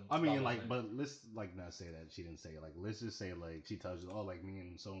best friend. I mean, like, but let's like not say that she didn't say it. Like, let's just say like she tells you, oh, like me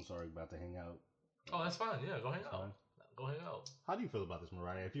and so are about to hang out. Oh, that's fine. Yeah, go hang out. Fine. Go hang out. How do you feel about this,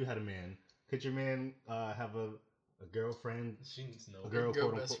 Mariah? If you had a man, could your man have a girlfriend? She needs to know. A girl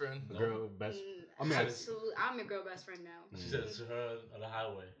best friend. A girl best. Absolutely, I'm your girl best friend now. She said it's her on the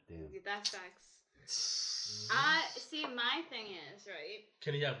highway. Damn. That's facts. I see. My thing is right.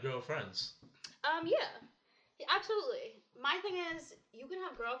 Can he have girlfriends? Yeah, absolutely. My thing is, you can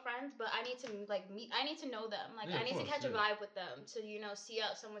have girlfriends, but I need to meet. I need to know them. Like, I need to catch a vibe with them to see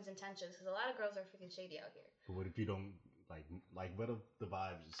out someone's intentions. Because a lot of girls are freaking shady out here. But what if you don't like? What if the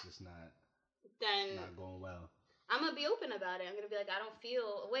vibe is just not going well? I'm gonna be open about it. I'm gonna be like, I don't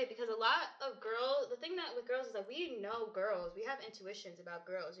feel a way, because a lot of girls. The thing that with girls is like, we know girls. We have intuitions about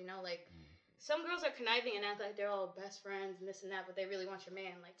girls. Some girls are conniving and act like they're all best friends and this and that, but they really want your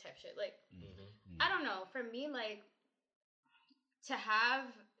man, like, type shit. Like, I don't know. For me, like, to have,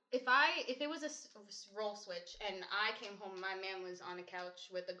 if it was a role switch and I came home and my man was on the couch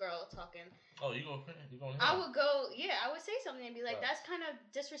with a girl talking. Oh, you going? I would go, I would say something and be like, that's kind of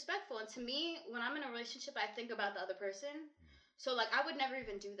disrespectful. And to me, when I'm in a relationship, I think about the other person. So, like, I would never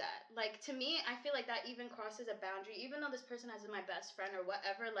even do that. Like, to me, I feel like that even crosses a boundary. Even though this person is my best friend or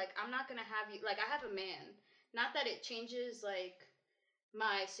whatever, like, I'm not going to have you... Like, I have a man. Not that it changes, like,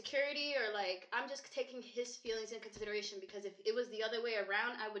 my security or, like... I'm just taking his feelings in consideration, because if it was the other way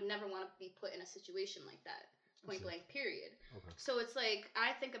around, I would never want to be put in a situation like that. Point blank, period. Okay. So, it's like,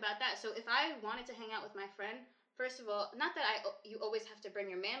 I think about that. So, if I wanted to hang out with my friend, first of all, not that you always have to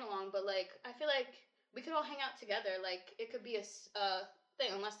bring your man along, but, like, I feel like... we could all hang out together. Like, it could be a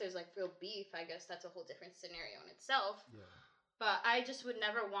thing, unless there's, like, real beef. I guess that's a whole different scenario in itself. Yeah. But I just would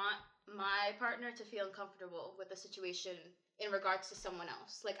never want my partner to feel uncomfortable with a situation in regards to someone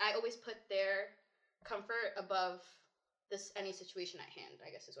else. Like, I always put their comfort above any situation at hand,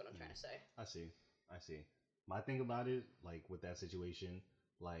 I guess is what I'm trying to say. I see. My thing about it, like, with that situation,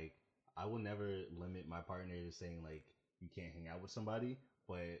 like, I will never limit my partner to saying, like, you can't hang out with somebody,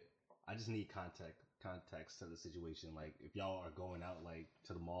 but I just need context to the situation. Like, if y'all are going out, like,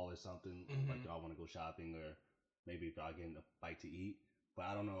 to the mall or something, like, y'all want to go shopping, or maybe if y'all getting a bite to eat, but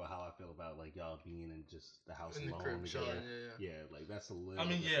I don't know how I feel about, like, y'all being in just the house alone together. Yeah, like, that's a little...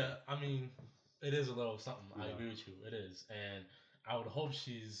 it is a little something. Yeah. I agree with you. It is. And I would hope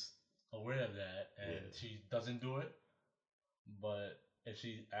she's aware of that, and she doesn't do it. But if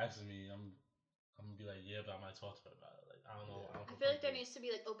she asks me, I'm going to be like, but I might talk to her about it. I don't know. I feel like there needs to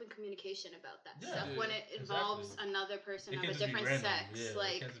be, like, open communication about that stuff when it involves another person of a different sex. Yeah,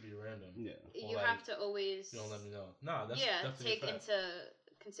 like, it can't be random. Yeah, you have to always. You don't let me know. No, that's definitely take into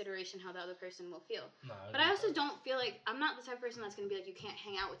consideration how the other person will feel. But I also don't feel like I'm not the type of person that's gonna be like, you can't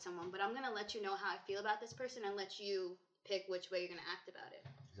hang out with someone. But I'm gonna let you know how I feel about this person and let you pick which way you're gonna act about it.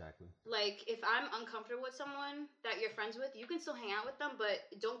 Exactly. Like, if I'm uncomfortable with someone that you're friends with, you can still hang out with them,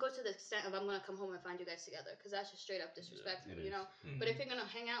 but don't go to the extent of I'm gonna come home and find you guys together, because that's just straight up disrespectful, you know. But if you're gonna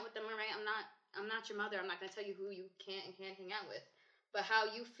hang out with them, all right, I'm not your mother. I'm not gonna tell you who you can and can't hang out with. But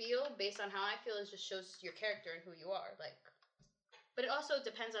how you feel based on how I feel is just shows your character and who you are. Like, but it also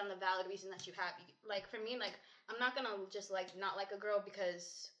depends on the valid reason that you have. Like, for me, like, I'm not gonna just like not like a girl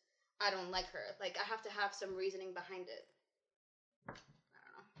because I don't like her. Like, I have to have some reasoning behind it.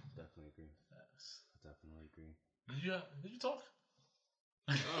 Definitely agree. Facts. I definitely agree. Did you talk?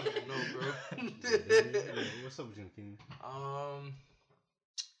 I don't know, bro. What's up with you, King? I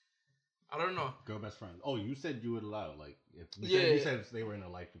don't know. Girl best friend. Oh, you said you would allow, like, if you said if they were in a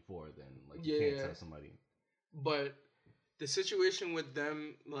life before, then like you can't tell somebody. But the situation with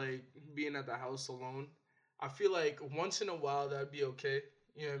them, like, being at the house alone, I feel like once in a while that'd be okay.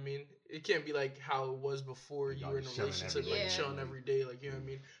 You know what I mean? It can't be like how it was before you were in a relationship, like chilling every day, like, you know what I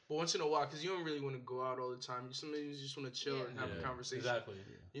mean? But once in a while, because you don't really want to go out all the time. Sometimes you just want to chill and have a conversation. Exactly.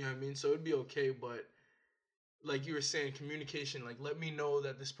 You know what I mean? So it'd be okay, but like you were saying, communication, like, let me know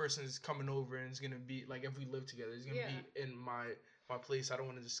that this person is coming over and is going to be, like, if we live together, he's going to be in my place. I don't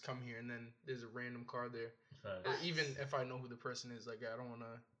want to just come here and then there's a random car there. Right. Or even if I know who the person is, like, I don't want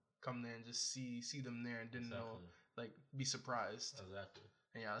to come there and just see them there and didn't know, like, be surprised. Exactly.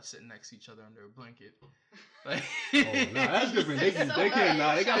 And y'all sitting next to each other under a blanket. Like, that's different. They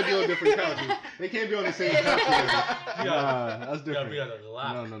gotta be on different couches. They can't be on the same couch together. That's different.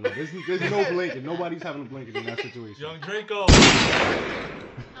 No. There's no blanket. Nobody's having a blanket in that situation. Young Draco.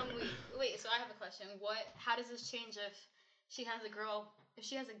 Wait. So I have a question. How does this change if she has a guy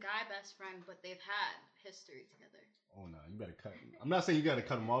best friend, but they've had history together? Oh no, you better cut. I'm not saying you gotta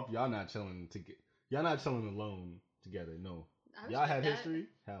cut them off. Y'all not chilling alone together. No. Y'all had history?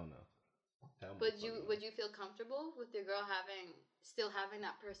 Hell no. Would you feel comfortable with your girl still having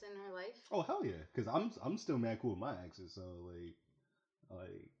that person in her life? Oh hell yeah, because I'm still mad cool with my exes, so like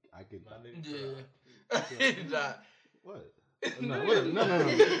I could. What? No.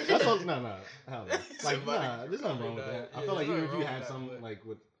 That's all. No. Hell no. Like, there's nothing wrong with that. I feel like even if you had something like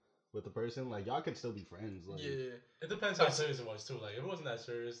with with the person, like y'all could still be friends. Like, Yeah. It depends how serious it was too. Like if it wasn't that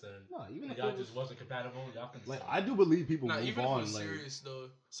serious, then even if y'all it was, just wasn't compatible, y'all can. Like I do believe people Nah, move even on. if it's Like, serious though,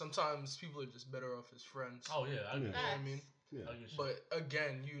 sometimes people are just better off as friends. Oh yeah, I agree. You know what I mean? Yeah. But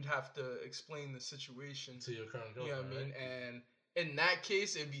again, you'd have to explain the situation to your current girlfriend. You know what I mean? Right? And in that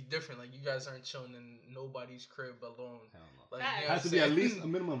case, it'd be different. Like you guys aren't chilling in nobody's crib alone. Hell no. Like, it has to be at least a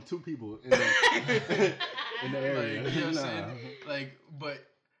minimum of 2 people in the, in the area. Like, you know what I'm saying? Like, but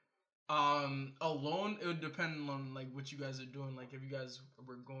alone, it would depend on like what you guys are doing. Like if you guys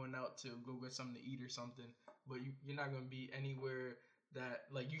were going out to go get something to eat or something, but you're not gonna be anywhere that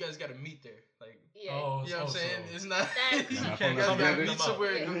like you guys gotta meet there. Like you know what I'm saying? It's not you guys gotta meet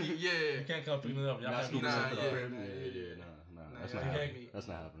somewhere. You can't come pick them up. Y'all can't That's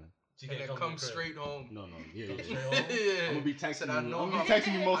not happening. And then come straight home. No, Yeah. I'm gonna be texting Said, you. I'm gonna be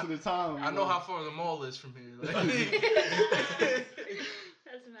texting you most of the time. I know how far the mall is from here. Like, That's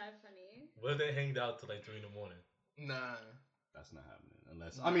mad funny. What if they hanged out till like 3 in the morning? Nah, that's not happening.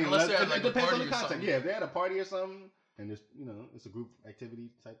 Unless they had, like, it depends on the a party or context. something. Yeah, if they had a party or something, and it's it's a group activity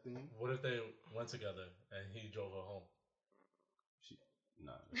type thing. What if they went together and he drove her home?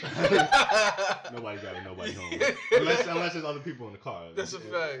 Nah. Nobody driving nobody home. Unless there's other people in the car. That's a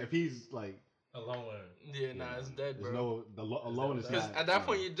fact. If he's like alone, yeah, nah, it's dead, bro. Alone is because not. At that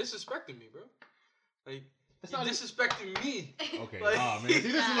point, you're disrespecting me, bro. Like you're disrespecting me. Okay, like, man. See,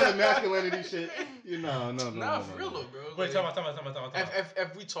 this is what the masculinity shit. No. Nah, for real though, bro. Wait, like, time out.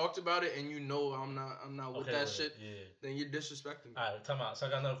 If we talked about it and you know I'm not with that shit, then you're disrespecting me. All right, time out. So I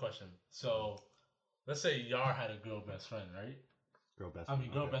got another question. So let's say y'all had a girl best friend, right? Girl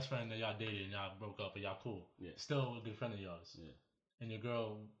best friend that y'all dated and y'all broke up and y'all cool. Yeah. Still a good friend of yours. Yeah. And your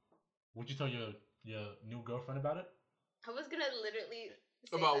girl, would you tell your new girlfriend about it? I was gonna literally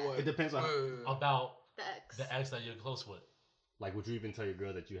say about that. what? It depends on about the ex that you're close with. Like, would you even tell your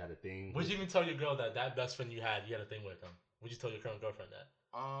girl that you had a thing? Would you even tell your girl that best friend you had a thing with him? Would you tell your current girlfriend that?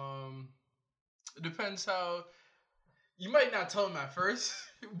 It depends how. You might not tell him at first,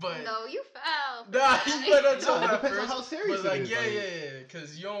 but no, you foul. Nah, you might not tell him at depends first. on how serious but it is. Yeah,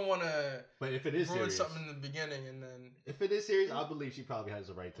 because you don't want to. But if it is ruin serious, something in the beginning, and then if it is serious, I believe she probably has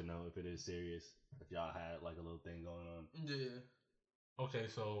the right to know if it is serious. If y'all had like a little thing going on. Yeah. Okay,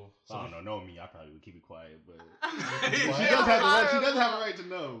 so I don't know. Knowing me, I probably would keep it quiet, but she does have the right. She does have a right to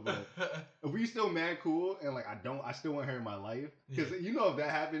know. But if we still mad cool and like I still want her in my life because if that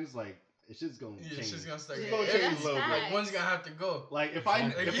happens, like. It's just gonna change. It's just gonna start. It's gonna change a little bit. Like one's gonna have to go. Like if I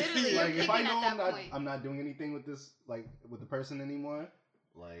know I'm I'm not doing anything with this with the person anymore,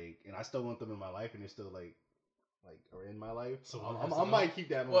 like and I still want them in my life and they're still like are in my life. So I might keep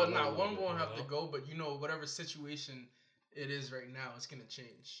that. Well, one won't have to go, but whatever situation it is right now, it's gonna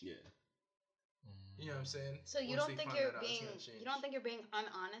change. Yeah. You know what I'm saying? So you don't think you're being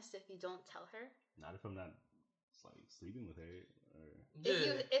unhonest if you don't tell her? Not if I'm not sleeping with her.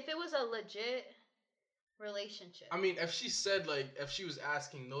 If it was a legit relationship. I mean, if she said if she was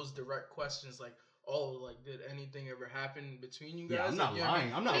asking those direct questions, did anything ever happen between you guys? Yeah, I'm not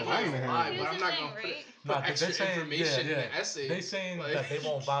lying. I'm not lying to her. But I'm not gonna put extra information in the essay. They saying that they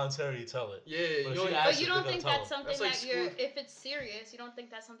won't voluntarily tell it. Yeah, but you don't think that's something that if it's serious, you don't think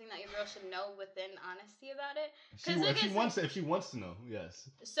that's something that your girl should know within honesty about it? If she wants to know, yes.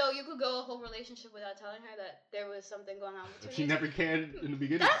 So you could go a whole relationship without telling her that there was something going on between you. If she never cared in the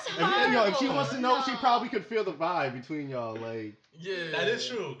beginning, that's horrible. If she wants to know, she probably could feel the vibe between y'all. Like, yeah, that is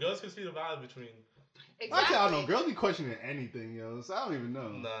true. Girls can see the vibe between. Exactly. I don't know. Girls be questioning anything, yo. So I don't even know.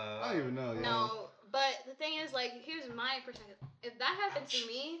 Nah. I don't even know, yo. No, but the thing is, here's my perspective. If that happened to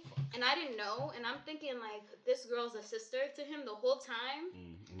me, and I didn't know, and I'm thinking, this girl's a sister to him the whole time,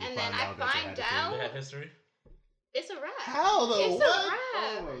 and then I find out... They had history? It's a wrap. How, though? It's what? a wrap.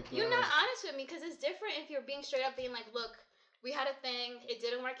 Oh, my God. You're not honest with me, because it's different if you're being straight up, being like, look, we had a thing, it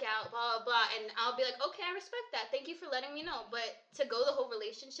didn't work out, blah, blah, blah, and I'll be like, okay, I respect that. Thank you for letting me know. But to go the whole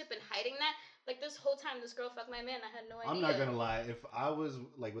relationship and hiding that, this whole time, this girl fucked my man, I had no idea. I'm not gonna lie. If I was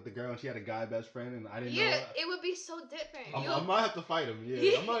with the girl and she had a guy best friend and I didn't know, it would be so different. I might have to fight him.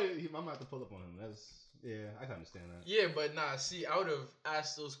 Yeah, I might have to pull up on him. I can understand that. Yeah, but nah. See, I would have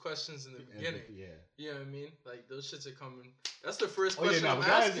asked those questions in the beginning. Yeah, you know what I mean. Those shits are coming. That's the first question I'm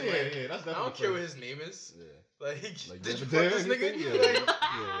guys, asking. Yeah, that's definitely. I don't care what his name is. Yeah. Did you fuck this nigga? Yeah.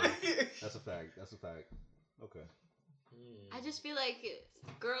 That's a fact. Okay. I just feel like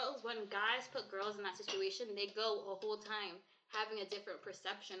when guys put girls in that situation, they go a whole time having a different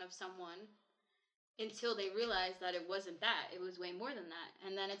perception of someone until they realize that it wasn't that. It was way more than that.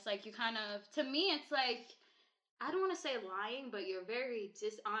 And then it's you kind of, to me, it's I don't want to say lying, but you're very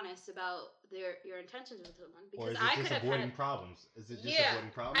dishonest about your intentions with someone. Or Because is it I just could have avoiding had, problems? Is it just yeah.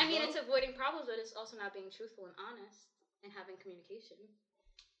 avoiding problems? I mean, though? it's avoiding problems, but it's also not being truthful and honest and having communication.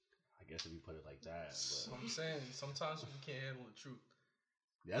 I guess if you put it like that. So But I'm saying sometimes people can't handle the truth.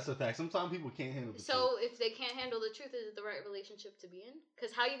 that's a fact. Sometimes people can't handle the So truth. if they can't handle the truth, is it the right relationship to be in? Because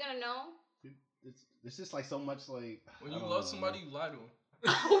how you gonna know? It's just like so much like When you I don't love know. somebody, you lie to them.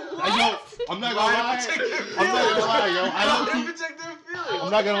 I'm not gonna lie. I'm not gonna lie, yo. I low-key, protect their feelings.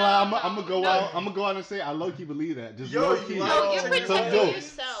 I'm not gonna lie. I'm gonna go out. I'm gonna go out and say I low key believe that. Just Yo, low you key. lie. No, you're So, protecting yo,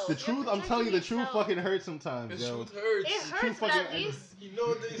 yourself. The truth. I'm telling you, the truth fucking hurts sometimes, The yo. truth hurts. It truth hurts, but fucking- at least You know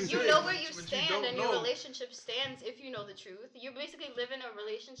what they say. you know where you but stand don't and know. your relationship stands if you know the truth. You basically live in a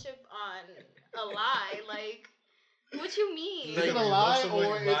relationship on a lie. Like, what you mean? Is it a lie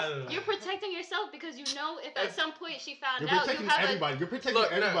or You're protecting yourself because you know if at some point she found you're out protecting you have everybody? You're protecting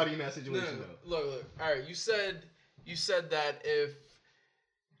Look, everybody in that situation, though. Look. All right, you said that if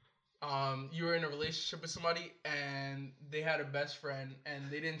you were in a relationship with somebody and they had a best friend and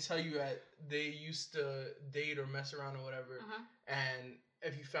they didn't tell you that they used to date or mess around or whatever, and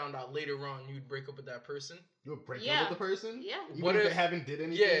if you found out later on, you'd break up with that person. You would break up with the person? Yeah. Even What if if they haven't did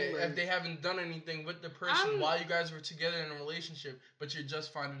anything? Yeah, like- if they haven't done anything with the person while you guys were together in a relationship, but you're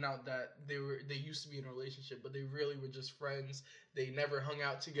just finding out that they used to be in a relationship, but they really were just friends. They never hung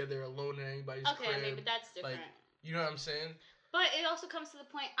out together alone in anybody's crib. Okay, maybe that's different. Like, you know what I'm saying? But it also comes to the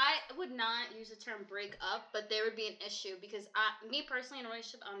point, I would not use the term break up, but there would be an issue because me personally in a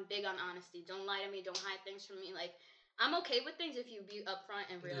relationship, I'm big on honesty. Don't lie to me. Don't hide things from me. Like, I'm okay with things if you be upfront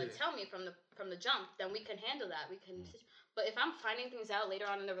and really tell me from the jump, then we can handle that. We can. But if I'm finding things out later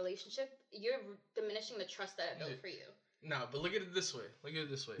on in the relationship, you're diminishing the trust that I built for you. No, but look at it this way. All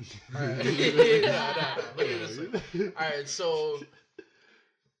right. Look at it this way. All right, so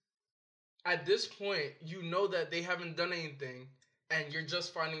at this point, you know that they haven't done anything, and you're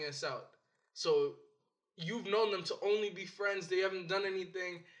just finding this out. So you've known them to only be friends. They haven't done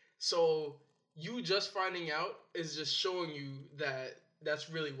anything. So you just finding out is just showing you that that's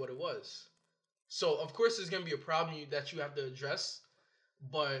really what it was. So, of course, there's going to be a problem that you have to address,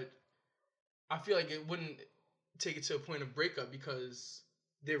 but I feel like it wouldn't take it to a point of breakup because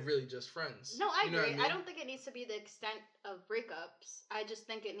they're really just friends. No, I You know what agree. I mean? I don't think it needs to be the extent of breakups. I just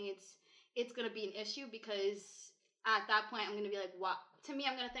think it's going to be an issue because at that point, I'm going to be like, what? To me,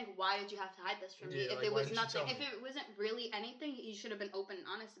 I'm going to think, why did you have to hide this from me? Yeah, If like, it why was didn't you nothing, tell if me? it wasn't really anything, you should have been open and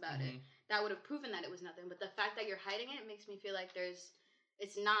honest about it. That would have proven that it was nothing. But the fact that you're hiding it makes me feel like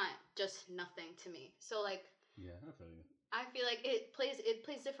it's not just nothing to me. So like, yeah, I feel you. I feel like it plays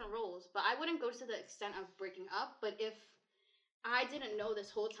different roles, but I wouldn't go to the extent of breaking up. But if I didn't know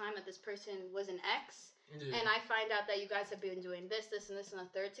this whole time that this person was an ex, and I find out that you guys have been doing this, and this, and a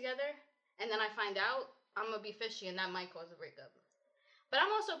third together, and then I find out, I'm gonna be fishy, and that might cause a breakup. But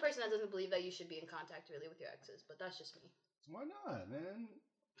I'm also a person that doesn't believe that you should be in contact really with your exes, but that's just me. Why not, man?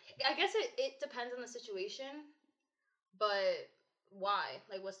 I guess it depends on the situation, but why?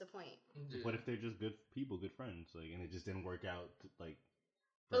 Like, what's the point? What if they're just good people, good friends, like, and it just didn't work out, like,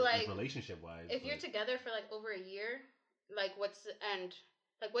 But like, relationship wise? if you're together for like over a year, like what's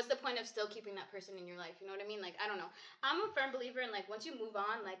the point of still keeping that person in your life? You know what I mean? Like, I don't know. I'm a firm believer in like once you move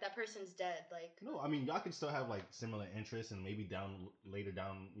on, like that person's dead. Like, no, I mean y'all can still have like similar interests and maybe later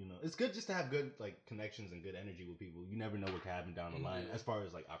down, you know, it's good just to have good like connections and good energy with people. You never know what can happen down the line as far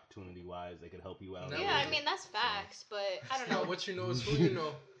as like opportunity wise. They could help you out. yeah, I mean that's facts, but I don't know. What you know is who you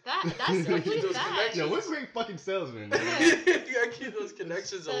know. That's complete facts. Yo, we're great fucking salesmen. You gotta keep those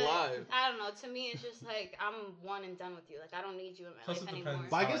connections But alive. I don't know. To me, it's just like I'm one and done with you. Like I don't need you in my life anymore.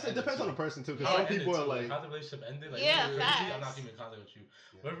 But I guess it depends on the person too, because How some people are like, how the relationship ended. Like, yeah, crazy, I'm not facts. keeping in contact with you.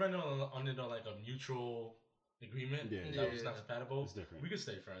 But if we're under like a mutual agreement that was not compatible, it's different. we could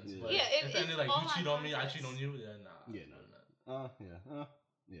stay friends. Yeah. But Yeah, if it ended like all you cheat on me, I context. cheat on you, then nah. yeah, no, no, no.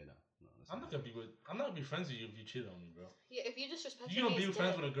 I'm not gonna be friends with you if you cheat on me, bro. Yeah, if you disrespect You gonna me, be it's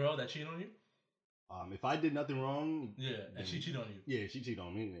friends dead. with a girl that cheated on you? If I did nothing wrong, And she cheated on you. Yeah, she cheated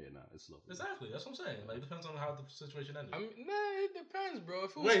on me. Yeah, nah, it's slow. Exactly, that's what I'm saying. Like, it depends on how the situation ended. I mean, nah, it depends, bro.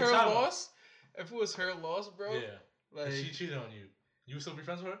 If it was Wait, her time out. loss, bro. Yeah. Like, If she cheated on you, you would still be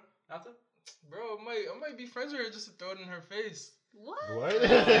friends with her after? bro, I might be friends with her just to throw it in her face. What? What?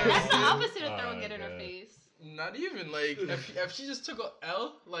 That's the opposite of throwing it in her God. face. Not even like if she just took a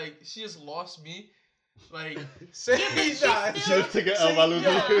L, like she just lost me. Like say that She just took an L by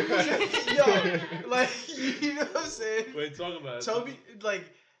losing. yo, like you know what I'm saying? Wait, talk about it. Tell me, like,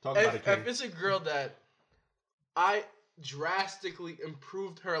 Talk about it, King. if it's a girl that I drastically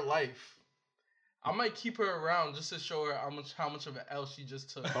improved her life, I might keep her around just to show her how much of an L she just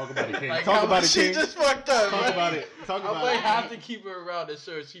took. Talk about it, King. Like Talk how about much it, she King. just fucked up. Talk right? about it. Talk about I might have to keep her around to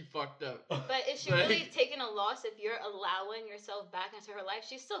show her she fucked up. But is she really taking a loss if you're allowing yourself back into her life?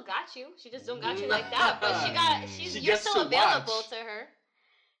 She still got you. She just don't got you like that. But you're still available to her.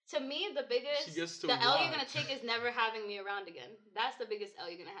 To me, the L you're gonna take is never having me around again. That's the biggest L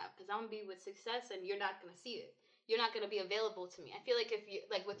you're gonna have, because I'm gonna be with success and you're not gonna see it. You're not gonna be available to me. I feel like if you,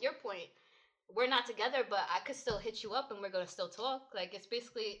 like with your point, we're not together, but I could still hit you up and we're gonna still talk. Like, it's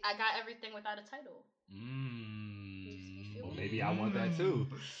basically, I got everything without a title. Well, maybe I want that too.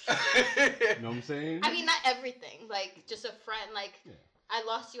 You know what I'm saying? I mean, not everything. Like, just a friend. Like, I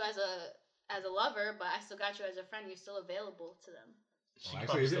lost you as a lover, but I still got you as a friend. You're still available to them.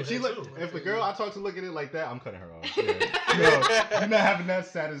 Actually, if the girl I talk to look at it like that, I'm cutting her off. Yeah. No, you're not having that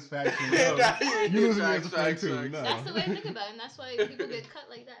satisfaction. No, you losing me as a friend too. No. That's the way I think about it, and that's why people get cut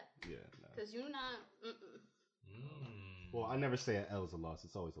like that. Yeah. Because you're not. Well, I never say an L is a loss.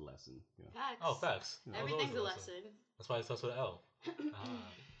 It's always a lesson. You know? Facts. Oh, facts. Everything's a lesson. That's why it starts with an L.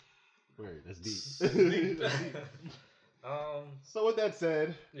 Word. That's deep. That's deep. So with that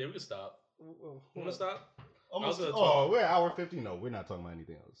said, yeah, we can stop. Want to stop? We're at hour 50. No, we're not talking about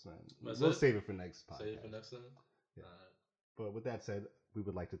anything else, man. We'll save it for next podcast. Save it for next time? Yeah. But with that said, we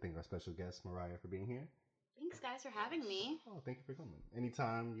would like to thank our special guest, Mariah, for being here. Thanks, guys, for having me. Oh, thank you for coming.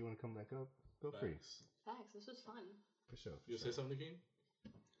 Anytime you want to come back up, feel free. Thanks. This was fun. For sure. You say something, King?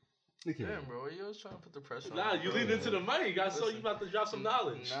 Damn, bro, you always trying to put the pressure on. Nah, you lean into the mic. I saw you about to drop some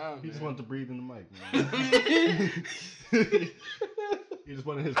knowledge. Nah, he just wanted to breathe in the mic. He just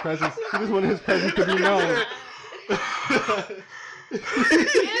wanted his presence. He just wanted his presence to be known.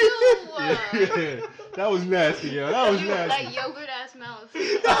 Yeah. That was nasty, yo. That was nasty. Like yogurt ass mouth.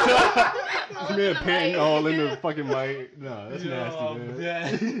 This man panting all in the fucking mic. No, that's nasty, man.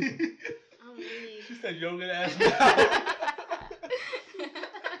 Yeah. She said yogurt ass mouth.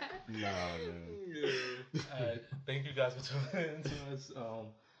 Nah, man. Yeah. Alright, thank you guys for tuning in to us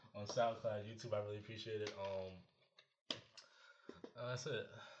on SoundCloud, YouTube. I really appreciate it. That's it.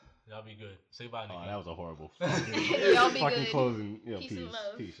 Y'all be good. Say bye, Nikki. Oh, that was a horrible Y'all be fucking good. Closing. You know, peace and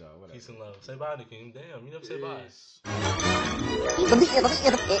love. Peace, y'all. Whatever. Peace and love. Say bye, Nikki. Damn, you never say bye.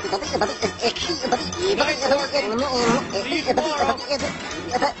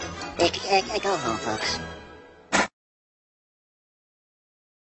 Go home, folks.